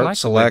kind of like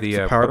select,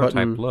 the power prototype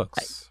button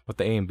looks with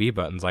the A and B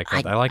buttons. Like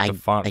I like the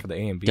font for the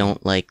A and B.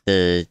 Don't like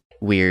the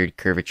weird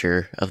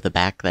curvature of the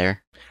back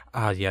there.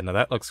 Yeah, no,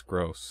 that looks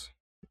gross.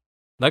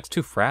 Looks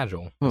too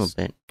fragile. A little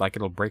bit. Like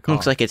it'll break off.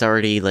 Looks like it's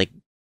already like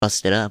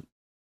busted up.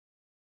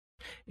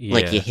 Yeah.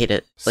 Like you hit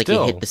it. Like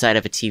you hit the side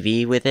of a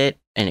TV with it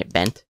and it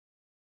bent.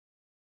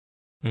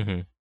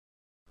 That's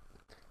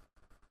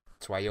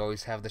why you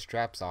always have the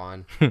straps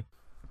on.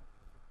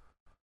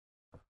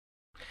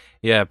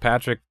 Yeah,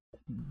 Patrick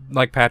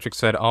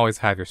said, always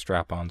have your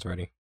strap-ons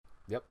ready.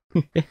 Yep.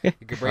 You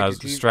could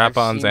break your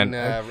strap-ons and...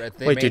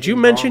 Wait, did you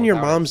mention your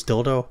mom's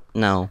dildo?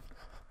 No.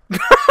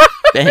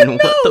 Ben,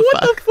 what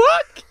the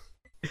fuck?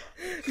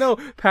 No,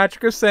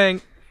 Patrick is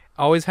saying,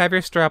 always have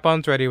your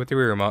strap-ons ready with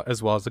your Wii Remote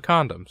as well as the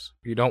condoms.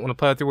 You don't want to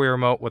play with your Wii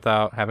Remote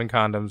without having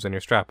condoms and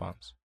your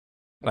strap-ons.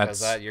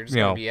 Because you're just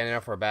going to be ending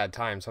up for a bad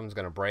time. Someone's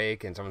going to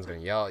break and someone's going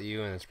to yell at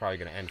you and it's probably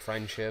going to end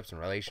friendships and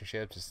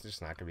relationships. It's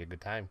just not going to be a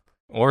good time.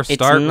 Or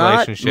start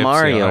relationships. It's not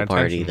Mario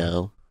Party,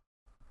 though.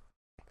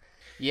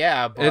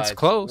 Yeah, but it's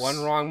close.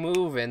 One wrong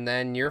move and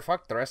then you're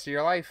fucked the rest of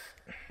your life.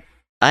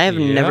 I have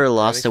never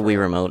lost a Wii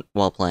Remote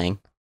while playing.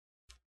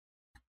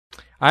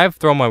 I've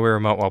thrown my Wii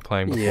Remote while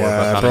playing before,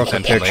 but I broke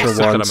a picture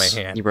once.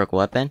 You broke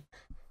what, Ben?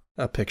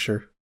 A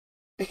picture.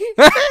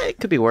 It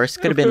could be worse.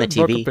 Could have been the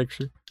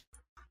TV.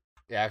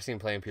 Yeah, I've seen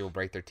plenty of people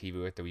break their TV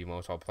with the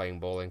Wiimotes while playing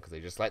bowling because they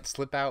just let it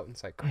slip out and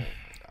it's like, oh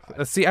my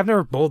God. See, I've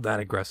never bowled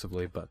that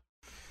aggressively, but...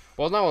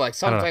 Well, no, like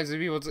sometimes the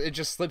people, it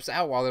just slips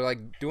out while they're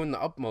like doing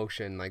the up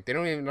motion. Like they're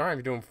not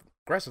even doing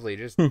aggressively. It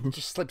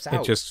just slips out.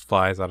 It just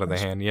flies out of the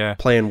hand. Yeah,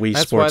 playing Wii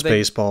Sports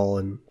baseball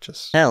and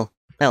just hell.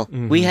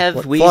 We have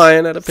Wii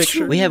flying at a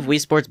picture. We have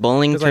Wii Sports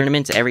bowling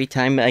tournaments every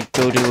time I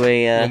go to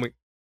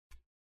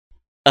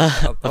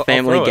a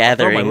family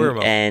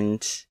gathering,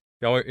 and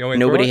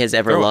nobody has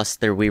ever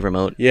lost their Wii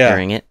Remote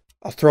during it.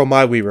 I'll throw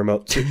my Wii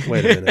Remote too.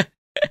 Wait a minute.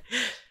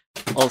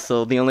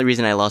 Also, the only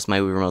reason I lost my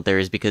Wii Remote there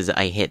is because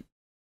I hit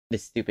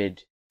this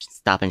stupid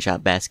Stop and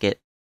Shop basket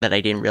that I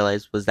didn't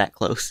realize was that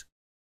close.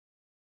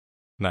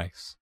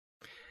 Nice.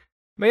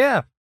 But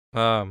yeah,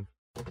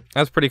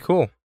 that's pretty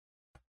cool.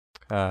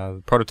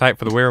 Prototype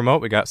for the Wii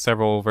Remote, we got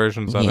several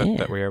versions of it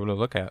that we were able to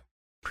look at.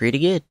 Pretty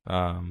good.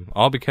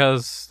 All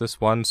because this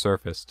one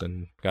surfaced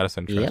and got us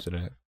interested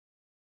in it.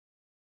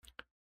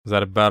 Is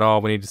that about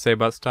all we need to say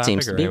about this topic?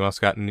 Seems to be. Anyone else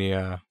got any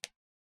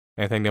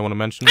anything they want to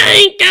mention? I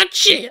ain't got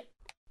shit.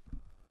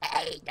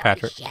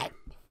 Patrick.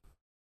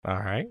 All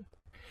right.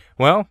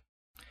 Well,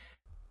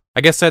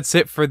 I guess that's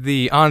it for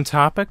the on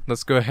topic.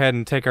 Let's go ahead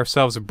and take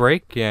ourselves a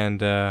break,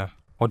 and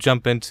we'll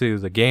jump into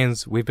the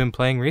games we've been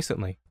playing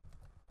recently.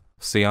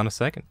 See you in a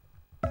second.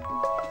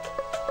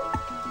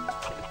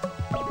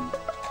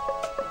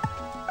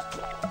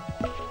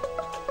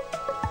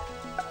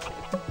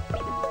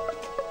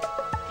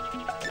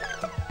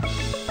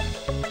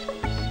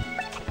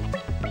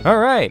 All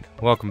right,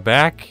 welcome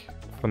back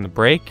from the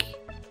break.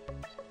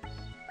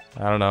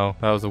 I don't know,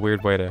 that was a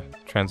weird way to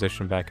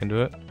transition back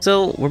into it.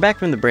 So, we're back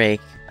from the break.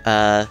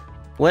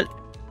 What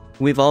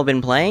we've all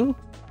been playing?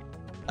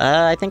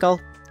 I think I'll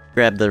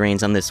grab the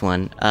reins on this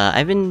one.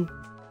 I've been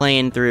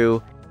playing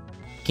through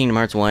Kingdom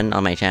Hearts 1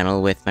 on my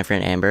channel with my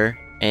friend Amber,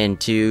 and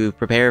to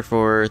prepare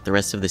for the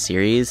rest of the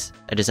series,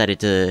 I decided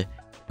to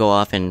go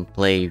off and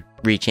play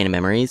Re-Chain of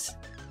Memories.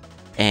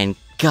 And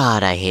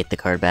God, I hate the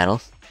card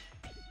battles.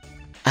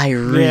 I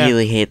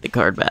really hate the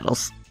card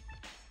battles.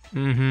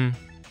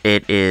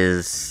 It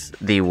is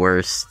the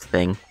worst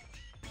thing.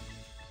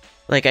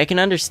 Like, I can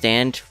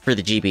understand for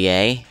the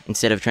GBA,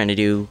 instead of trying to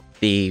do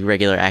the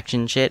regular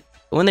action shit,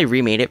 but when they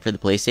remade it for the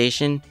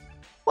PlayStation,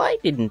 why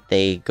didn't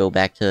they go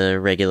back to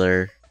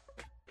regular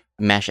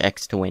Mash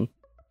X to win?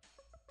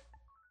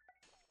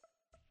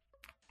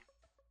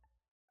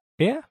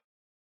 Yeah,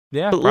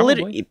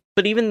 probably.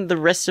 But even the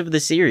rest of the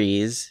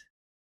series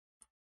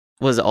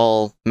was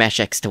all Mash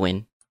X to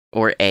win.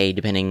 Or A,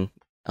 depending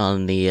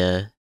on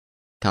the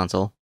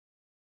console.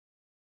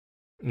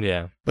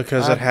 Yeah.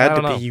 Because it had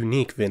to be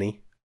unique,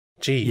 Vinny.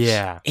 Jeez.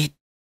 Yeah.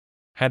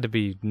 Had to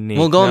be neat.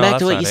 Well, going back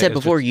to what you said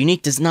before,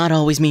 unique does not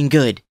always mean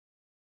good.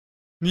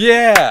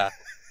 Yeah!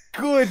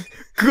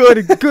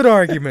 Good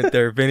argument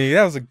there, Vinny.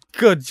 That was a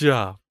good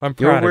job. I'm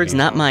proud of you. Your words,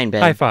 not mine,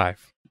 Ben. High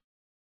five.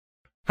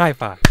 High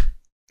five.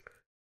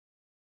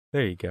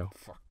 There you go.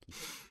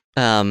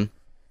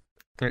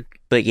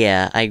 But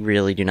yeah, I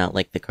really do not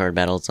like the card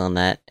battles on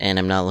that, and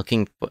I'm not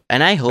looking for...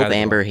 And I hope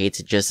Amber hates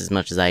it just as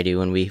much as I do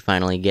when we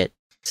finally get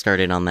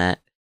started on that.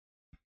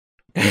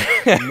 No,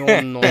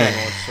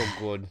 it's so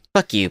good.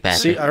 Fuck you,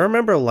 Patrick. See, I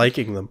remember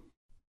liking them.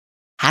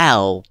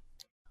 How?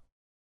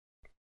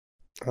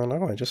 I don't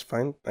know,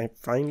 I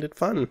find it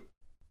fun.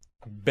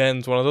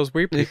 Ben's one of those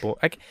weird people.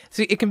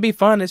 See, it can be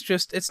fun,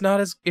 it's not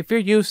as... If you're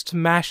used to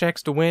mash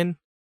X to win,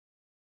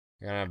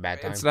 you're gonna have a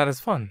bad time. It's not as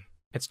fun.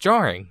 It's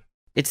jarring.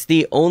 It's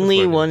the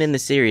only one in the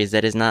series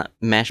that is not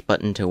mash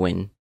button to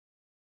win.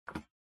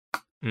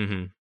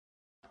 Mm-hmm.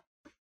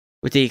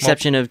 With the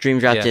exception of Dream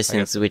Drop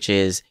Distance, which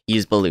is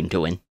use balloon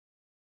to win.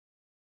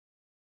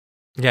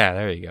 Yeah,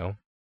 there you go.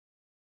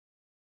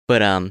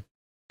 But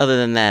other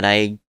than that,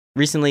 I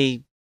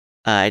recently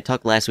I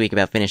talked last week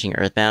about finishing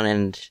Earthbound,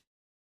 and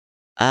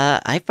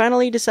I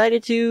finally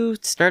decided to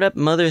start up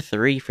Mother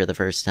 3 for the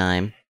first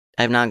time.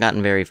 I've not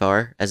gotten very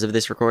far as of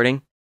this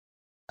recording,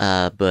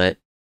 but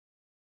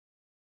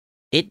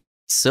it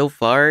so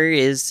far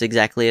is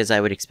exactly as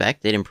I would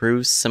expect. It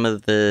improves some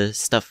of the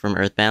stuff from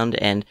Earthbound,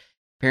 and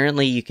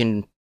apparently you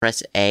can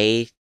press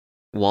A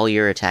while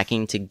you're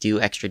attacking to do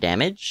extra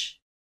damage.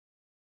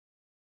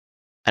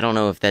 I don't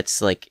know if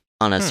that's like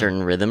on a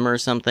certain rhythm or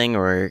something,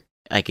 or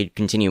I could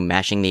continue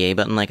mashing the A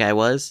button like I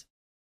was.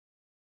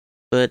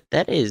 But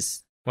that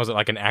is... Was it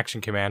like an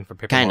action command for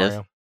Paper Mario? Kind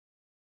of.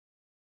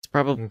 It's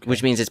probably,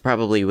 which means it's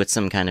probably with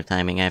some kind of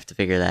timing. I have to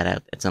figure that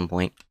out at some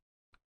point.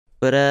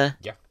 But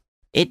yeah,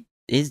 it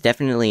is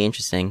definitely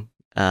interesting.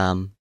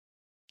 Like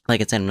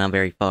I said, I'm not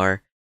very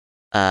far.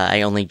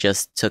 I only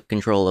just took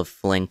control of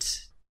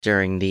Flint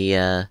during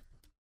the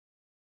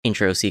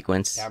intro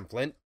sequence. Damn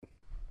Flint.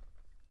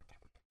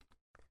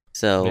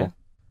 So,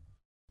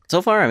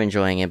 so far I'm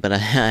enjoying it, but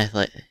I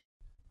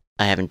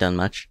haven't done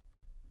much.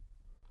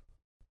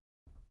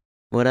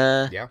 What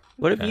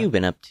What have you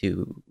been up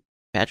to,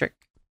 Patrick?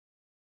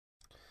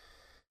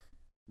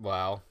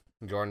 Well,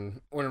 when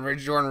Jordan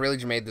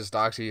really made this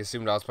doc, he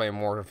assumed I was playing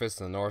more Fist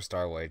of the North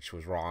Star, which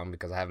was wrong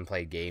because I haven't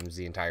played games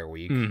the entire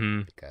week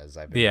because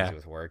I've been busy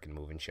with work and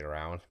moving shit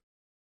around.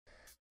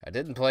 I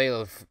didn't play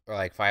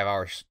like 5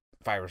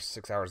 or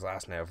 6 hours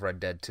last night of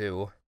Red Dead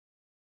 2.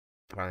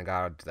 Finally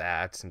got to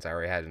that since I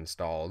already had it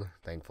installed,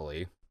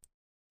 thankfully.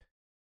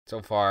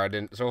 So far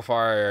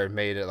I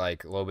made it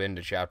like a little bit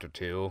into chapter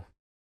 2.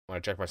 When I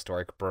checked my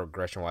story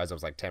progression wise, I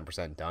was like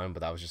 10% done,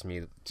 but that was just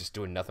me just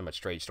doing nothing but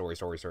straight story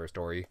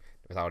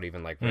without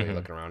even like really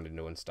looking around and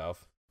doing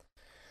stuff.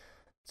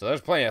 So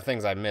there's plenty of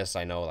things I missed.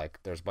 I know like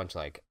there's a bunch of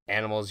like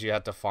animals you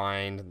have to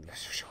find.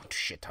 There's a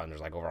shit ton.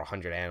 There's like over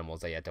 100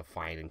 animals that you have to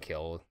find and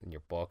kill in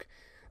your book.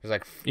 There's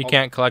like you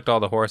can't collect all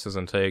the horses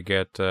until you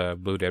get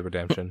Blue Dead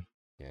Redemption.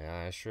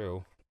 Yeah, that's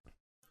true.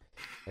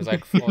 There's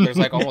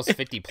like almost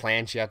 50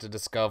 plants you have to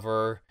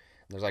discover.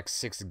 There's like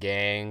 6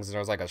 gangs, and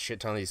there's like a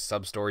shit ton of these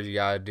sub-stories you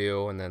gotta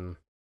do, and then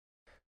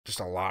just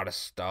a lot of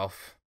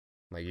stuff.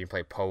 Like you can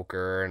play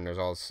poker, and there's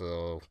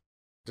also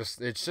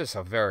it's just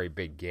a very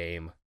big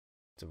game.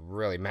 It's a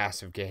really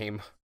massive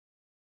game.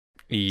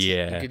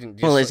 Yeah.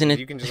 Isn't it?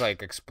 You can just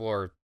like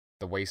explore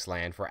the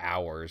wasteland for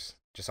hours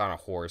just on a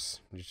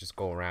horse. You just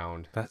go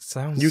around. That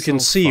sounds. You can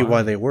so see fun.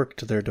 why they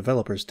worked their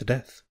developers to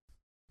death.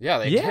 Yeah,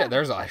 they did.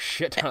 There's a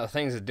shit ton of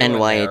things to do. And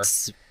why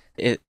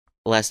there.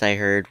 Last I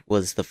heard,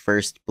 was the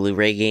first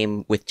Blu-ray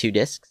game with 2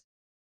 discs.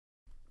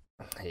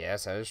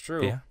 Yes, that is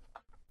true. Yeah.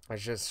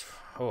 It's just,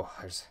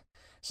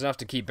 it's enough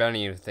to keep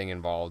anything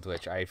involved,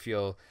 which I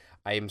feel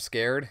I am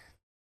scared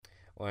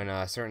when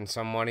a certain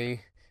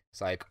somebody is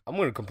like, I'm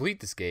going to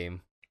complete this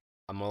game.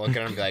 I'm going to look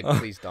at him and be like,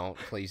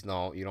 please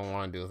don't, you don't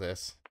want to do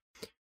this.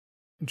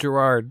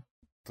 Gerard.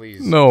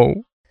 Please.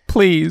 No.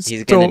 Please,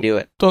 he's gonna do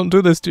it. Don't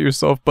do this to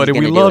yourself, buddy.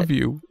 We love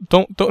you.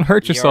 Don't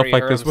hurt yourself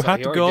like this. We'll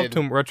have to go up to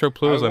him Retro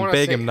Plus and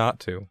beg him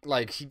not to.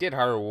 Like he did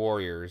Hyrule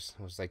Warriors,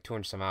 it was like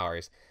 200 some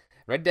hours.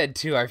 Red Dead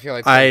 2, I feel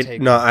like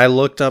I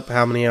looked up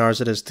how many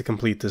hours it is to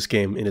complete this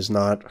game. It is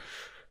not.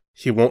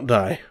 He won't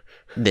die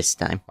this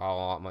time.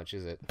 How much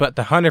is it? But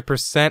the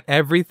 100%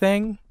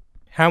 everything.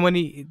 How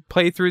many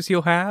playthroughs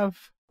he'll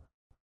have?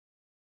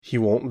 He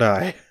won't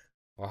die.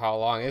 Well, how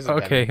long is it?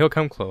 Okay, then? He'll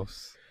come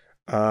close.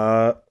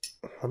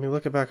 Let me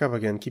look it back up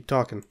again. Keep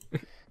talking.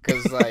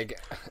 Because, like,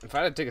 if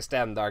I had to take a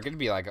stab in the dark, it'd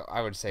be, like,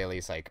 I would say at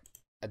least, like,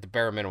 at the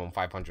bare minimum,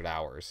 500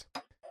 hours.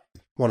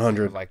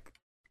 100. Like,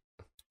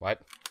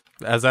 what?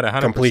 Is that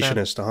 100%?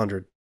 Completionist,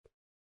 100.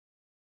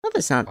 Well,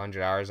 that's not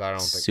 100 hours, I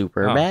don't think.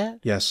 super bad.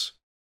 Yes.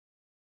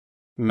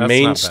 That's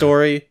Main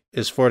story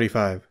is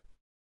 45.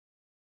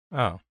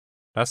 Oh,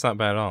 that's not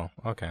bad at all.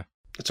 Okay.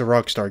 It's a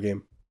Rockstar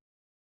game.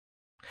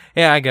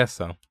 Yeah, I guess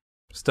so.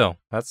 Still,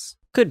 that's...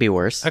 Could be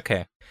worse.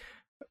 Okay.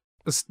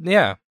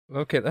 Yeah.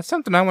 Okay, that's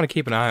something I want to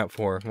keep an eye out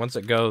for. Once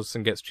it goes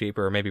and gets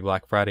cheaper, or maybe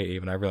Black Friday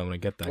even, I really want to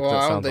get that. Well,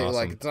 I don't think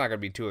awesome. it's not gonna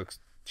be too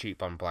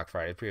cheap on Black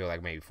Friday. It's probably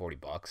like maybe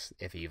 $40,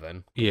 if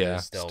even. Yeah,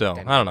 still.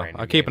 I don't know.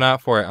 I'll keep an eye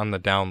out for it on the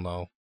down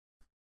low.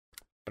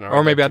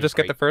 Or maybe I'll just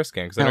get the first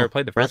game, because I never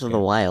played the first game. Breath of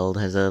the Wild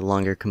has a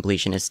longer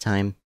completionist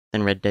time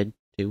than Red Dead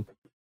 2.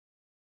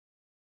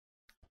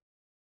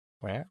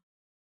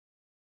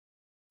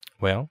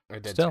 Well,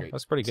 still,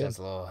 that's pretty good. It's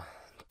a little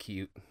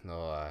cute,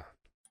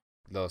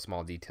 little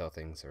small detail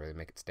things that really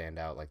make it stand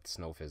out, like the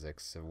snow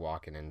physics of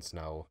walking in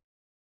snow.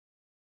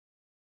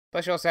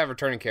 Plus, you also have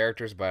returning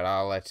characters, but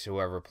I'll let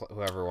whoever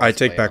wants I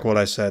take back what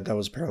I said. That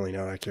was apparently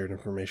not accurate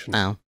information.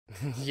 Oh.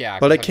 Yeah,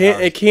 but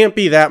it can't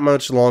be that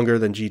much longer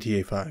than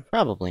GTA 5.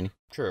 Probably.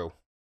 True.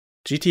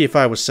 GTA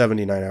 5 was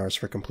 79 hours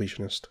for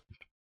completionist.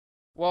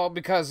 Well,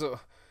 because you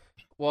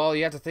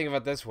have to think of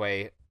it this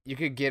way. You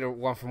could get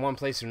one from one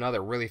place to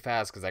another really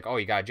fast because, like, oh,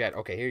 you got a jet.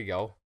 Okay, here you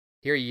go.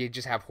 Here you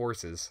just have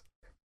horses.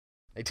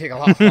 They take a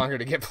lot longer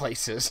to get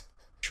places.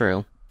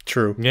 True.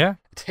 Yeah.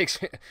 It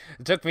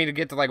took me to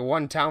get to like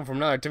one town from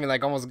another. It took me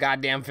like almost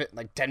goddamn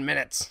 10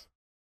 minutes.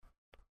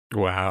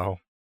 Wow.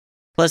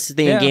 Plus,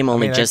 the game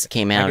only just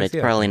came out. It's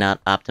probably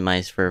not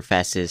optimized for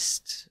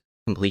fastest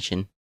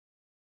completion.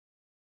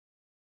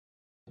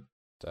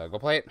 So go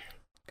play it.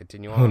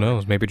 Continue on. Who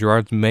knows? Maybe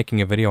Gerard's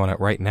making a video on it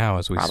right now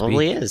as we speak.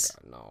 Probably is.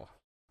 No.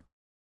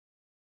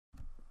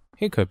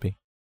 He could be.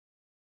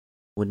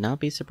 Would not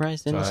be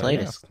surprised in the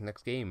slightest.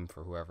 Next game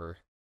for whoever.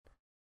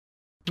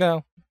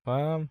 No. You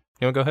want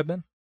to go ahead,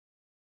 Ben?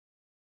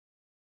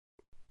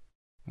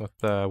 With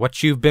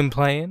what you've been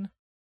playing?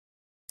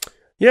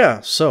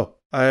 Yeah, so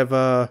I've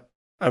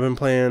been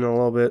playing a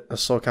little bit of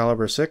Soul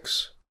Calibur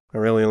 6. I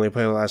really only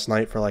played last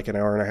night for like an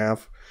hour and a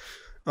half.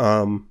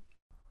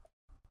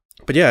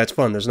 But yeah, it's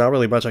fun. There's not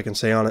really much I can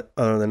say on it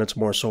other than it's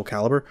more Soul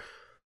Calibur.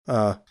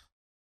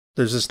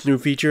 There's this new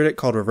feature in it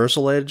called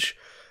Reversal Edge,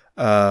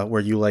 where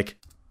you like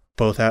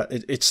both have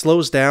it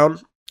slows down.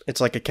 It's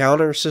like a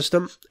counter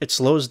system. It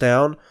slows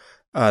down.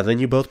 Then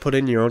you both put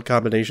in your own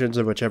combinations,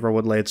 and whichever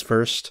one lands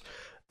first,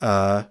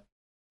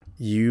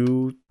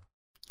 you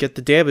get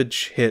the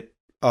damage hit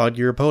on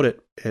your opponent.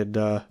 And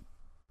other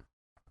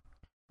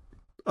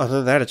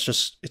than that,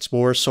 it's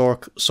more Soul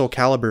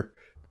Calibur,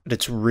 and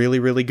it's really,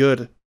 really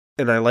good.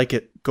 And I like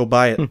it. Go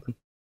buy it.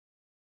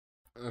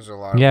 There's a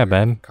lot of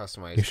Ben.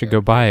 Customized You should go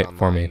buy it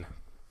for me.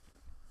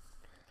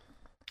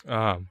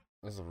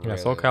 Really,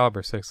 Soul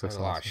Calibur 6 looks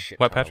awesome.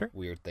 What, Patrick?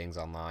 Weird things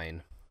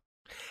online.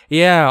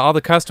 Yeah, all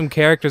the custom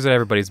characters that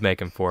everybody's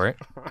making for it.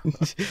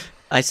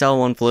 I saw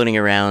one floating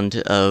around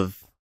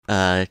of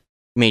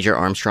Major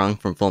Armstrong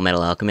from Full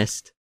Metal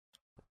Alchemist.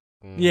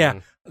 Yeah,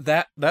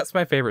 that's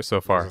my favorite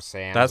so far.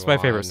 That's my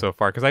favorite so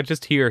far, because I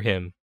just hear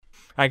him.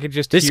 I could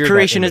just This hear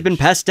creation has been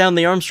passed down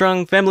the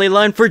Armstrong family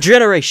line for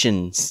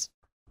generations.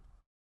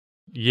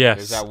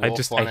 Yes, I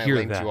hear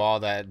linked that. You all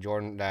that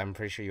Jordan, that I'm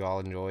pretty sure you all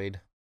enjoyed.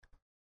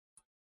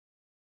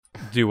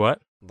 Do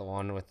what? The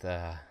one with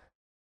the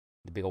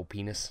big old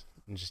penis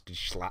and just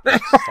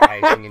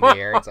sliding in the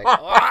air. It's like,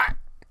 ah!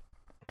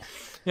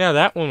 Yeah,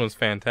 that one was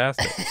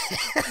fantastic.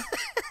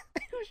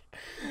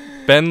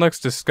 Ben looks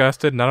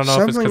disgusted, and I don't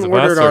know if it's because of us.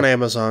 Something ordered on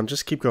Amazon.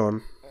 Just keep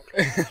going.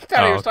 I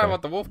thought he was talking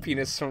about the wolf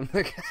penis from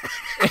the...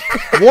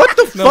 What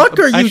the fuck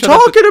are you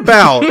talking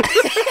about?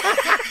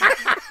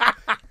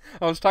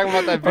 I was talking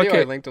about that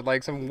video I linked with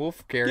like some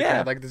wolf character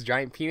had like this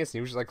giant penis and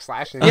he was just like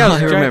slashing. Yeah,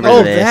 I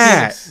remember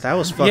this. That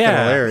was fucking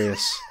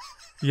hilarious.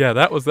 Yeah,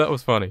 that was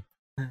funny.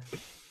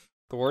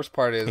 The worst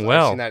part is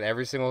I've seen that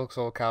every single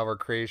Soul Calibur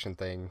creation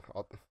thing.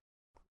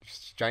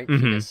 Just giant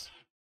penis.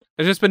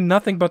 There's just been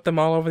nothing but them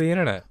all over the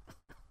internet.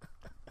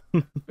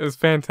 It's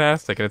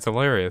fantastic and it's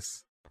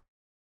hilarious.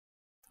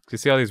 You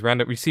see all these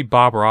random... You see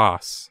Bob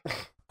Ross.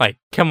 Like,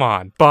 come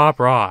on, Bob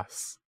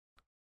Ross.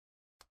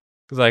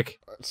 It's like,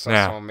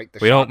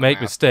 we don't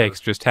make mistakes,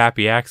 just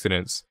happy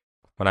accidents.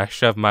 When I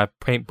shove my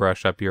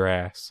paintbrush up your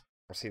ass.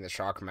 I've seen the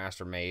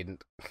Shockmaster made.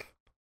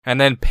 And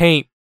then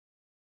paint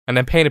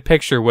a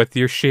picture with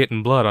your shit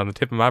and blood on the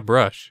tip of my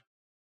brush.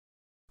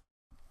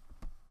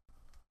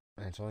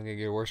 It's only gonna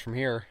get worse from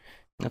here.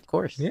 Of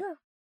course. Yeah.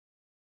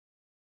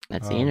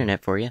 That's the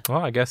internet for you.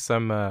 Well, I guess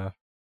I'll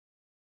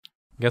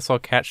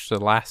catch the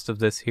last of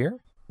this here.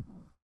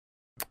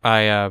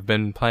 I've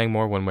been playing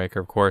more Wind Waker,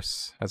 of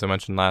course, as I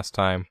mentioned last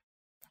time.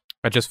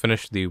 I just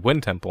finished the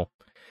Wind Temple,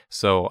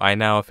 so I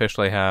now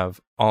officially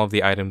have all of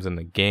the items in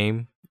the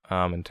game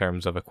in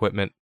terms of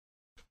equipment.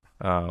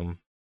 Well,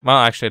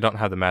 actually, I don't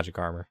have the magic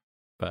armor,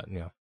 but you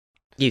know.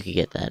 You could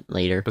get that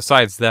later.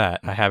 Besides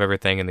that, I have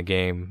everything in the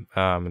game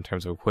in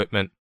terms of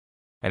equipment,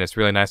 and it's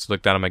really nice to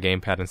look down on my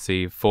gamepad and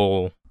see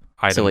full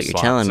item slots. So what you're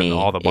telling me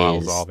all the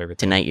bottles, is all of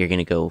everything. Tonight you're going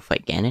to go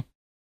fight Ganon?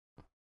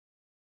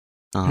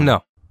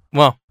 No.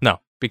 Well, no,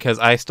 because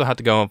I still have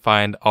to go and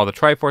find all the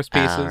Triforce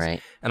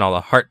pieces and all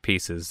the heart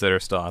pieces that are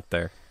still out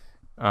there.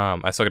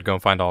 I still got to go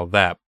and find all of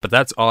that, but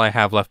that's all I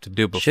have left to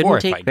do before Shouldn't I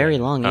take fight very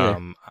Ganon. long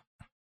either.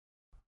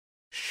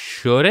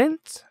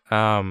 Shouldn't?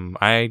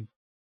 I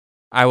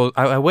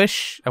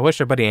wish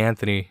our buddy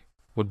Anthony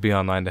would be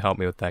online to help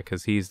me with that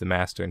because he's the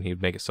master and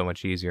he'd make it so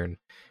much easier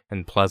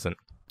and pleasant.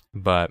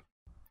 But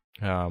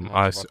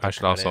I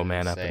should also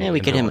man up. Yeah, we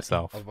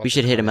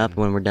should hit him up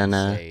when we're done.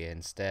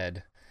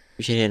 Instead,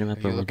 we should hit him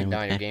up when we're done. If you're looking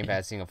down your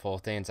gamepad, seeing a full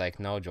thing, it's like,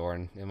 no,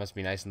 Jordan, it must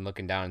be nice and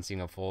looking down and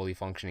seeing a fully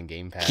functioning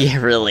gamepad. Yeah,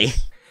 really.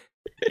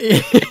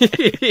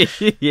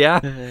 Yeah,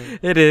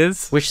 it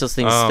is. Wish those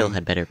things still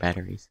had better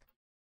batteries.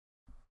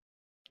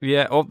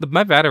 Yeah, well,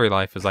 my battery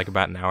life is like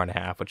about an hour and a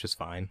half, which is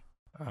fine.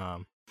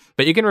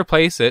 But you can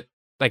replace it.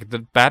 Like, the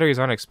batteries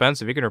aren't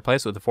expensive. You can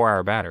replace it with a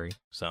 4-hour battery.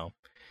 So,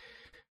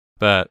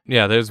 but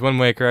yeah, there's Wind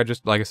Waker. I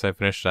just, like I said,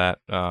 finished that.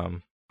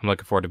 I'm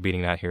looking forward to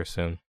beating that here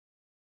soon.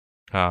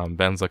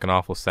 Ben's looking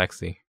awful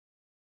sexy.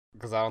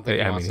 Because I don't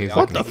think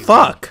what the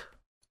fuck?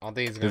 I don't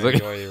think he's gonna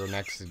enjoy your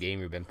next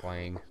game you've been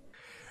playing.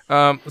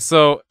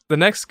 So the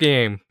next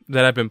game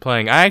that I've been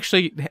playing, I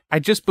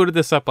just booted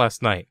this up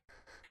last night.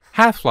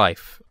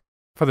 Half-Life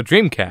for the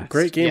Dreamcast.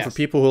 Great game for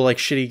people who like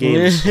shitty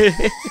games.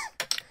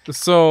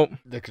 So,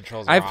 the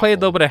controls I've played a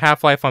little bit of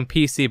Half-Life on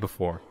PC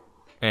before,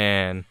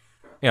 and,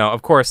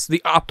 of course,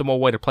 the optimal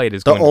way to play it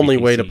is the only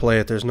way to play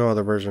it. There's no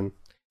other version.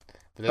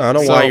 I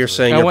don't know why you're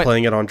saying you're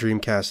playing it on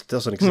Dreamcast. It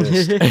doesn't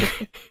exist.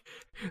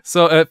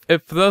 So,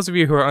 if for those of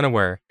you who are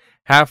unaware,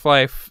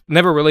 Half-Life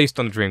never released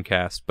on the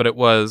Dreamcast, but it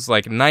was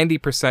like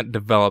 90%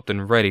 developed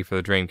and ready for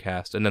the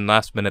Dreamcast, and then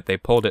last minute they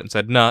pulled it and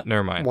said, "Nah,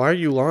 never mind." Why are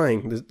you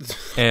lying?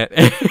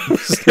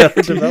 It's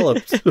never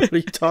developed. What are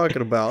you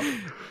talking about?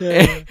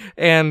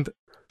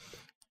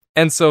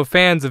 And so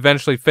fans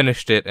eventually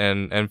finished it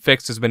and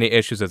fixed as many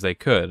issues as they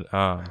could.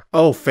 Fans.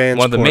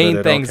 One of the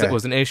main things that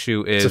was an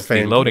issue is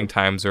the loading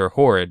times are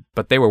horrid,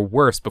 but they were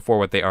worse before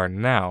what they are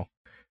now.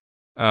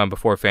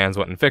 Before fans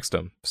went and fixed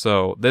them.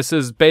 So this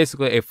is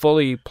basically a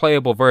fully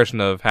playable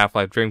version of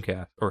Half-Life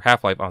Dreamcast or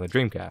Half-Life on the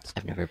Dreamcast.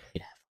 I've never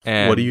played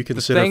Half-Life. What do you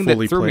consider fully playable?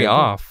 The thing that threw me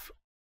off.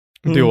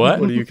 Do what?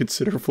 What do you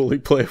consider fully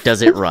playable?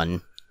 Does it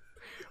run?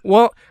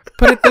 Well,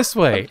 put it this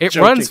way. It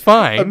runs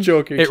fine. I'm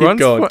joking. Keep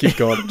going.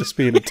 I'm just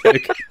being a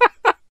dick.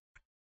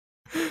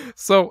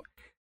 So,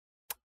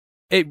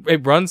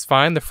 it runs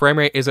fine. The frame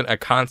rate isn't a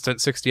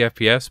constant 60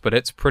 FPS, but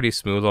it's pretty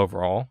smooth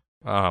overall.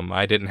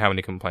 I didn't have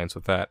any complaints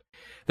with that.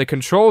 The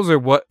controls are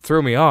what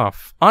threw me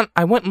off.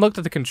 I went and looked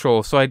at the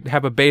controls so I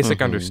have a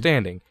basic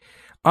understanding.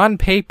 On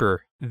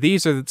paper,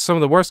 these are some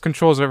of the worst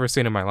controls I've ever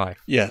seen in my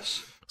life.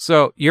 Yes.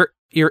 So, your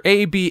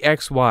A, B,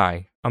 X,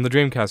 Y on the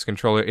Dreamcast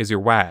controller is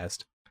your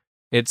WASD.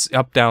 It's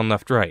up, down,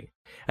 left, right.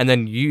 And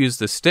then you use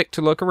the stick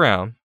to look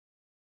around.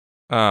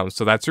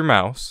 So that's your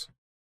mouse.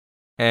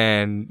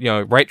 And,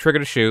 right trigger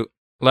to shoot.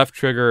 Left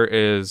trigger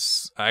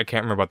is... I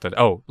can't remember what that...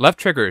 Oh, left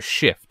trigger is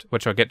shift,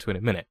 which I'll get to in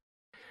a minute.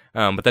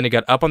 But then you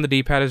got up on the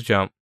D-pad is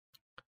jump.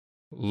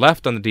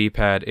 Left on the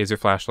D-pad is your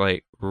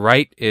flashlight.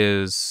 Right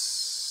is...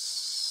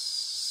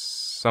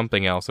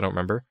 something else, I don't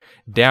remember.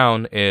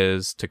 Down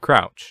is to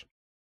crouch.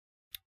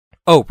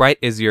 Oh, right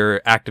is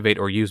your activate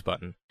or use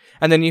button.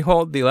 And then you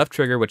hold the left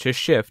trigger, which is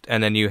shift,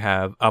 and then you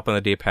have up on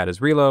the D-pad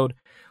is reload,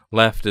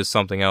 left is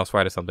something else,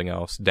 right is something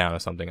else, down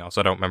is something else.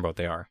 I don't remember what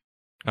they are.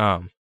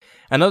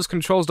 And those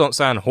controls don't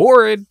sound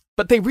horrid,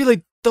 but they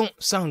really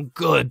don't sound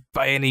good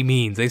by any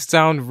means. They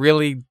sound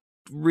really,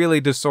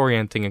 really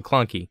disorienting and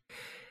clunky.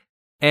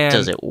 And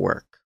does it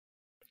work?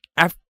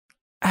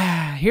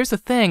 Here's the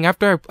thing.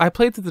 After I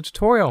played through the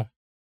tutorial,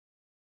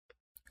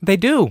 they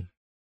do.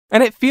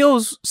 And it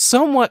feels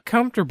somewhat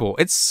comfortable.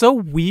 It's so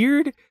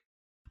weird,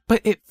 but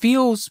it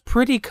feels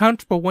pretty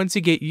comfortable once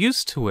you get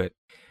used to it.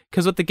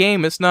 Because with the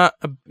game, you're not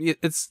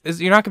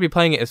going to be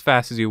playing it as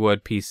fast as you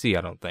would PC,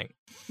 I don't think.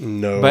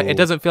 No. But it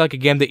doesn't feel like a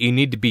game that you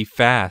need to be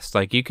fast.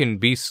 Like, you can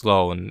be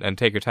slow and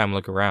take your time and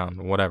look around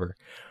or whatever.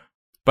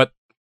 But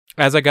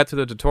as I got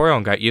through the tutorial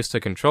and got used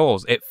to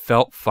controls, it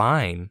felt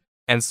fine.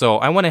 And so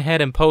I went ahead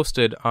and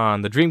posted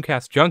on the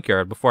Dreamcast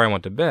Junkyard before I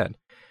went to bed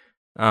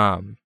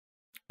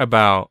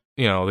about,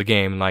 the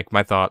game, like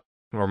my thought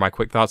or my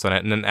quick thoughts on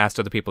it, and then asked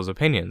other people's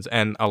opinions.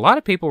 And a lot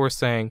of people were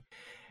saying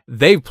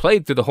they've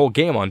played through the whole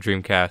game on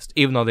Dreamcast,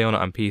 even though they own it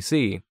on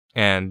PC.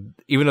 And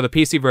even though the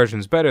PC version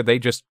is better, they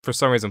just, for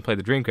some reason, play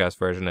the Dreamcast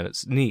version, and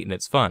it's neat and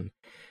it's fun.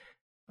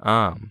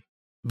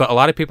 But a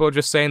lot of people are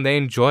just saying they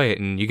enjoy it,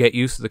 and you get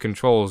used to the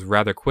controls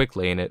rather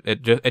quickly, and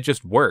it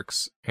just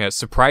works. It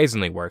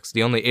surprisingly works.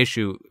 The only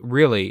issue,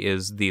 really,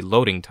 is the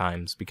loading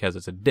times, because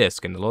it's a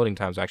disc, and the loading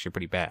times are actually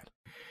pretty bad.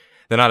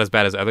 They're not as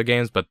bad as other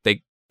games, but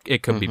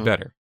it could be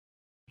better.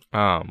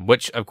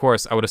 Which, of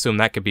course, I would assume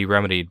that could be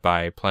remedied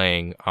by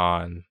playing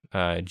on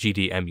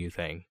GDEMU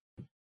thing.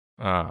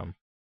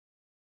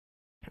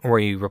 Where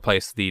you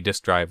replace the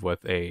disk drive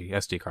with a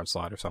SD card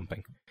slot or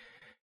something.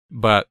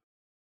 But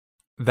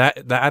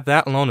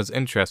that alone is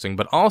interesting.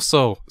 But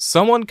also,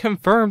 someone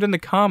confirmed in the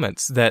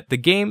comments that the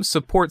game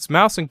supports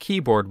mouse and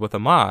keyboard with a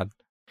mod.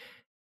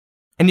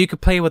 And you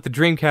could play with the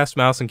Dreamcast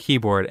mouse and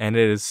keyboard, and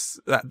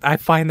I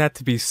find that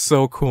to be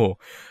so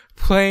cool.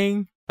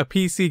 Playing a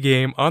PC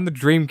game on the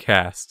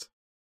Dreamcast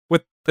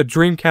with the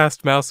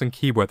Dreamcast mouse and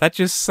keyboard. That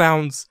just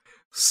sounds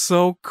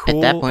so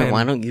cool. At that point,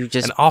 why don't you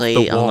just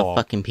play on the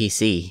fucking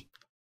PC?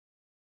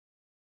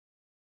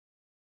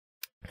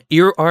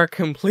 You are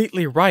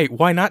completely right.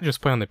 Why not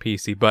just play on the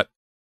PC? But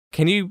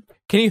can you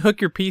hook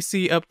your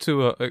PC up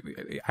to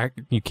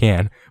you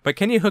can, but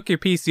can you hook your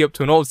PC up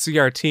to an old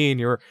CRT in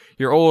your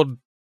old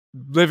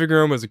living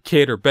room as a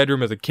kid or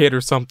bedroom as a kid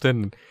or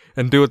something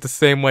and do it the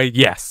same way?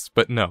 Yes,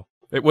 but no.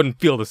 It wouldn't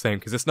feel the same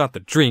because it's not the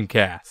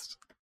Dreamcast.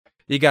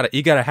 You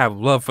gotta have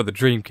love for the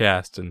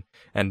Dreamcast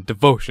and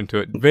devotion to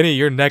it. Vinny,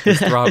 your neck is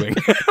throbbing.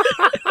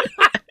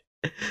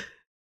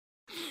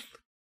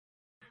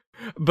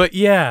 But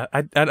yeah,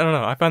 I don't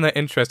know. I found that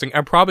interesting.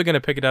 I'm probably gonna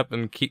pick it up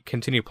and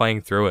continue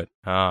playing through it.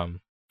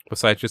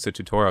 Besides just a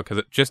tutorial,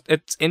 because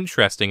it's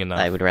interesting enough.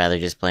 I would rather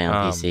just play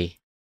on PC.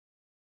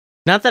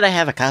 Not that I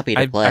have a copy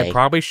to play. I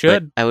probably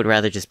should. I would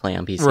rather just play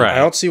on PC. Right. I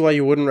don't see why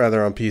you wouldn't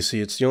rather on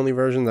PC. It's the only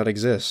version that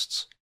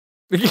exists.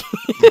 Yeah.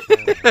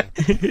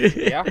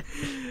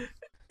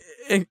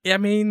 I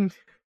mean,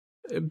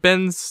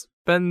 Ben's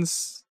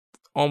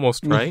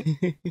almost right.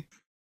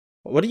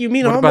 What do you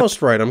mean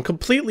almost right? I'm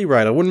completely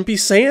right. I wouldn't be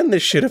saying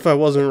this shit if I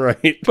wasn't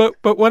right. But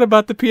what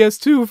about the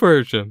PS2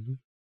 version?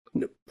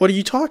 What are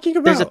you talking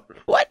about?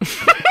 What?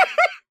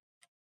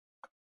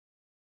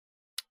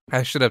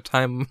 I should have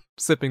time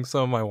sipping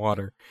some of my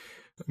water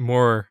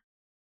more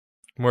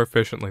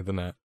efficiently than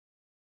that.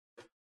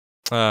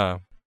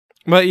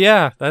 But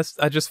yeah,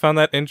 I just found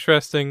that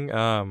interesting.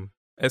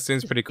 It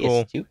seems pretty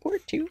cool.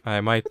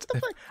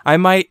 I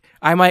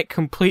might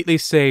completely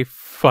say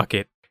fuck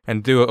it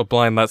and do a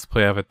blind let's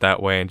play of it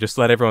that way and just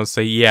let everyone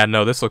say, yeah,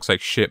 no, this looks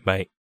like shit,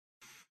 mate.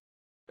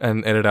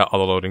 And edit out all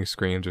the loading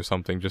screens or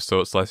something just so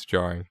it's less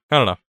jarring. I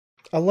don't know.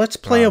 A let's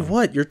play of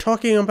what? You're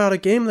talking about a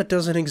game that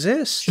doesn't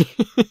exist.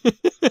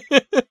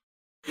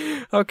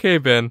 Okay,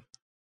 Ben.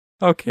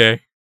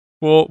 Okay.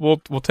 We'll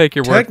take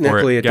your word for it.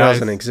 Technically, it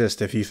doesn't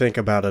exist if you think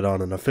about it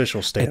on an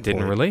official standpoint. It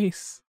didn't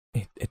release.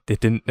 It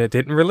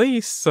didn't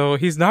release, so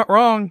he's not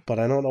wrong. But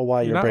I don't know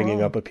why you're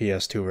bringing up a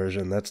PS2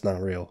 version. That's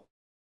not real.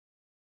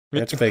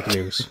 That's fake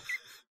news.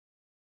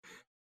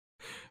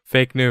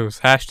 Fake news.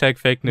 Hashtag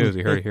fake news.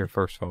 You heard it here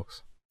first,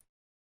 folks.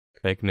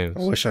 Fake news.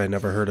 I wish I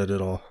never heard it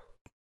at all.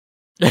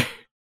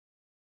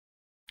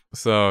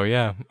 So,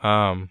 yeah.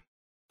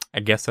 I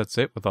guess that's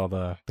it with all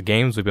the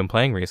games we've been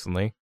playing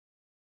recently.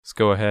 Let's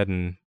go ahead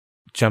and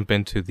jump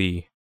into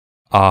the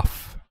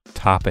off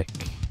topic.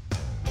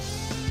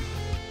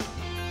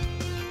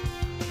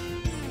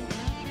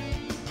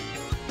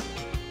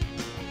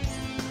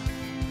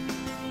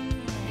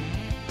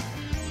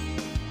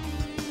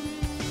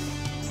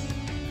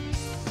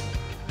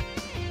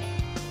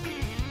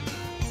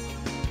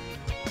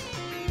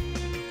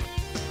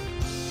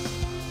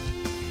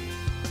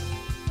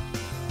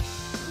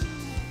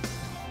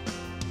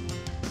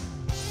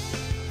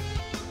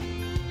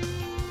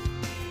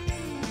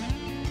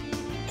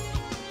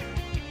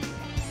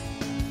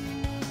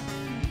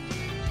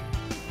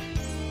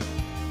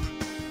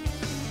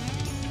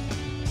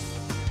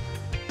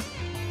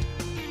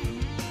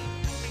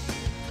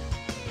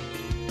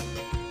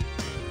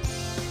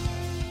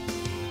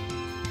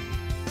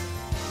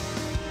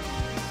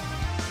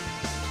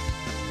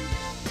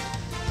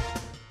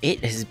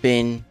 It has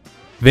been...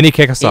 Vinny,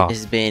 kick us off. It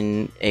has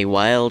been a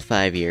wild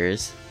 5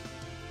 years.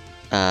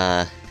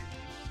 5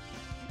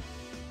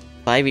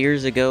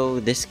 years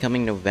ago, this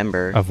coming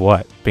November... Of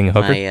what? Being a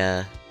hooker?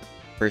 My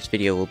first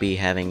video will be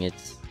having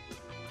its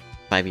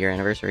 5-year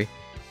anniversary.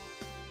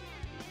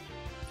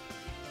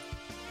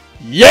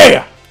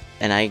 Yeah!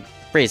 And I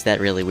phrased that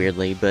really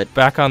weirdly, but...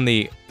 Back on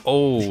the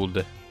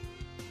old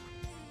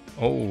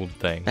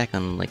thing. Back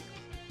on, like,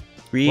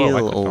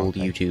 real old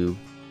YouTube.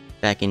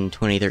 Back in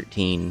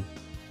 2013.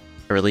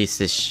 I released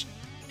this...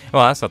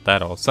 Well, that's not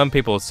that old. Some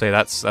people say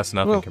that's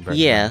nothing compared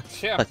to that.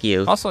 Fuck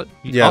you. Also,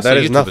 that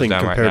is nothing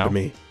compared to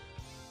me.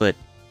 But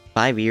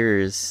 5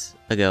 years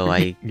ago,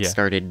 I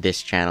started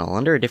this channel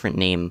under a different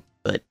name,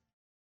 but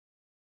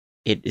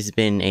it has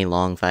been a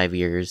long 5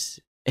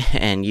 years,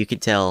 and you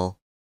could tell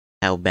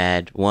how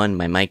bad, one,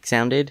 my mic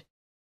sounded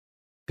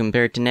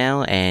compared to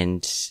now,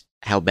 and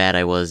how bad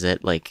I was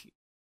at, like,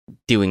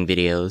 doing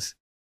videos.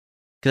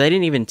 Because I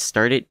didn't even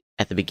start it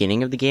at the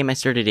beginning of the game, I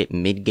started it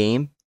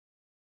mid-game.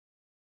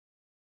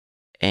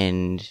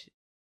 And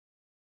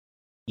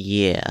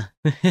yeah,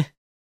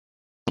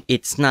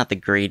 it's not the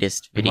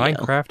greatest video.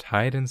 Minecraft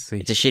hide and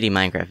seek. It's a shitty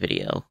Minecraft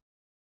video,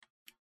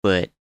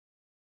 but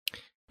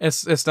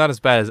it's not as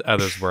bad as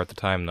others were at the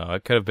time, though.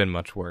 It could have been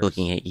much worse.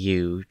 Looking at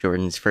you,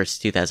 Jordan's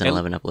first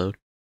 2011 upload.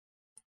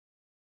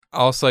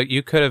 Also,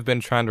 you could have been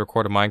trying to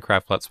record a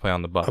Minecraft Let's Play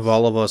on the bus. Of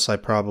all of us, I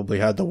probably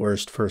had the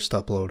worst first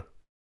upload.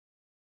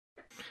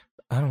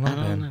 I don't know,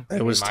 man.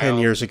 It was 10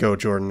 years ago,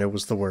 Jordan. It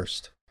was the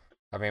worst.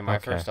 I mean, my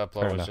first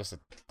upload was just a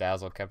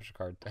Dazzle capture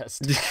card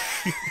test.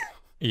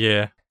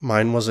 Yeah.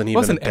 Mine wasn't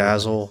even a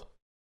Dazzle.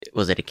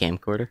 Was it a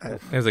camcorder?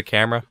 It was a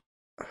camera.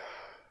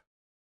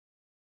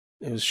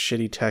 It was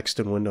shitty text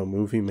in Window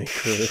Movie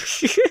Maker.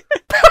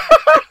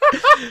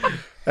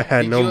 I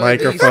had no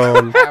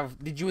microphone.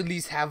 Did you at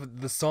least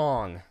have the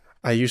song?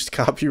 I used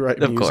copyright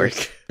music. Of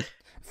course.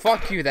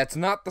 Fuck you, that's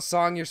not the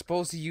song you're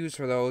supposed to use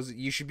for those.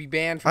 You should be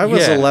banned from I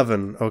was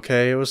 11,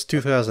 okay? It was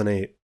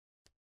 2008.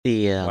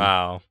 The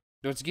wow.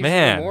 Which gives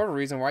you more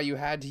reason why you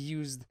had to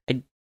use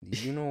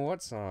you know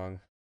what song.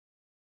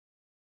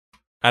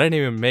 I didn't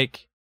even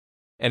make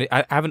any.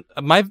 I haven't.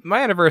 My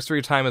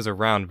anniversary time is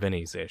around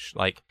Vinny's ish.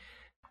 Like,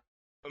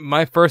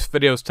 my first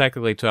video is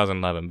technically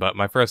 2011, but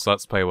my first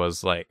Let's Play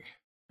was like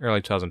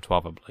early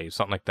 2012, I believe,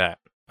 something like that.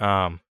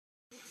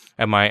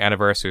 And my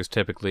anniversary is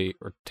typically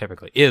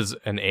is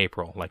in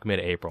April, like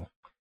mid-April.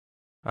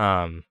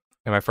 And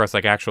my first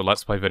like actual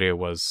Let's Play video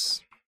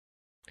was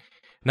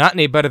not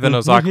any better than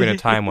those Ocarina of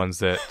Time ones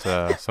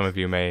that some of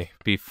you may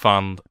be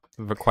fond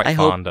of.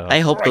 I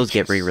hope those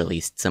get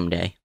re-released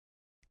someday.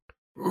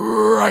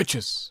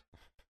 Righteous.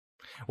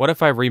 What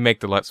if I remake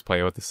the Let's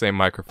Play with the same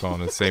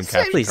microphone and the same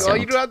caption? Please don't.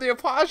 You do have the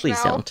Apogee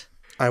Please now. don't.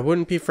 I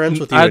wouldn't be friends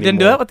with you I anymore. didn't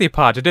do that with the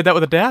Apogee. I did that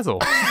with a Dazzle.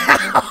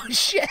 Oh,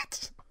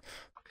 shit.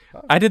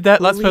 I did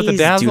that Let's Play with a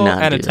Dazzle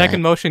and a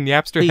Tekken Motion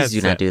Yapster headset. Please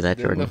do not do that,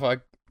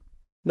 Jordan.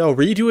 No,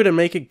 redo it and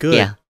make it good.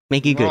 Yeah,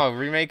 make it good. No,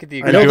 remake it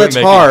the I know that's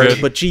hard,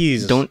 but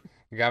jeez. Don't.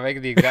 You gotta make it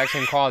the exact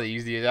same quality.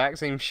 Use the exact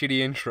same shitty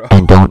intro.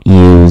 And don't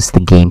use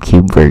the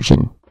GameCube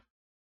version.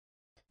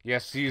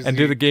 Yes, do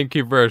the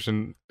GameCube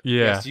version.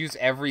 Yeah. Yes, use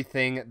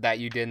everything that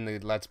you did in the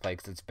Let's Play,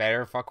 because it's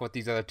better. Fuck what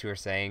these other two are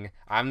saying.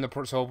 I'm the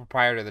sole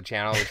proprietor of the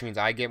channel, which means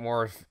I get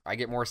more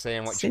say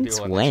in what you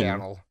do on the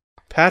channel.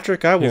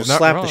 Patrick, I will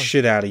slap the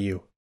shit out of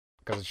you.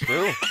 Because it's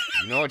true.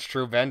 You know it's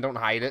true, Ben. Don't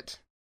hide it.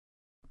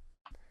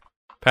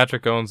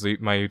 Patrick owns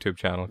my YouTube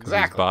channel because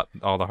he's bought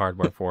all the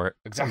hardware for it.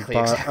 Exactly.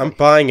 I'm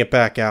buying it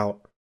back out.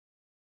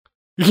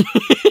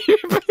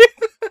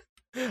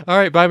 All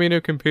right, buy me a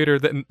new computer.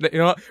 You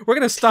know what? We're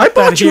gonna stop. I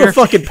bought you a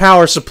fucking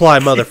power supply,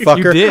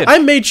 motherfucker. You did. I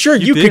made sure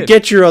you could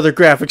get your other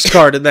graphics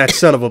card in that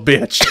son of a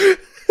bitch.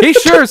 He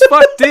sure as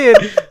fuck did.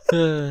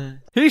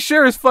 He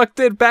sure as fuck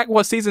did. Back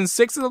season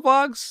 6 of the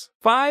vlogs?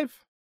 5?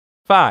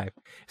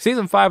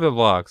 Season 5 of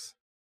the vlogs.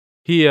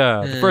 He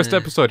the first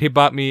episode, he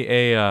bought me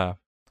a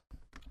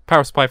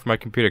power supply for my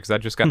computer because I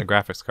just got a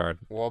graphics card.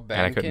 Well,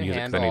 Ben can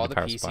handle all the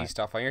PC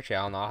stuff on your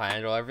channel, and I'll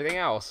handle everything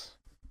else.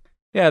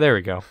 Yeah, there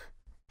we go.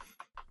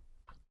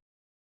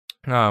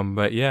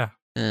 But yeah.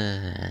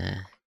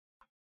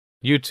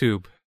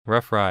 YouTube,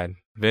 rough ride.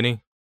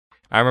 Vinny,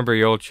 I remember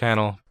your old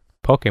channel,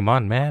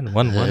 Pokemon Man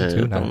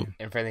 1129.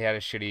 And Friendly had a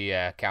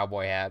shitty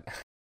cowboy hat.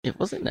 It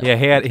wasn't. Yeah,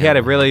 he had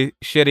a really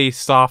shitty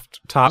soft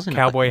top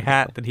cowboy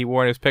hat that he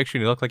wore in his picture,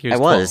 and he looked like he was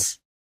 12.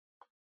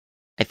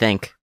 I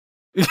think.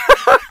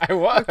 I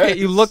was. Okay,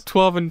 you looked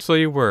 12 until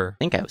you were.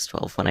 I think I was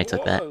 12 when I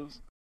took that.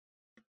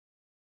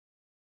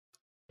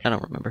 I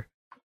don't remember.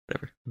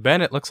 Whatever.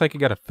 Ben, it looks like you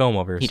got a film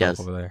over yourself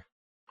over there.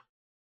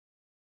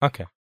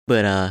 Okay.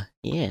 But,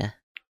 yeah.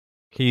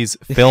 He's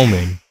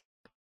filming.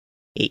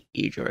 Hate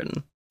you,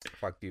 Jordan.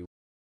 Fuck you.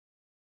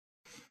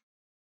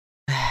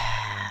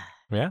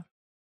 Yeah?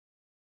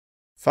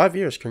 5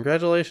 years.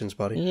 Congratulations,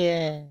 buddy.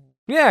 Yeah.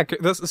 Yeah,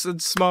 this is a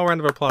small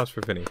round of applause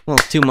for Vinny. Well,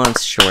 2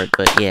 months short,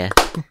 but yeah.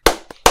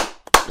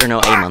 Or no,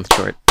 8 months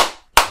short.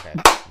 Okay,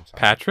 I'm sorry.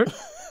 Patrick?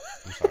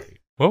 I'm sorry.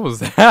 What was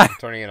that? I'm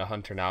turning into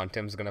Hunter now, and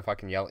Tim's gonna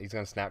fucking yell. He's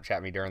gonna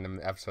Snapchat me during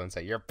the episode and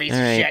say, "You're a piece of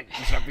shit.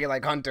 You should be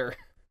like Hunter."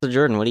 So,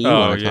 Jordan, what do you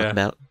want to talk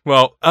about?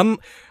 Well,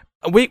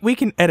 we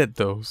can edit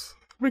those.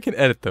 We can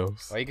edit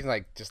those. Well, you can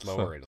like just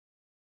lower it.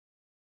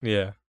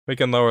 Yeah, we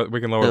can lower.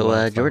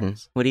 So, Jordan,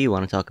 what do you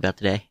want to talk about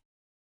today?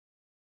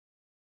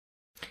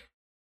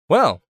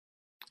 Well,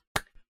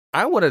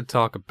 I want to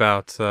talk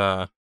about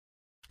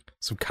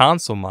some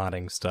console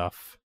modding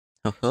stuff.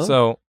 Uh-huh.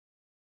 So,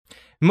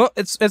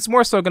 it's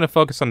more so going to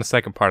focus on the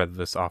second part of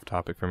this off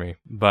topic for me,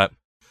 but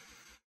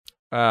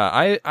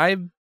I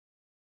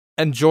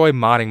enjoy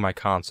modding my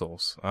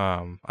consoles.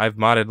 I've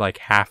modded like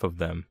half of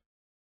them.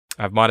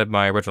 I've modded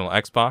my original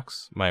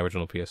Xbox, my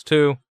original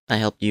PS2. I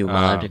helped you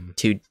mod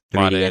 2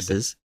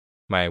 3DSs.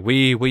 My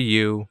Wii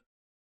U,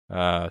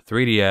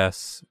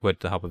 3DS with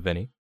the help of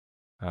Vinny.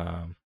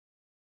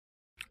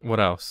 What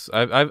else?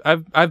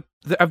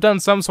 I've done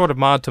some sort of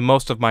mod to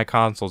most of my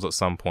consoles at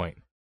some point.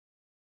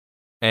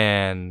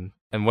 And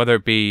whether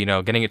it be,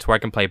 getting it to where I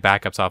can play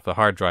backups off the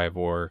hard drive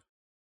or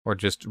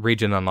just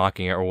region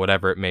unlocking it or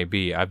whatever it may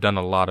be, I've done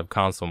a lot of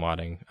console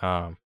modding.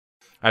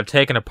 I've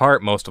taken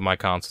apart most of my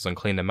consoles and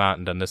cleaned them out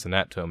and done this and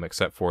that to them,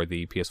 except for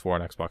the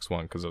PS4 and Xbox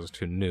One, because those are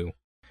too new.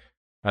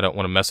 I don't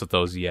want to mess with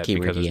those yet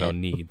because there's no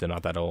need. They're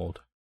not that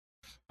old.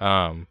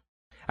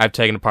 I've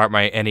taken apart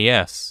my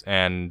NES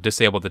and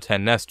disabled the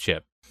 10NES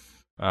chip.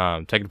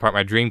 Taken apart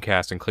my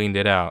Dreamcast and cleaned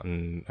it out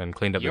and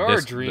cleaned up your the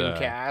disc.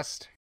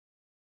 Dreamcast?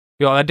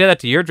 I did that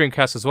to your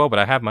Dreamcast as well, but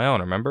I have my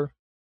own, remember?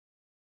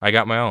 I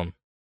got my own.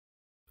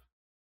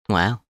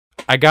 Wow.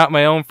 I got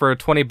my own for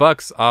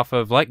 $20 off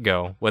of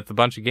LetGo with a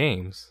bunch of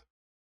games.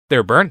 They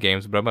were burnt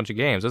games, but a bunch of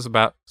games. This was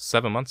about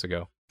 7 months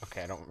ago.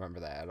 Okay, I don't remember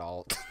that at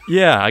all.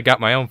 Yeah, I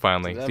got my own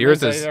finally. So your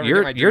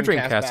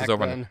Dreamcast is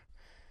over then?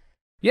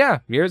 Yeah,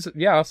 yours.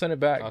 Yeah, I'll send it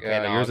back.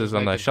 Okay, yours is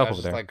on the shelf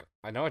over there. Like,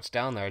 I know it's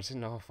down there. I just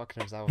didn't know how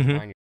fucking that was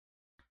mine.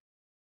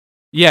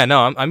 Yeah,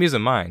 no, I'm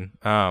using mine.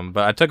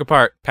 But I took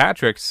apart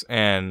Patrick's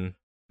and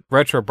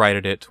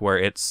retro-brighted it to where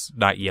it's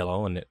not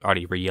yellow, and it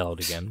already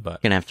re-yellowed again.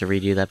 But gonna have to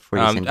redo that before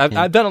you send it.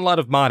 I've done a lot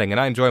of modding, and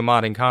I enjoy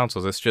modding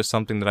consoles. It's just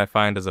something that I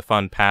find as a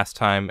fun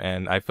pastime,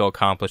 and I feel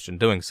accomplished in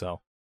doing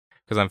so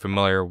because I'm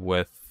familiar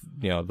with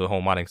the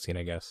whole modding scene,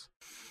 I guess.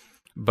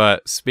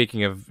 But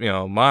speaking of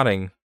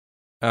modding,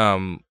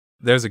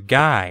 there's a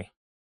guy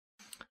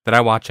that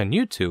I watch on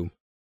YouTube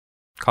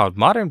called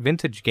Modern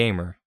Vintage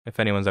Gamer. If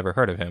anyone's ever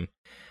heard of him,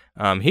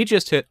 he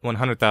just hit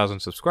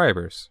 100,000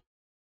 subscribers,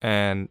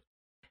 and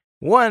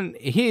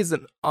he has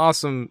an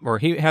awesome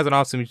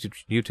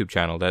YouTube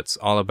channel that's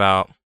all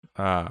about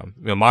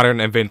modern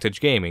and vintage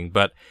gaming,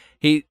 but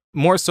he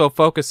more so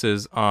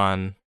focuses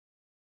on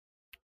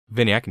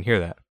Vinny. I can hear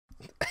that.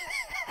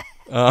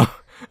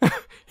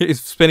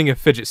 He's spinning a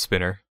fidget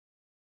spinner.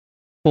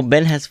 Well,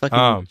 Ben has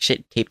fucking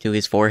shit taped to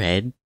his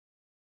forehead,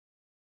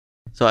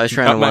 so I was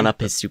trying to one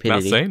up his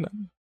stupidity. Not saying that.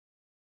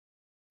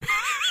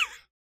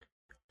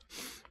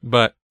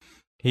 But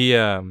he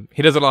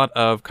does a lot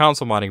of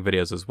console modding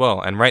videos as well,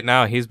 and right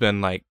now he's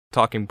been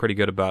talking pretty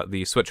good about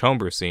the Switch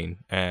homebrew scene,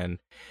 and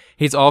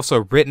he's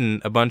also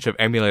written a bunch of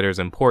emulators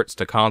and ports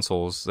to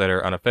consoles that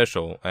are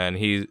unofficial, and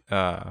he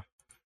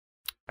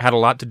had a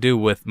lot to do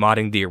with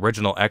modding the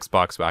original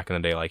Xbox back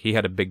in the day. He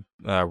had a big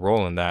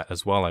role in that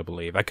as well, I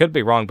believe. I could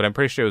be wrong, but I'm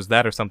pretty sure it was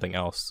that or something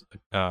else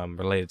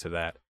related to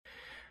that.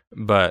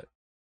 But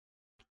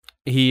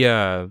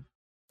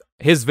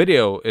his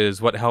video is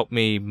what helped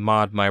me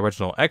mod my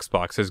original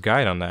Xbox, his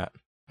guide on that.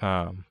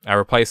 I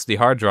replaced the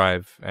hard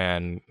drive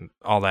and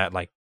all that.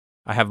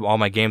 I have all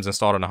my games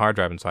installed on a hard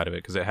drive inside of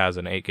it because it has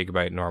an 8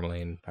 gigabyte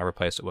normally, and I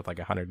replaced it with a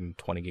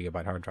 120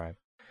 gigabyte hard drive.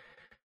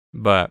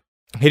 But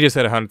he just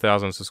hit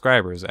 100,000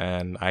 subscribers,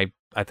 and I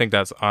think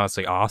that's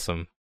honestly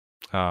awesome,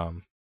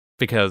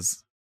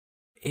 because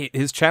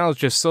his channel is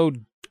just so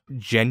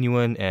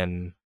genuine,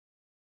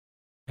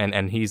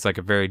 and he's a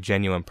very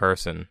genuine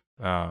person.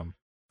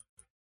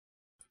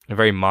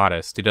 Very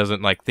modest. He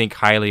doesn't think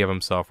highly of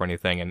himself or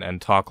anything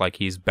and talk like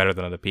he's better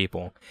than other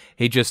people.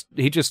 He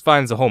just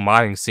finds the whole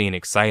modding scene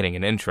exciting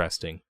and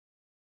interesting.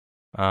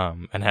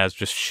 And has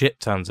just shit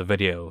tons of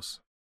videos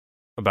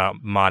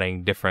about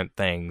modding different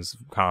things,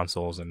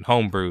 consoles and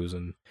homebrews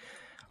and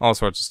all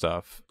sorts of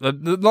stuff. The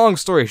long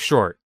story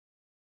short,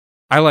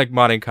 I like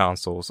modding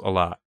consoles a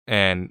lot,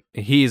 and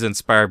he's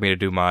inspired me to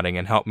do modding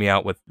and helped me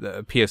out with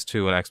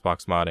PS2 and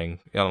Xbox modding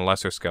on a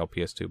lesser scale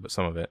PS2, but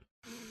some of it.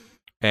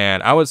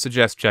 And I would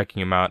suggest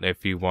checking him out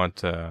if you want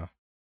to,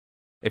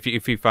 if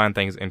you find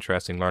things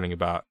interesting, learning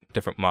about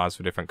different mods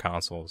for different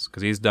consoles,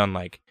 because he's done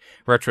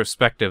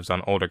retrospectives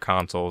on older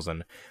consoles,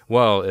 and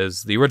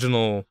is the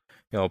original,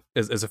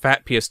 is a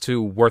fat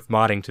PS2 worth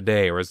modding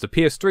today, or is the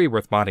PS3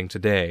 worth modding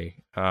today,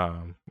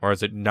 or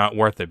is it not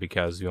worth it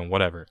because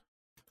whatever,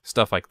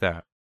 stuff like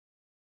that.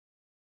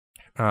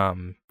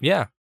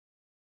 Yeah,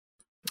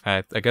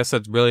 I guess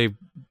that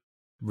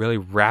really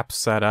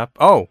wraps that up.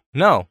 Oh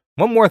no.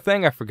 One more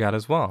thing I forgot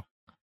as well.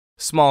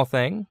 Small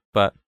thing,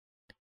 but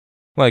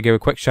I want to give a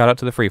quick shout out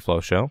to the Free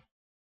Flow Show.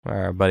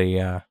 Our buddy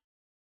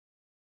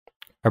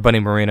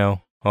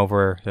Marino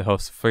over the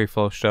host of the Free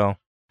Flow Show.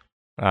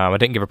 I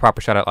didn't give a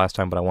proper shout out last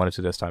time, but I wanted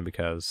to this time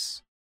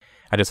because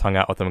I just hung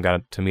out with him and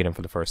got to meet him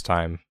for the first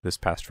time this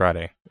past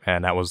Friday.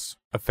 And that was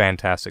a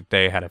fantastic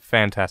day. Had a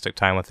fantastic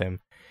time with him.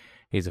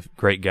 He's a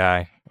great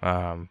guy.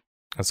 And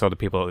so the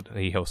people that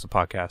he hosts a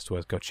podcast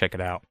with, go check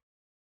it out.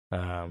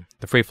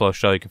 The Free Flow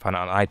Show, you can find it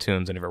on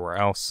iTunes and everywhere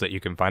else that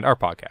you can find our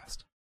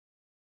podcast.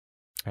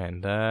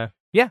 And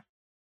yeah,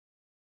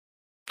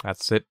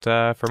 that's it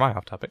for my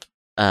off topic.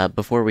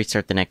 Before we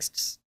start the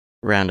next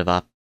round of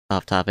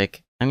off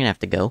topic, I'm gonna have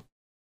to go.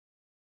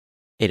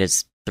 It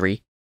is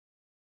 3.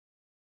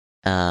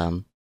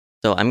 So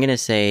I'm gonna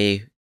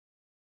say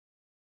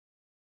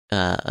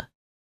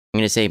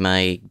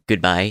my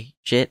goodbye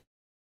shit,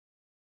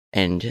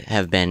 and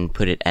have Ben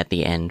put it at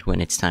the end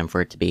when it's time for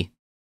it to be.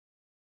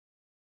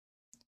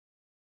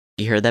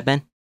 You heard that,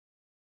 Ben?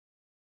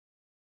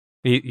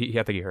 I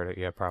think you heard it.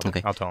 Yeah, probably.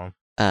 Okay. I'll tell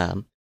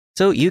him.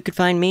 So you could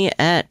find me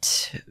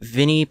at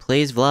Vinny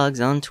Plays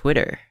Vlogs on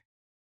Twitter.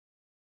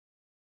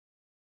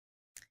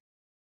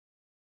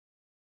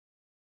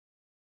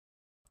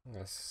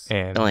 Yes.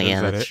 And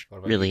that's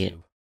really it.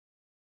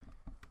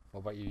 What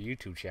about your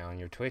YouTube channel and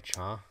your Twitch,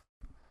 huh?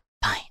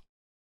 Fine.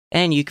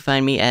 And you can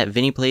find me at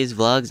Vinny Plays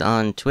Vlogs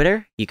on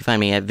Twitter. You can find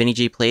me at Vinny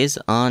G Plays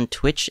on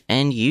Twitch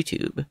and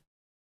YouTube.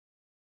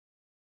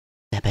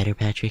 That better,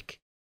 Patrick?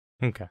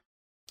 Okay.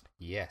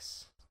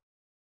 Yes.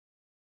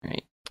 All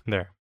right.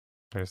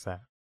 There's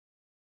that.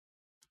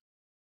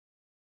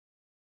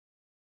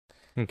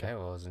 Okay.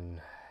 Well, it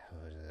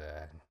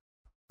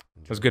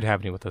was good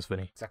having you with us,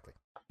 Vinny. Exactly.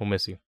 We'll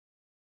miss you.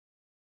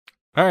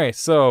 All right,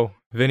 so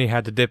Vinny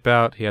had to dip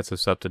out. He had some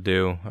stuff to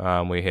do.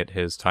 We hit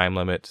his time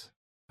limit.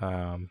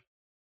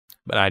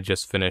 But I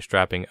just finished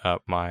wrapping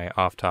up my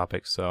off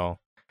topic, so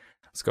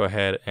let's go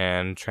ahead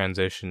and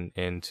transition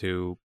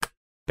into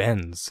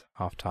Ben's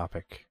off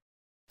topic.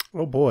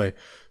 Oh boy.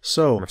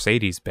 So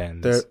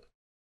Mercedes-Benz.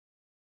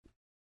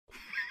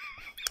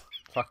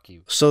 Fuck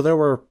you. So there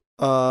were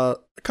a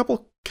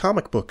couple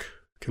comic book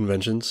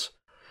conventions,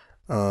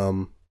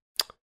 and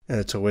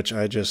to which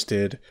I just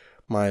did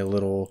my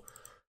little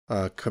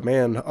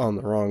command on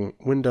the wrong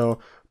window.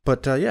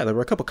 But yeah, there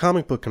were a couple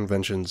comic book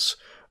conventions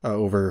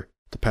over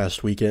the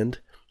past weekend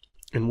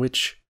in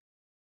which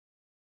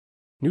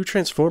new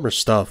Transformers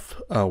stuff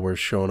were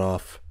shown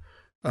off.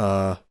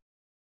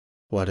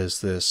 What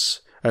is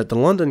this? At the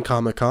London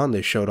Comic Con,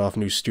 they showed off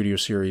new Studio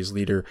Series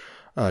leader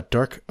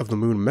Dark of the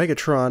Moon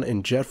Megatron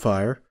and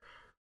Jetfire.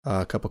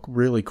 A couple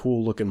really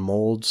cool looking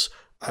molds.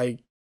 I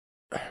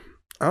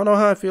don't know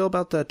how I feel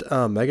about that.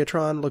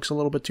 Megatron looks a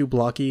little bit too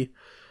blocky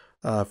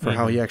for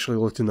how he actually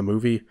looked in the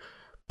movie.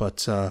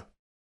 But I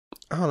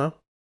don't know.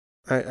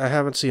 I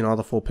haven't seen all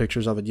the full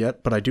pictures of it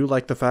yet, but I do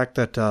like the fact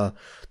that the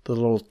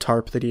little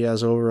tarp that he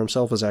has over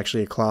himself is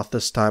actually a cloth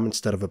this time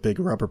instead of a big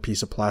rubber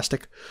piece of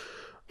plastic.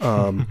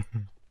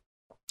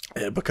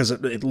 Because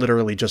it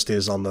literally just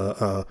is on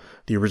the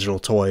original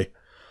toy.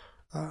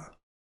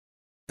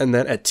 And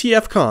then at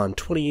TFCon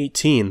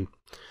 2018,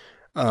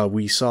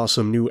 we saw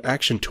some new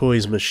Action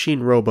Toys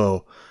Machine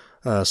Robo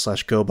 /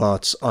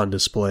 GoBots on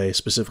display,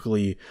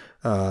 specifically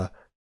the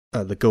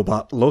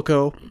GoBot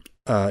Loco,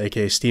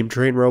 aka Steam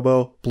Train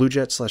Robo, Blue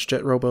Jet /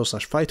 Jet Robo /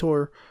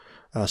 Fightor,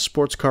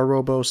 Sports Car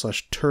Robo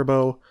 /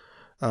 Turbo,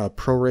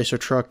 Pro Racer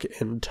Truck,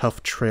 and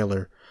Tough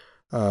Trailer.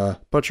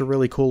 Bunch of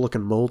really cool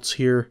looking molds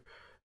here.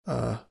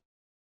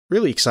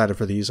 Really excited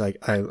for these. I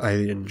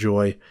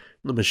enjoy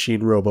the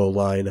Machine Robo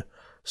line,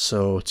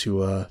 so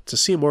to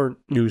see more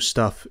new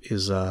stuff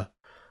is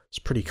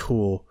pretty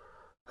cool,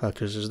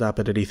 because there's not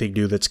been anything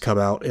new that's come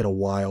out in a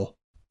while.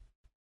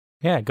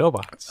 Yeah,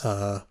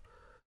 GoBots.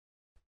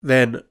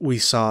 Then we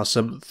saw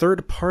some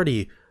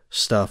third-party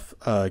stuff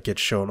get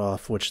shown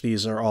off, which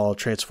these are all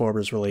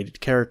Transformers-related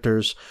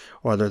characters,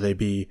 whether they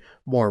be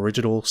more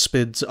original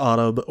spins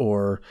on them,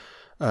 or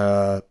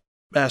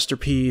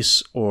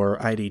Masterpiece, or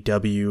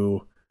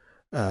IDW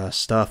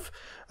stuff.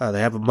 They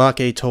have a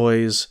Mach-A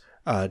Toys,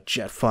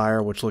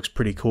 Jetfire, which looks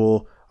pretty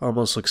cool.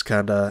 Almost looks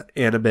kind of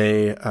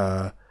anime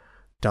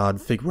Don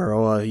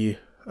Figueroa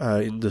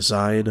in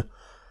design.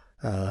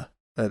 That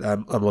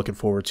I'm looking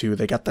forward to.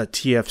 They got that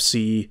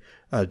TFC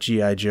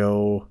G.I.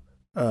 Joe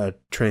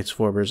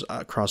Transformers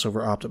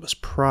crossover Optimus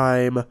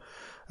Prime.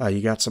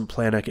 You got some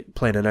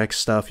Planet X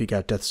stuff. You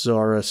got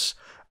Deathsaurus,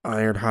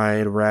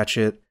 Ironhide,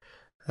 Ratchet.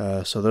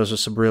 So those are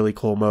some really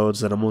cool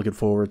modes that I'm looking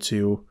forward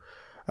to.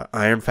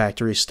 Iron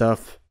Factory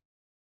stuff.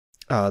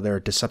 Their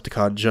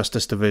Decepticon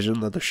Justice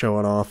Division that they're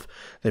showing off.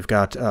 They've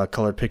got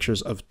colored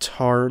pictures of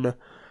Tarn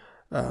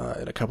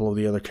and a couple of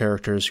the other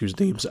characters whose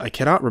names I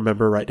cannot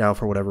remember right now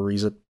for whatever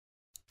reason.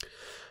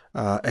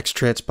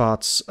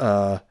 X-Transbots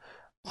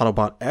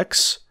Autobot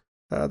X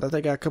that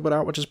they got coming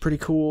out, which is pretty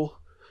cool.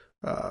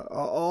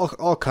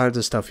 All kinds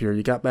of stuff here.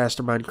 You got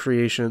Mastermind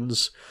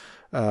Creations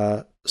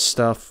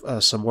stuff,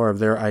 some more of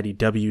their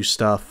IDW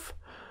stuff.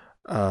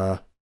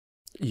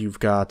 You've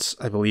got,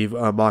 I believe,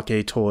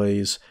 Mach-A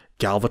Toys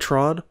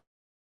Galvatron.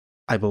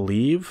 I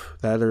believe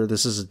that, or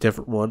this is a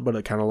different one, but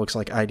it kind of looks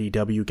like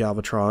IDW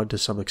Galvatron to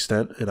some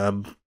extent, and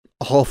I'm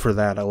all for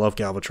that. I love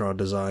Galvatron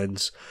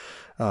designs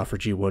for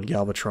G1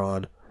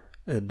 Galvatron.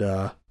 And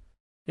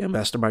yeah,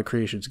 Mastermind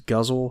Creations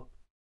Guzzle.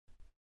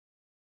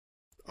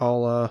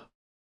 All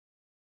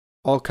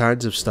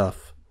kinds of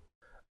stuff.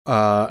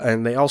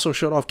 And they also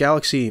showed off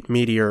Galaxy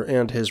Meteor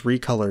and his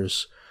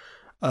recolors.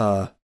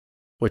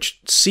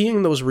 Which,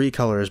 seeing those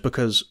recolors,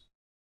 because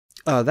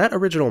that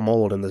original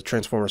mold in the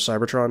Transformers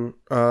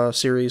Cybertron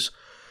series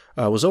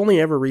was only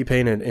ever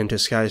repainted into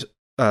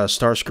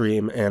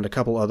Starscream and a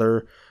couple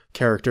other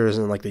characters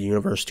in like the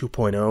Universe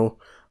 2.0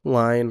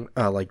 line,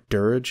 like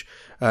Dirge.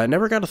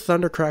 Never got a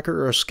Thundercracker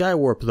or a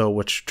Skywarp, though,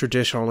 which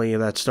traditionally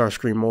that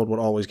Starscream mold would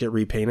always get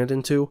repainted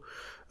into.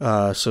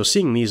 So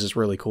seeing these is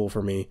really cool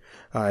for me.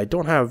 I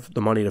don't have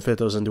the money to fit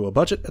those into a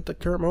budget at the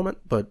current moment,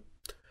 but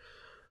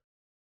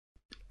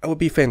it would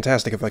be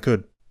fantastic if I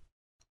could.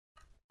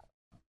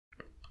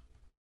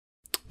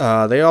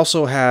 They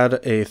also had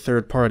a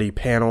third-party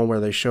panel where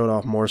they showed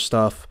off more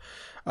stuff.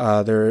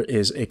 There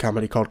is a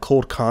company called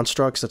Cold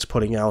Constructs that's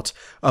putting out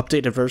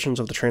updated versions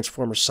of the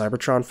Transformers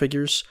Cybertron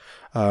figures.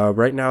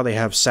 Right now they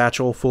have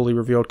Satchel fully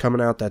revealed coming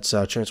out. That's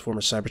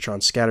Transformers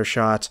Cybertron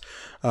Scattershot.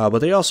 But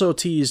they also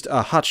teased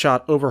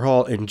Hotshot,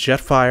 Overhaul, and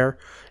Jetfire.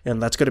 And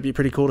that's going to be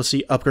pretty cool to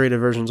see upgraded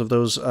versions of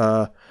those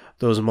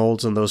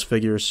molds and those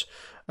figures.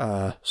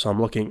 So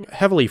I'm looking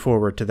heavily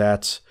forward to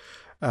that.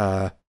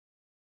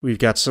 We've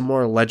got some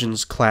more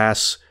Legends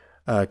class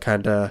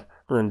kind of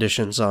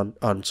renditions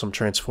on some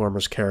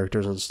Transformers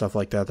characters and stuff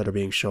like that are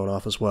being shown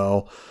off as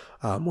well.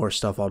 More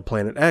stuff on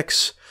Planet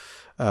X.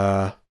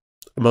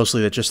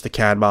 Mostly just the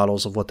CAD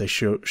models of what they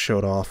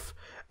showed off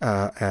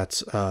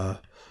at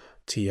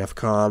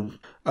TFCon.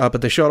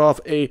 But they showed off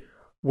a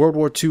World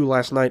War II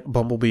Last Night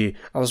Bumblebee.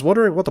 I was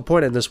wondering what the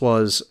point in this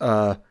was.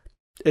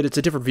 It's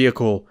a different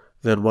vehicle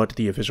than what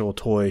the official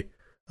toy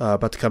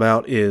about to come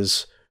out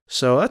is.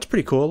 So that's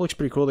pretty cool. It looks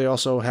pretty cool. They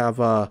also have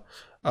World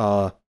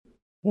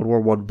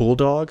War I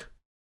Bulldog.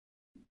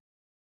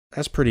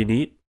 That's pretty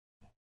neat.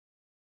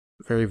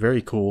 Very,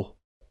 very cool.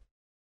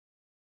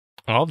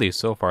 All these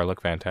so far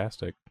look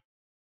fantastic.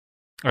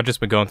 I've just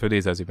been going through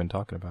these as you've been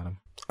talking about them.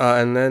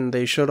 And then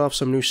they showed off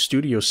some new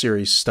Studio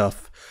Series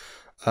stuff,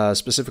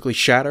 specifically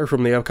Shatter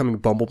from the upcoming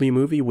Bumblebee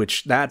movie,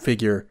 which that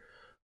figure,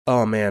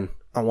 oh man,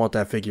 I want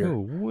that figure.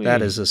 Ooh,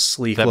 that is a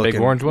sleek that looking.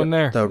 Big orange one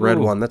there? The red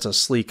one, that's a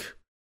sleek.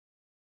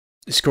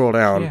 Scroll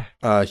down,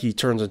 he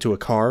turns into a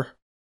car.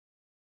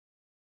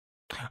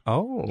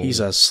 Oh. He's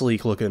a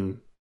sleek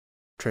looking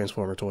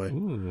Transformer toy.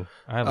 Ooh,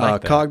 I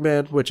like that.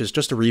 Cogman, which is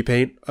just a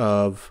repaint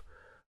of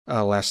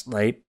Last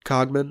Night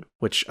Cogman,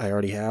 which I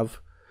already have.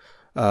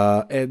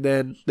 And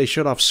then they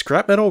showed off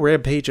Scrap Metal,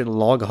 Rampage, and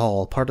Long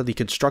Haul, part of the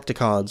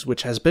Constructicons,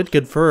 which has been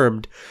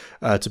confirmed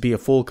to be a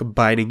full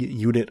combining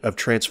unit of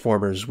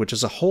Transformers, which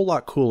is a whole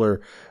lot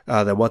cooler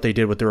than what they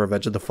did with the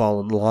Revenge of the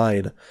Fallen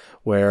line,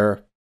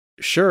 where,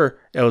 sure,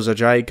 it was a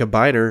giant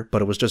combiner,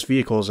 but it was just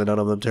vehicles and none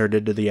of them turned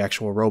into the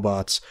actual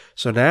robots.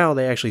 So now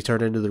they actually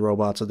turn into the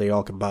robots and they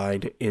all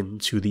combined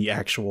into the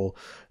actual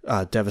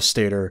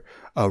Devastator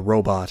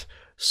robot.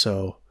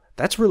 So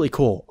that's really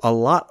cool. A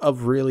lot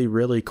of really,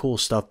 really cool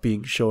stuff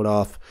being shown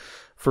off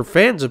for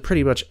fans of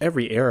pretty much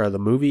every era. The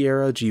movie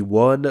era,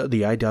 G1,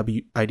 the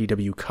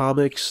IDW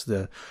comics,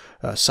 the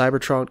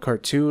Cybertron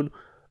cartoon.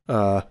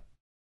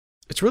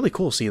 It's really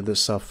cool seeing this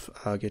stuff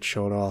get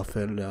shown off,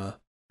 and a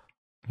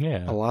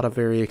lot of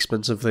very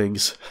expensive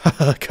things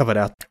coming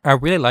out. I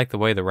really like the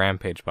way the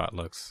Rampage bot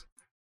looks.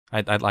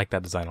 I like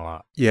that design a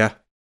lot. Yeah.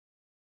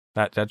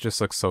 That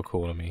just looks so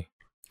cool to me.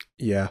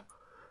 Yeah.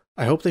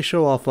 I hope they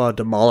show off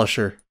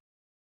Demolisher.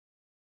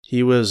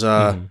 He was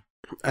at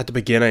the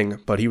beginning,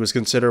 but he was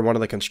considered one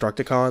of the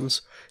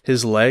Constructicons.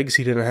 His legs,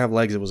 he didn't have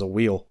legs, it was a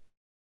wheel.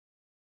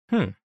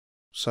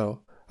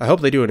 So I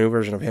hope they do a new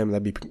version of him.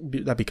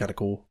 That'd be kind of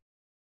cool.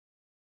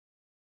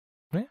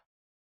 Yeah.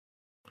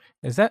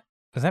 Is that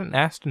an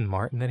Aston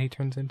Martin that he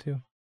turns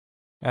into?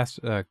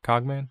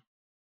 Cogman?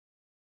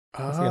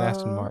 Looks like an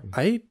Aston Martin.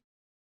 I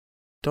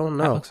don't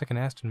know. That looks like an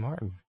Aston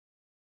Martin.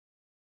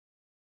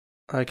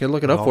 I can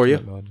look it up for you.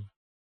 Mode.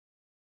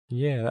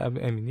 Yeah, I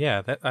mean,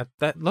 yeah,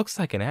 that looks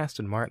like an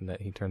Aston Martin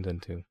that he turns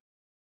into.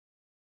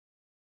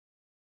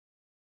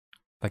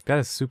 Like, that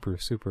is super,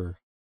 super,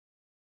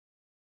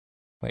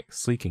 like,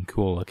 sleek and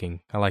cool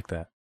looking. I like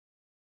that.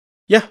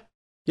 Yeah.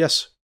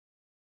 Yes.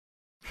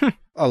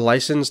 A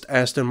licensed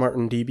Aston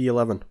Martin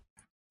DB11.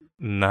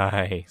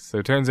 Nice. So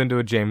it turns into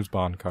a James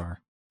Bond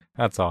car.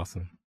 That's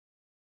awesome.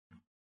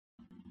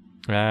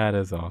 That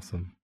is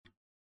awesome.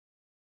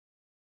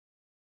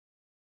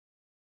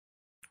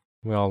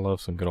 We all love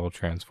some good old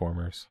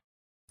Transformers.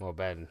 Well,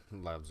 Ben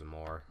loves them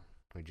more.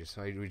 We just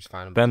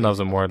find them. Ben loves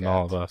them more than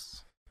all of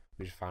us.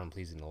 We just find them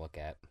pleasing to look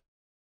at.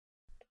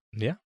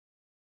 Yeah.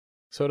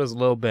 So does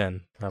Lil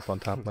Ben up on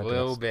top of my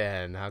Lil desk.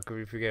 Ben. How could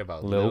we forget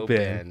about Lil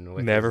Ben?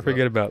 Never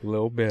forget about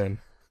Lil Ben.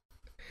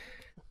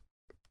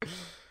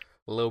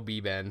 Lil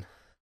B Ben.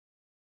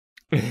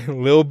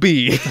 Lil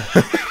B.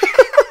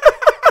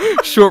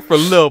 Short for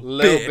Lil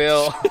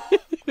Bill.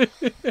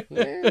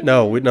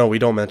 No, we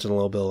don't mention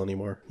Lil Bill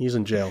anymore. He's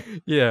in jail.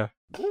 Yeah,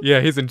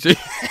 he's in jail.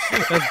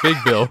 That's Big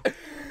Bill.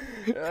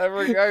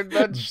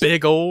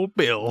 Big old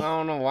Bill. I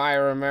don't know why I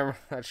remember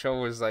that show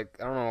was like,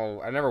 I don't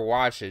know, I never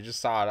watched it, just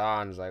saw it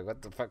on. It's like,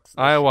 what the fuck?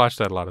 I watched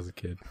that a lot as a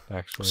kid,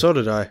 actually. So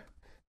did I.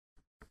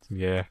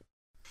 Yeah.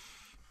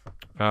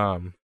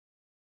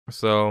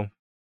 So,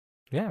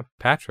 yeah,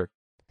 Patrick,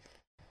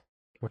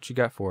 what you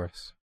got for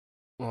us?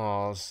 Well,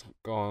 I was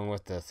going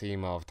with the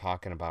theme of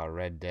talking about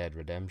Red Dead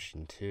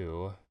Redemption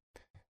 2.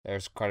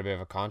 There's quite a bit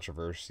of a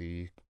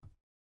controversy,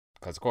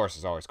 because of course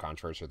there's always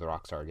controversy with the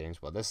Rockstar games,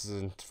 but this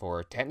isn't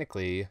for,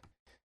 technically,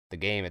 the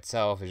game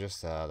itself, is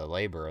just the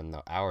labor and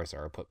the hours that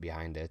are put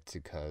behind it,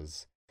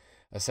 because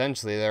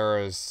essentially there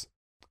was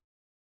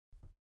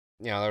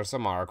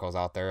some articles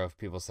out there of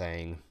people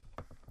saying,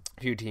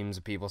 a few teams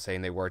of people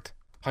saying they worked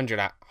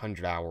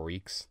 100-hour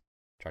weeks,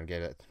 trying to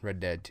get Red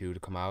Dead 2 to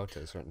come out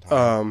at a certain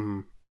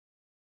time.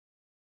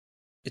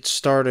 It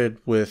started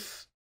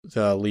with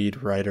the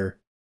lead writer,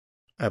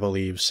 I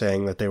believe,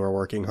 saying that they were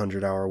working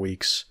 100-hour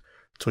weeks,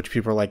 to which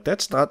people are like,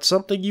 that's not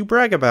something you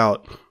brag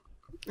about.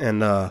 And,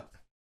 no,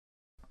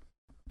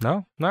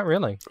 not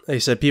really. They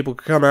said people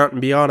could come out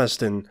and be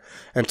honest and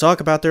talk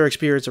about their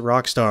experience at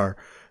Rockstar,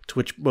 to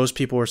which most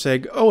people were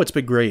saying, oh, it's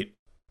been great.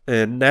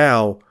 And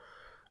now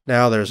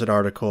there's an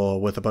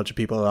article with a bunch of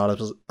people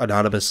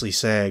anonymously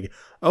saying,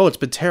 oh, it's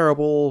been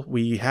terrible.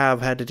 We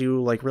have had to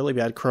do like really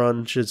bad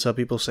crunch, and some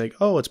people saying,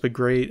 oh, it's been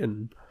great.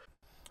 And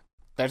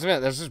there's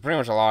just pretty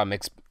much a lot of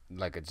mixed,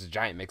 like it's a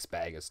giant mixed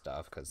bag of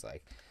stuff, because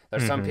like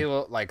there's some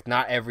people, like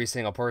not every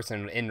single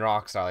person in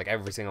Rockstar, like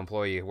every single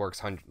employee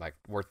worked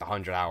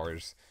 100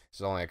 hours.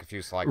 There's only like a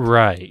few select.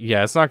 Right.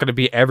 Yeah, it's not going to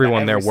be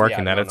everyone there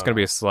working that. It's going to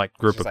be a select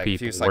group of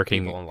people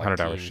working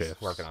 100-hour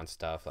shifts, working on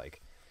stuff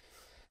like.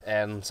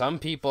 And some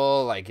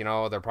people, like,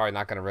 they're probably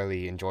not going to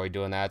really enjoy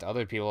doing that.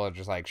 Other people are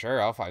just like,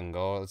 sure, I'll fucking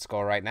go. Let's go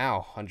right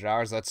now. 100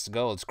 hours, let's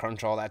go. Let's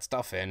crunch all that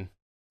stuff in,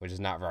 which is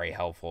not very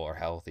helpful or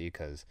healthy,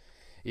 because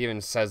even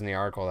says in the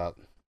article that,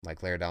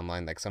 like, later down the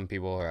line, like, some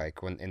people are,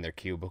 like, when in their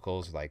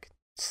cubicles, like,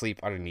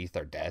 sleep underneath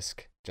their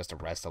desk just to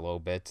rest a little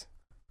bit.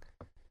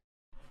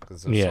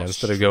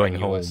 instead of going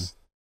home.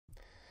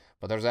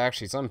 But there's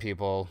actually some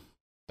people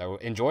that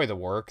enjoy the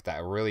work,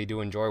 that really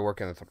do enjoy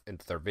working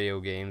into their video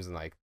games and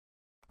like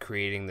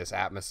creating this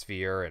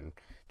atmosphere and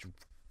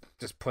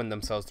just putting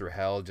themselves through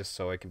hell just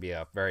so it can be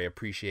a very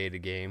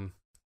appreciated game.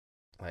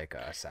 Like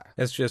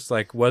it's just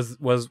like was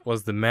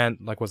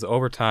the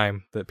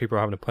overtime that people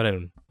are having to put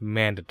in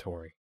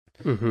mandatory?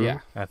 Mm-hmm. Yeah,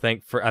 I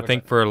think for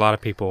a lot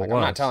of people, I'm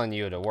not telling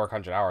you to work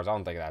 100 hours. I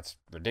don't think that's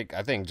ridiculous.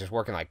 I think just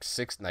working like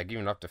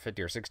even up to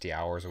 50 or 60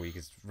 hours a week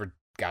is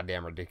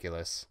goddamn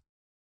ridiculous.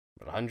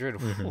 But 100,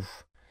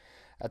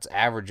 that's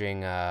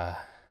averaging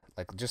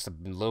like just a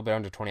little bit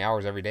under 20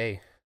 hours every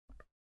day.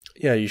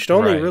 Yeah, you should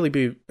only really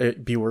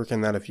be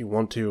working that if you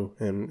want to.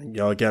 And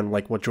again,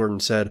 like what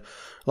Jordan said,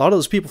 a lot of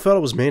those people felt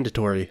it was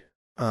mandatory.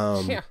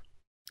 Yeah,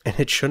 and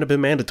it shouldn't have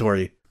been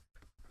mandatory.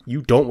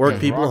 You don't work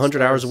people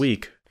 100 hours a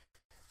week.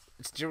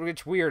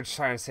 It's weird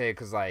trying to say it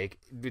because like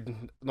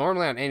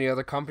normally on any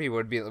other company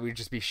we'd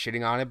just be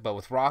shitting on it, but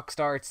with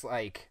Rockstar it's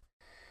like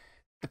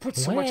they put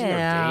so much in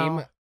their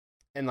game,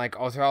 and like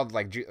all throughout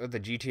like the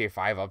GTA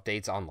 5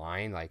 updates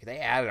online, like they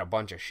added a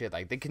bunch of shit.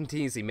 Like they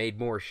continuously made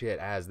more shit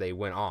as they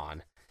went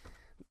on.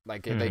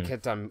 Like they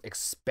kept on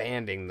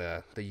expanding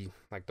the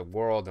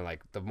world and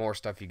like the more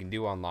stuff you can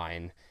do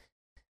online.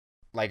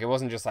 Like it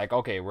wasn't just like,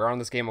 okay, we're on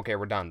this game, okay,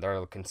 we're done.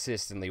 They're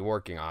consistently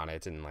working on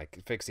it and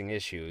like fixing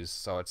issues.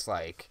 So it's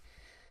like,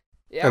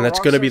 yeah, and that's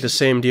going to be the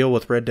same deal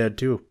with Red Dead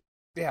 2.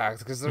 Yeah,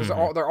 because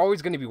they're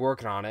always going to be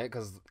working on it.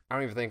 Because I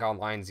don't even think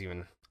online's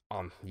even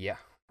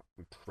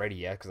ready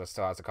yet. Because it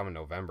still has to come in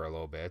November a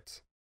little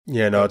bit.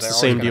 Yeah, no, it's the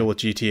same deal with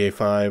GTA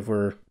 5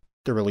 where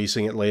they're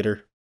releasing it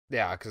later.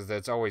 Yeah, because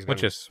it's always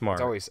which is smart.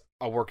 It's always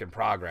a work in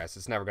progress.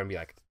 It's never going to be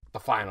like the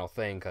final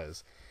thing.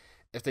 Because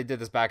if they did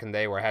this back in the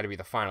day where it had to be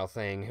the final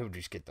thing, it would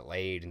just get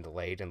delayed and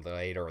delayed and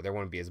delayed, or there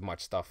wouldn't be as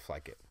much stuff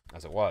like it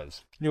as it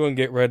was. You wouldn't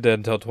get Red Dead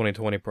until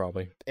 2020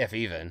 probably, if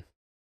even.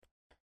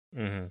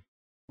 Mm-hmm.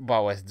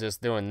 But with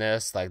just doing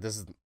this, like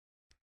this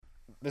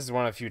is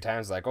one of the few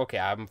times like, okay,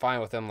 I'm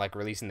fine with them like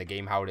releasing the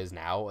game how it is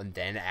now and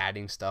then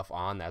adding stuff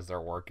on as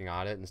they're working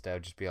on it, instead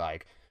of just be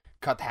like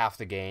cut half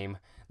the game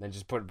and then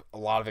just put a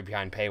lot of it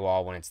behind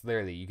paywall when it's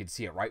literally you can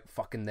see it right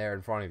fucking there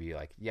in front of you.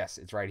 Like, yes,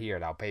 it's right here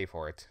and I'll pay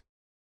for it.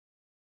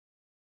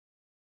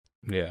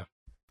 Yeah.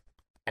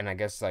 And I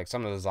guess like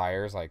some of the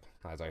desires, like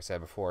as I said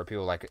before,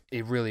 people like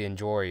really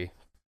enjoy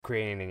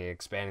creating and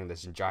expanding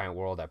this giant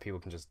world that people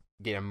can just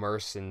get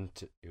immersed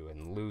into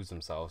and lose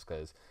themselves.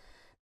 Because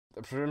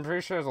I'm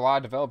pretty sure there's a lot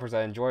of developers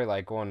that enjoy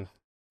like going.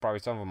 Probably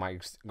some of them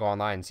might go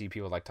online and see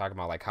people like talking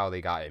about like how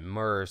they got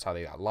immersed, how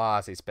they got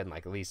lost. They spend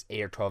like at least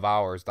 8 or 12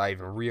 hours not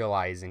even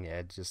realizing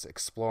it, just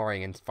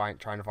exploring and trying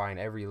to find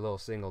every little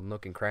single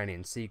nook and cranny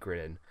and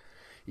secret and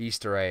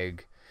Easter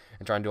egg,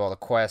 and trying to do all the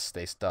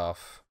quests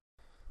stuff.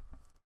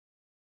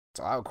 It's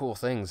a lot of cool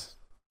things.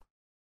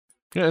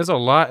 Yeah, there's a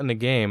lot in the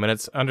game, and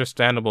it's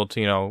understandable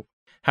to,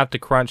 have to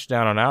crunch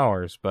down on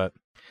hours, but,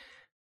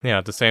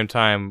 at the same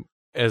time,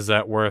 is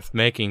that worth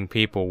making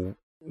people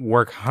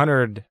work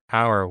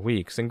 100-hour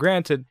weeks? And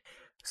granted,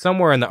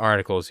 somewhere in the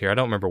articles here, I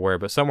don't remember where,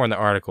 but somewhere in the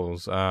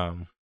articles,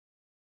 one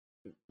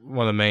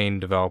of the main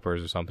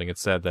developers or something, it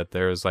said that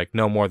there's, like,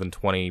 no more than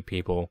 20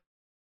 people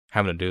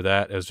having to do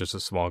that. It was just a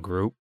small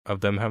group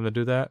of them having to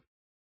do that.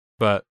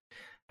 But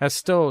that's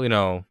still,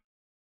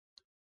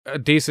 a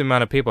decent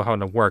amount of people having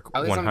to work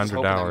 100 hours a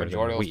week. The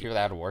majority of those people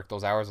that had to work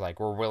those hours, like,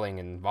 were willing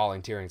and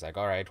volunteering. It's like,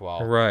 all right,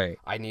 well,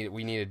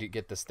 we need to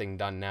get this thing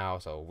done now,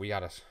 so we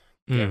gotta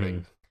get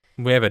everything.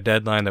 We have a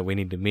deadline that we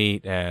need to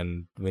meet,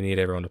 and we need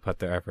everyone to put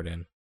their effort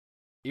in.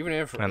 Even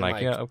if, and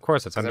of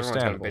course, it's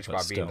understandable. Everyone's gonna bitch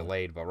about being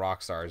delayed, but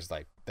Rockstar's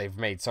like they've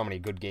made so many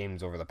good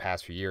games over the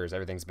past few years.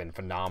 Everything's been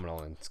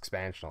phenomenal and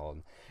expansional.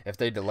 And if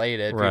they delayed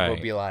it, people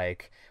would be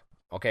like,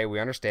 "Okay, we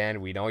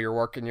understand. We know you're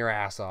working your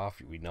ass off.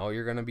 We know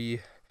you're gonna be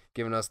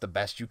giving us the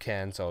best you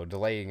can, so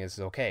delaying is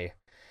okay."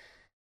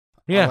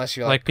 Yeah, unless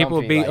you're like people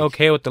would be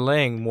okay with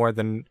delaying more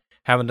than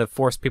having to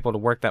force people to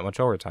work that much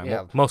overtime.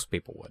 Yeah. Well, most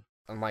people would.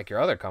 Unlike your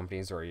other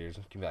companies where you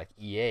can be like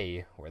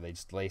EA, where they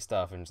just delay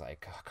stuff and it's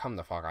like, oh, come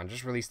the fuck on,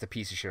 just release the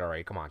piece of shit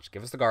already. Come on, just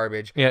give us the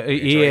garbage. Yeah,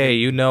 EA,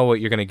 you know what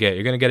you're gonna get.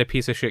 You're gonna get a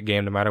piece of shit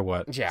game no matter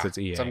what. Yeah, it's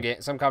EA.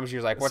 Some companies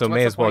are like, what's the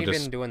point of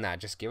even doing that?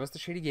 Just give us the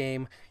shitty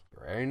game. You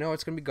already know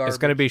it's gonna be garbage. It's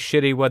gonna be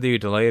shitty whether you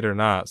delay it or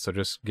not. So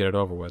just get it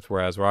over with.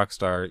 Whereas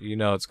Rockstar,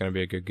 it's gonna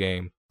be a good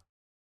game.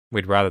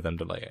 We'd rather them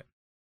delay it.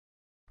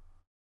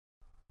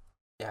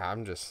 Yeah,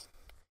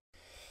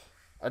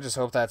 I just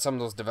hope that some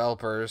of those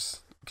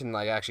developers can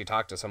like actually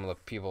talk to some of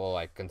the people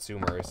like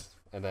consumers,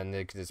 and then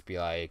they could just be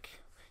like,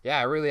 yeah,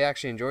 I really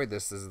actually enjoyed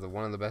this. This is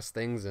one of the best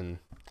things, and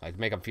like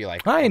make them feel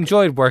like I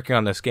enjoyed working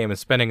on this game and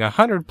spending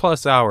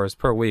 100+ hours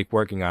per week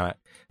working on it.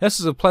 This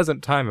is a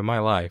pleasant time in my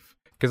life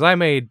because I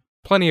made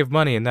plenty of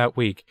money in that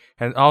week,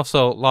 and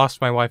also lost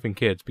my wife and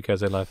kids because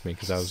they left me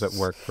because I was at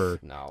work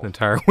for an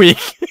entire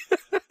week.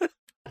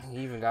 He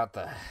even got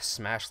the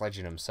Smash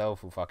legend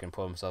himself, who fucking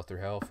put himself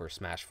through hell for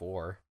Smash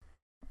 4.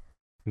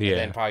 Yeah,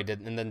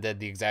 and then did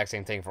the exact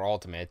same thing for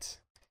Ultimate.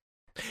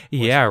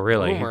 Yeah,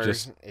 really.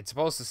 Rumors, it's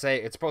supposed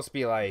to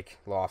be like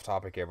a little off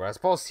topic here, but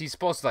he's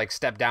supposed to like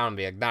step down and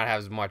be like not have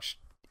as much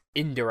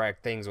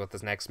indirect things with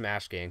this next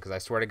Smash game. Because I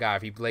swear to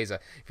God, if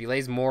he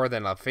lays more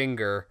than a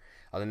finger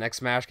on the next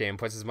Smash game, and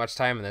puts as much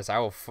time in this, I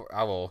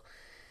will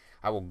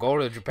go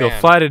to Japan. You'll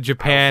fly to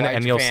Japan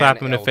and you'll slap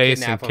him in the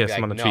face and kiss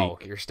him on the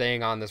cheek. You're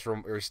staying on this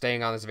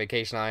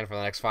vacation island for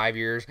the next 5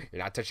 years.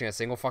 You're not touching a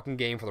single fucking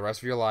game for the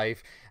rest of your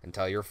life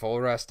until you're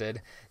full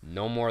rested.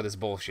 No more of this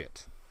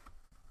bullshit.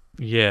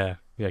 Yeah,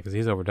 because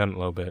he's overdone it a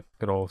little bit.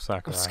 Good old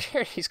Sakurai. I'm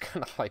scared he's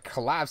gonna like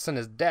collapse on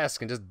his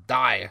desk and just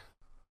die.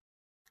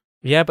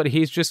 Yeah, but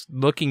he's just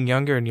looking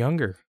younger and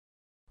younger.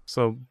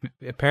 So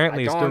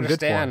apparently he's doing good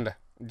for him.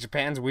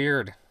 Japan's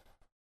weird.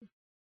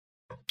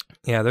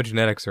 Yeah, their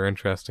genetics are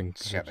interesting.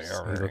 Yeah, they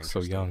are. He looks so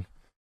young.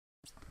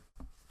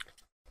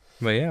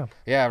 But yeah.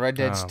 Yeah, Red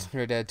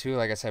Dead 2,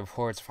 like I said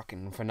before, it's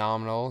fucking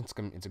phenomenal.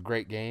 It's a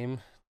great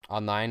game.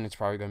 Online, it's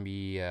probably gonna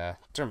be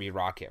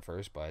rocky at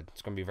first, but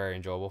it's gonna be very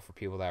enjoyable for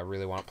people that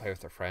really want to play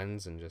with their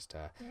friends and just.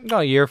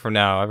 A year from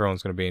now,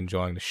 everyone's gonna be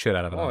enjoying the shit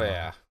out of it. Oh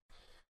yeah,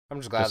 I'm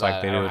just glad just that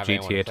like they do with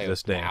GTA to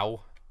this day.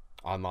 Now,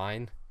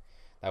 online,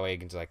 that way you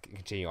can just like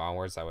continue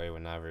onwards. That way,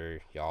 whenever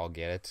y'all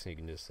get it, you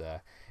can just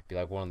be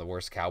like one of the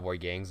worst cowboy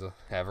gangs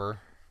ever.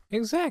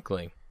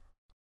 Exactly.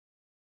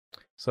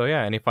 So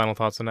yeah, any final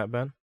thoughts on that,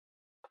 Ben?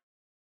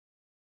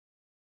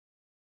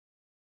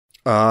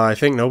 I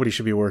think nobody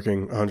should be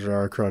working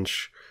 100-hour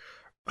crunch.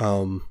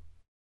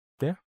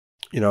 Yeah.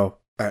 You know,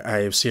 I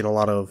have seen a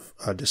lot of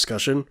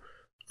discussion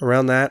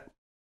around that.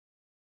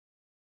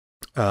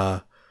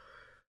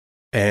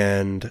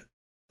 And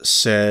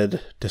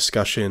said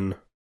discussion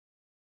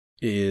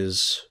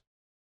is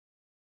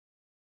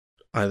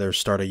either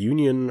start a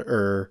union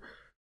or,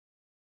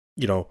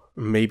 you know,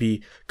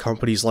 maybe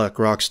companies like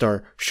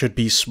Rockstar should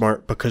be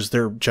smart because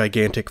they're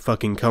gigantic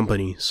fucking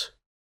companies.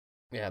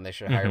 Yeah, and they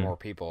should hire more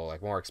people,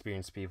 like more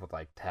experienced people,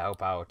 like to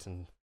help out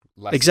and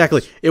less.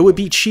 Exactly. It would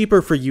be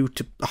cheaper for you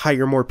to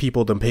hire more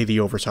people than pay the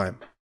overtime.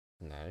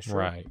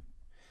 Right.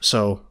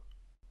 So.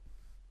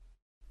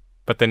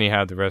 But then you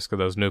have the risk of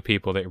those new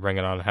people that you're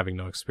bringing on having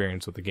no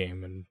experience with the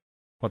game and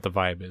what the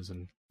vibe is,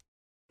 and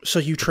so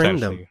you train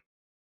them.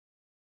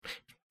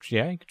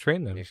 Yeah, you can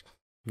train them.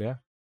 Yeah.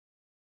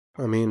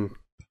 I mean,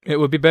 it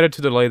would be better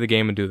to delay the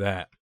game and do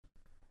that.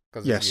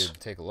 Because if you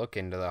take a look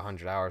into the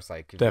 100 hours,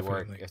 like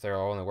if they're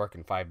only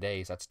working 5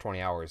 days, that's 20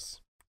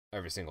 hours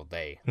every single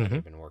day that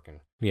they've been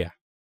working. Yeah,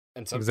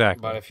 and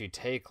exactly. But if you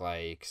take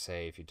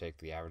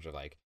the average of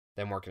like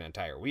them working an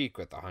entire week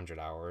with 100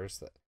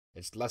 hours,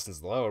 it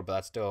lessens the load, but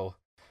that's still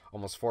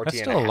almost 40.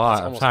 That's still a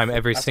lot of time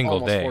every single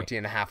day. 40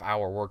 and a half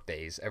hour work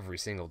days every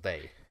single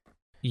day.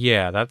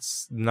 Yeah,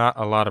 that's not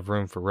a lot of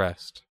room for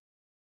rest.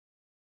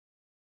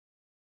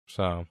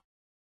 So,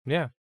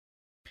 yeah.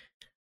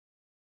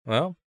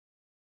 Well,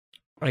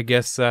 I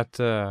guess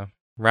that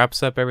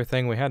wraps up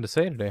everything we had to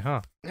say today,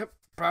 huh? Yep,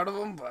 proud of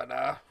them,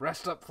 but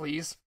rest up,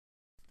 please.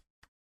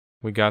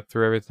 We got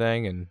through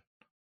everything, and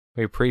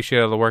we appreciate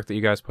all the work that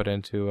you guys put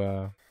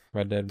into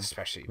Red Dead,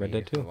 especially Red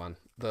Dead 2.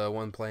 The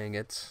one playing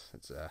it.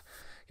 It's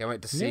can't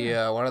wait to see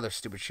what other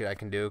stupid shit I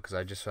can do, because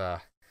I just I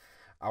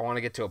want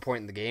to get to a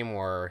point in the game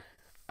where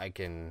I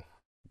can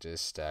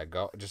just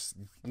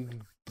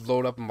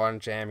load up a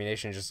bunch of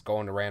ammunition, just go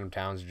into random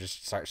towns and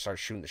just start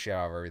shooting the shit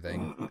out of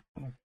everything.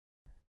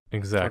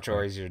 Exactly. It's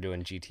much easier to do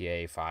in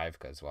GTA 5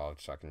 because, well,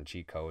 it's fucking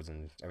cheat codes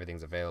and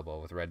everything's available.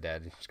 With Red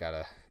Dead, you just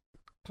gotta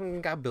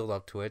build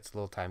up to it. It's a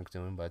little time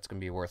consuming, but it's gonna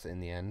be worth it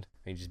in the end.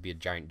 You just be a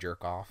giant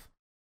jerk off.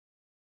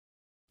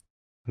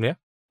 Yeah.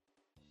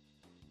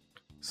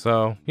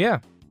 So, yeah.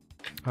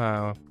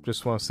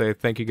 Just want to say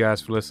thank you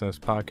guys for listening to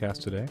this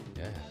podcast today.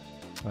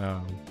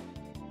 Yeah.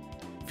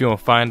 If you want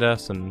to find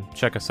us and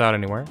check us out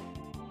anywhere,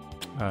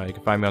 you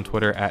can find me on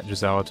Twitter at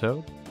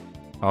GiselleToad.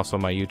 Also,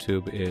 my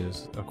YouTube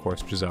is, of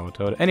course,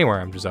 GiselleToad. Anywhere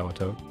I'm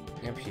GiselleToad.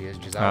 Yep, she is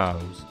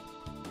GiselleToad.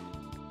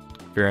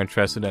 If you're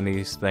interested in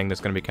anything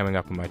that's going to be coming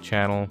up on my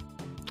channel,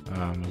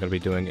 I'm going to be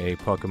doing a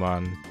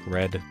Pokemon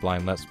Red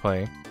blind Let's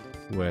Play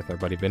with our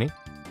buddy Vinny,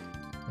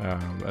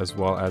 as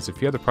well as a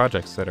few other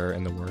projects that are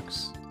in the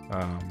works.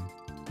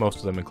 Most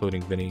of them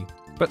including Vinny,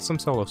 but some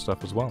solo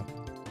stuff as well.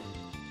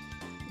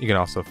 You can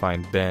also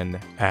find Ben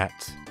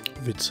at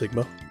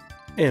VidSigma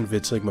and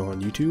VidSigma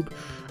on YouTube.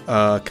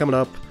 Coming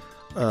up,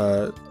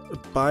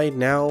 by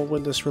now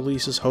when this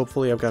releases,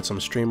 hopefully I've got some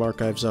stream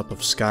archives up of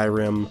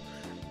Skyrim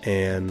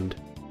and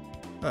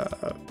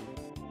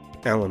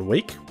Alan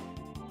Wake.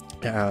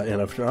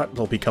 And if not,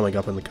 they'll be coming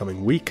up in the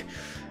coming week.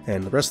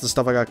 And the rest of the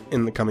stuff I got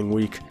in the coming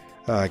week,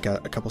 I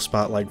got a couple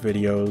Spotlight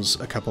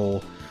videos, a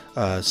couple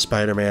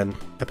Spider-Man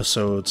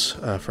episodes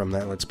from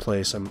that Let's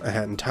Play, some A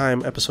Hat in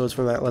Time episodes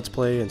from that Let's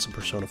Play, and some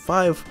Persona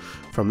 5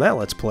 from that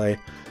Let's Play.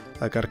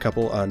 I've got a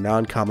couple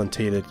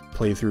non-commentated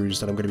playthroughs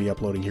that I'm going to be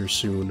uploading here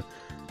soon,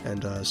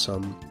 and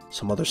some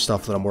other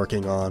stuff that I'm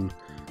working on,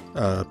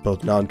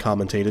 both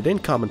non-commentated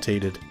and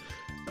commentated.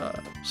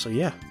 So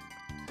yeah.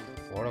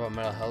 What about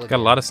Metal Helligan? Got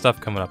a lot of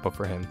stuff coming up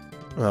for him.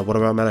 What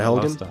about Metal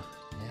Helligan? Yeah.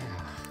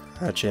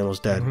 That channel's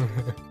dead.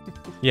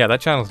 Yeah,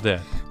 that channel's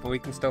dead. We we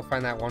can still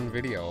find that one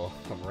video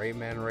of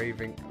Rayman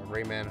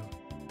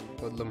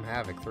Hoodlum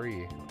Havoc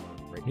 3.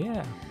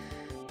 Yeah.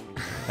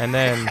 And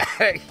then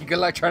good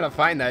luck trying to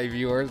find that,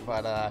 viewers,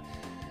 but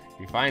if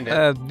you find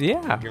it,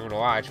 yeah, give it a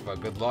watch, but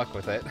good luck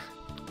with it.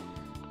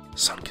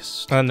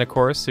 Sunkist. And of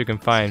course, you can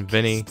find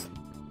Vinny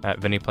at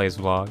Vinny Plays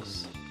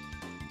Vlogs.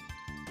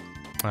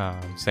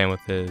 Same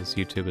with his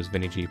YouTube as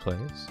Vinny G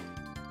Plays.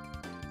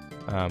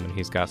 And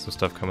he's got some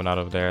stuff coming out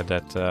of there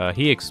that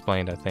he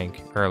explained, I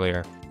think,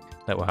 earlier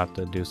that we'll have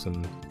to do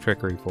some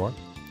trickery for.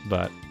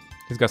 But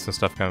he's got some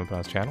stuff coming up on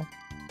his channel.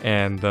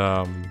 And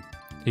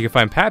you can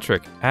find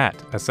Patrick at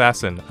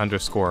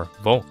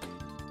assassin_Volk.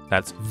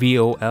 That's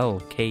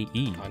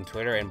VOLKE. On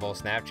Twitter and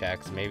both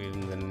Snapchats. Maybe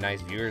even the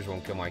nice viewers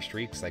won't kill my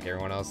streaks like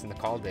everyone else in the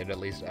call did, at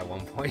least at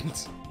one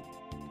point.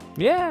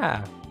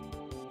 Yeah.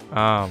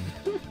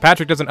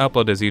 Patrick doesn't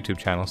upload his YouTube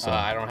channel, so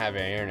I don't have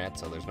any internet,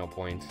 so there's no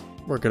point.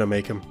 We're gonna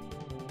make him.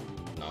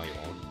 No, you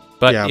won't.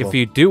 But yeah, if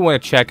you do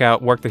want to check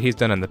out work that he's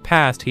done in the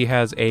past, he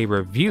has a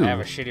review. I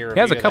have a shitty review. He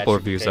has a couple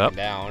reviews up.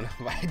 Down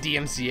by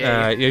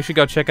DMCA. You should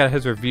go check out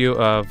his review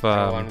of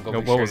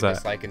what was that?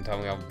 Dislike and tell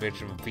me how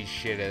bitch of a piece of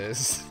shit it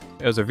is.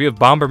 It was a review of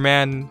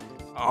Bomberman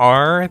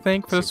R, I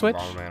think, for the Switch.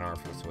 Bomberman R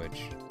for the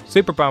Switch.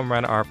 Super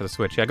Bomberman R for the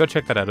Switch. Yeah, go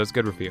check that out. It was a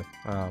good review.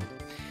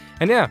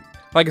 And yeah,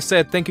 like I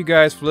said, thank you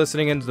guys for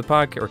listening into the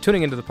podcast or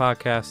tuning into the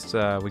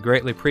podcast. We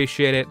greatly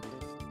appreciate it,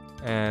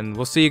 and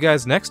we'll see you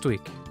guys next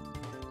week.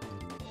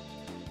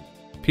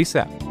 Peace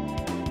out.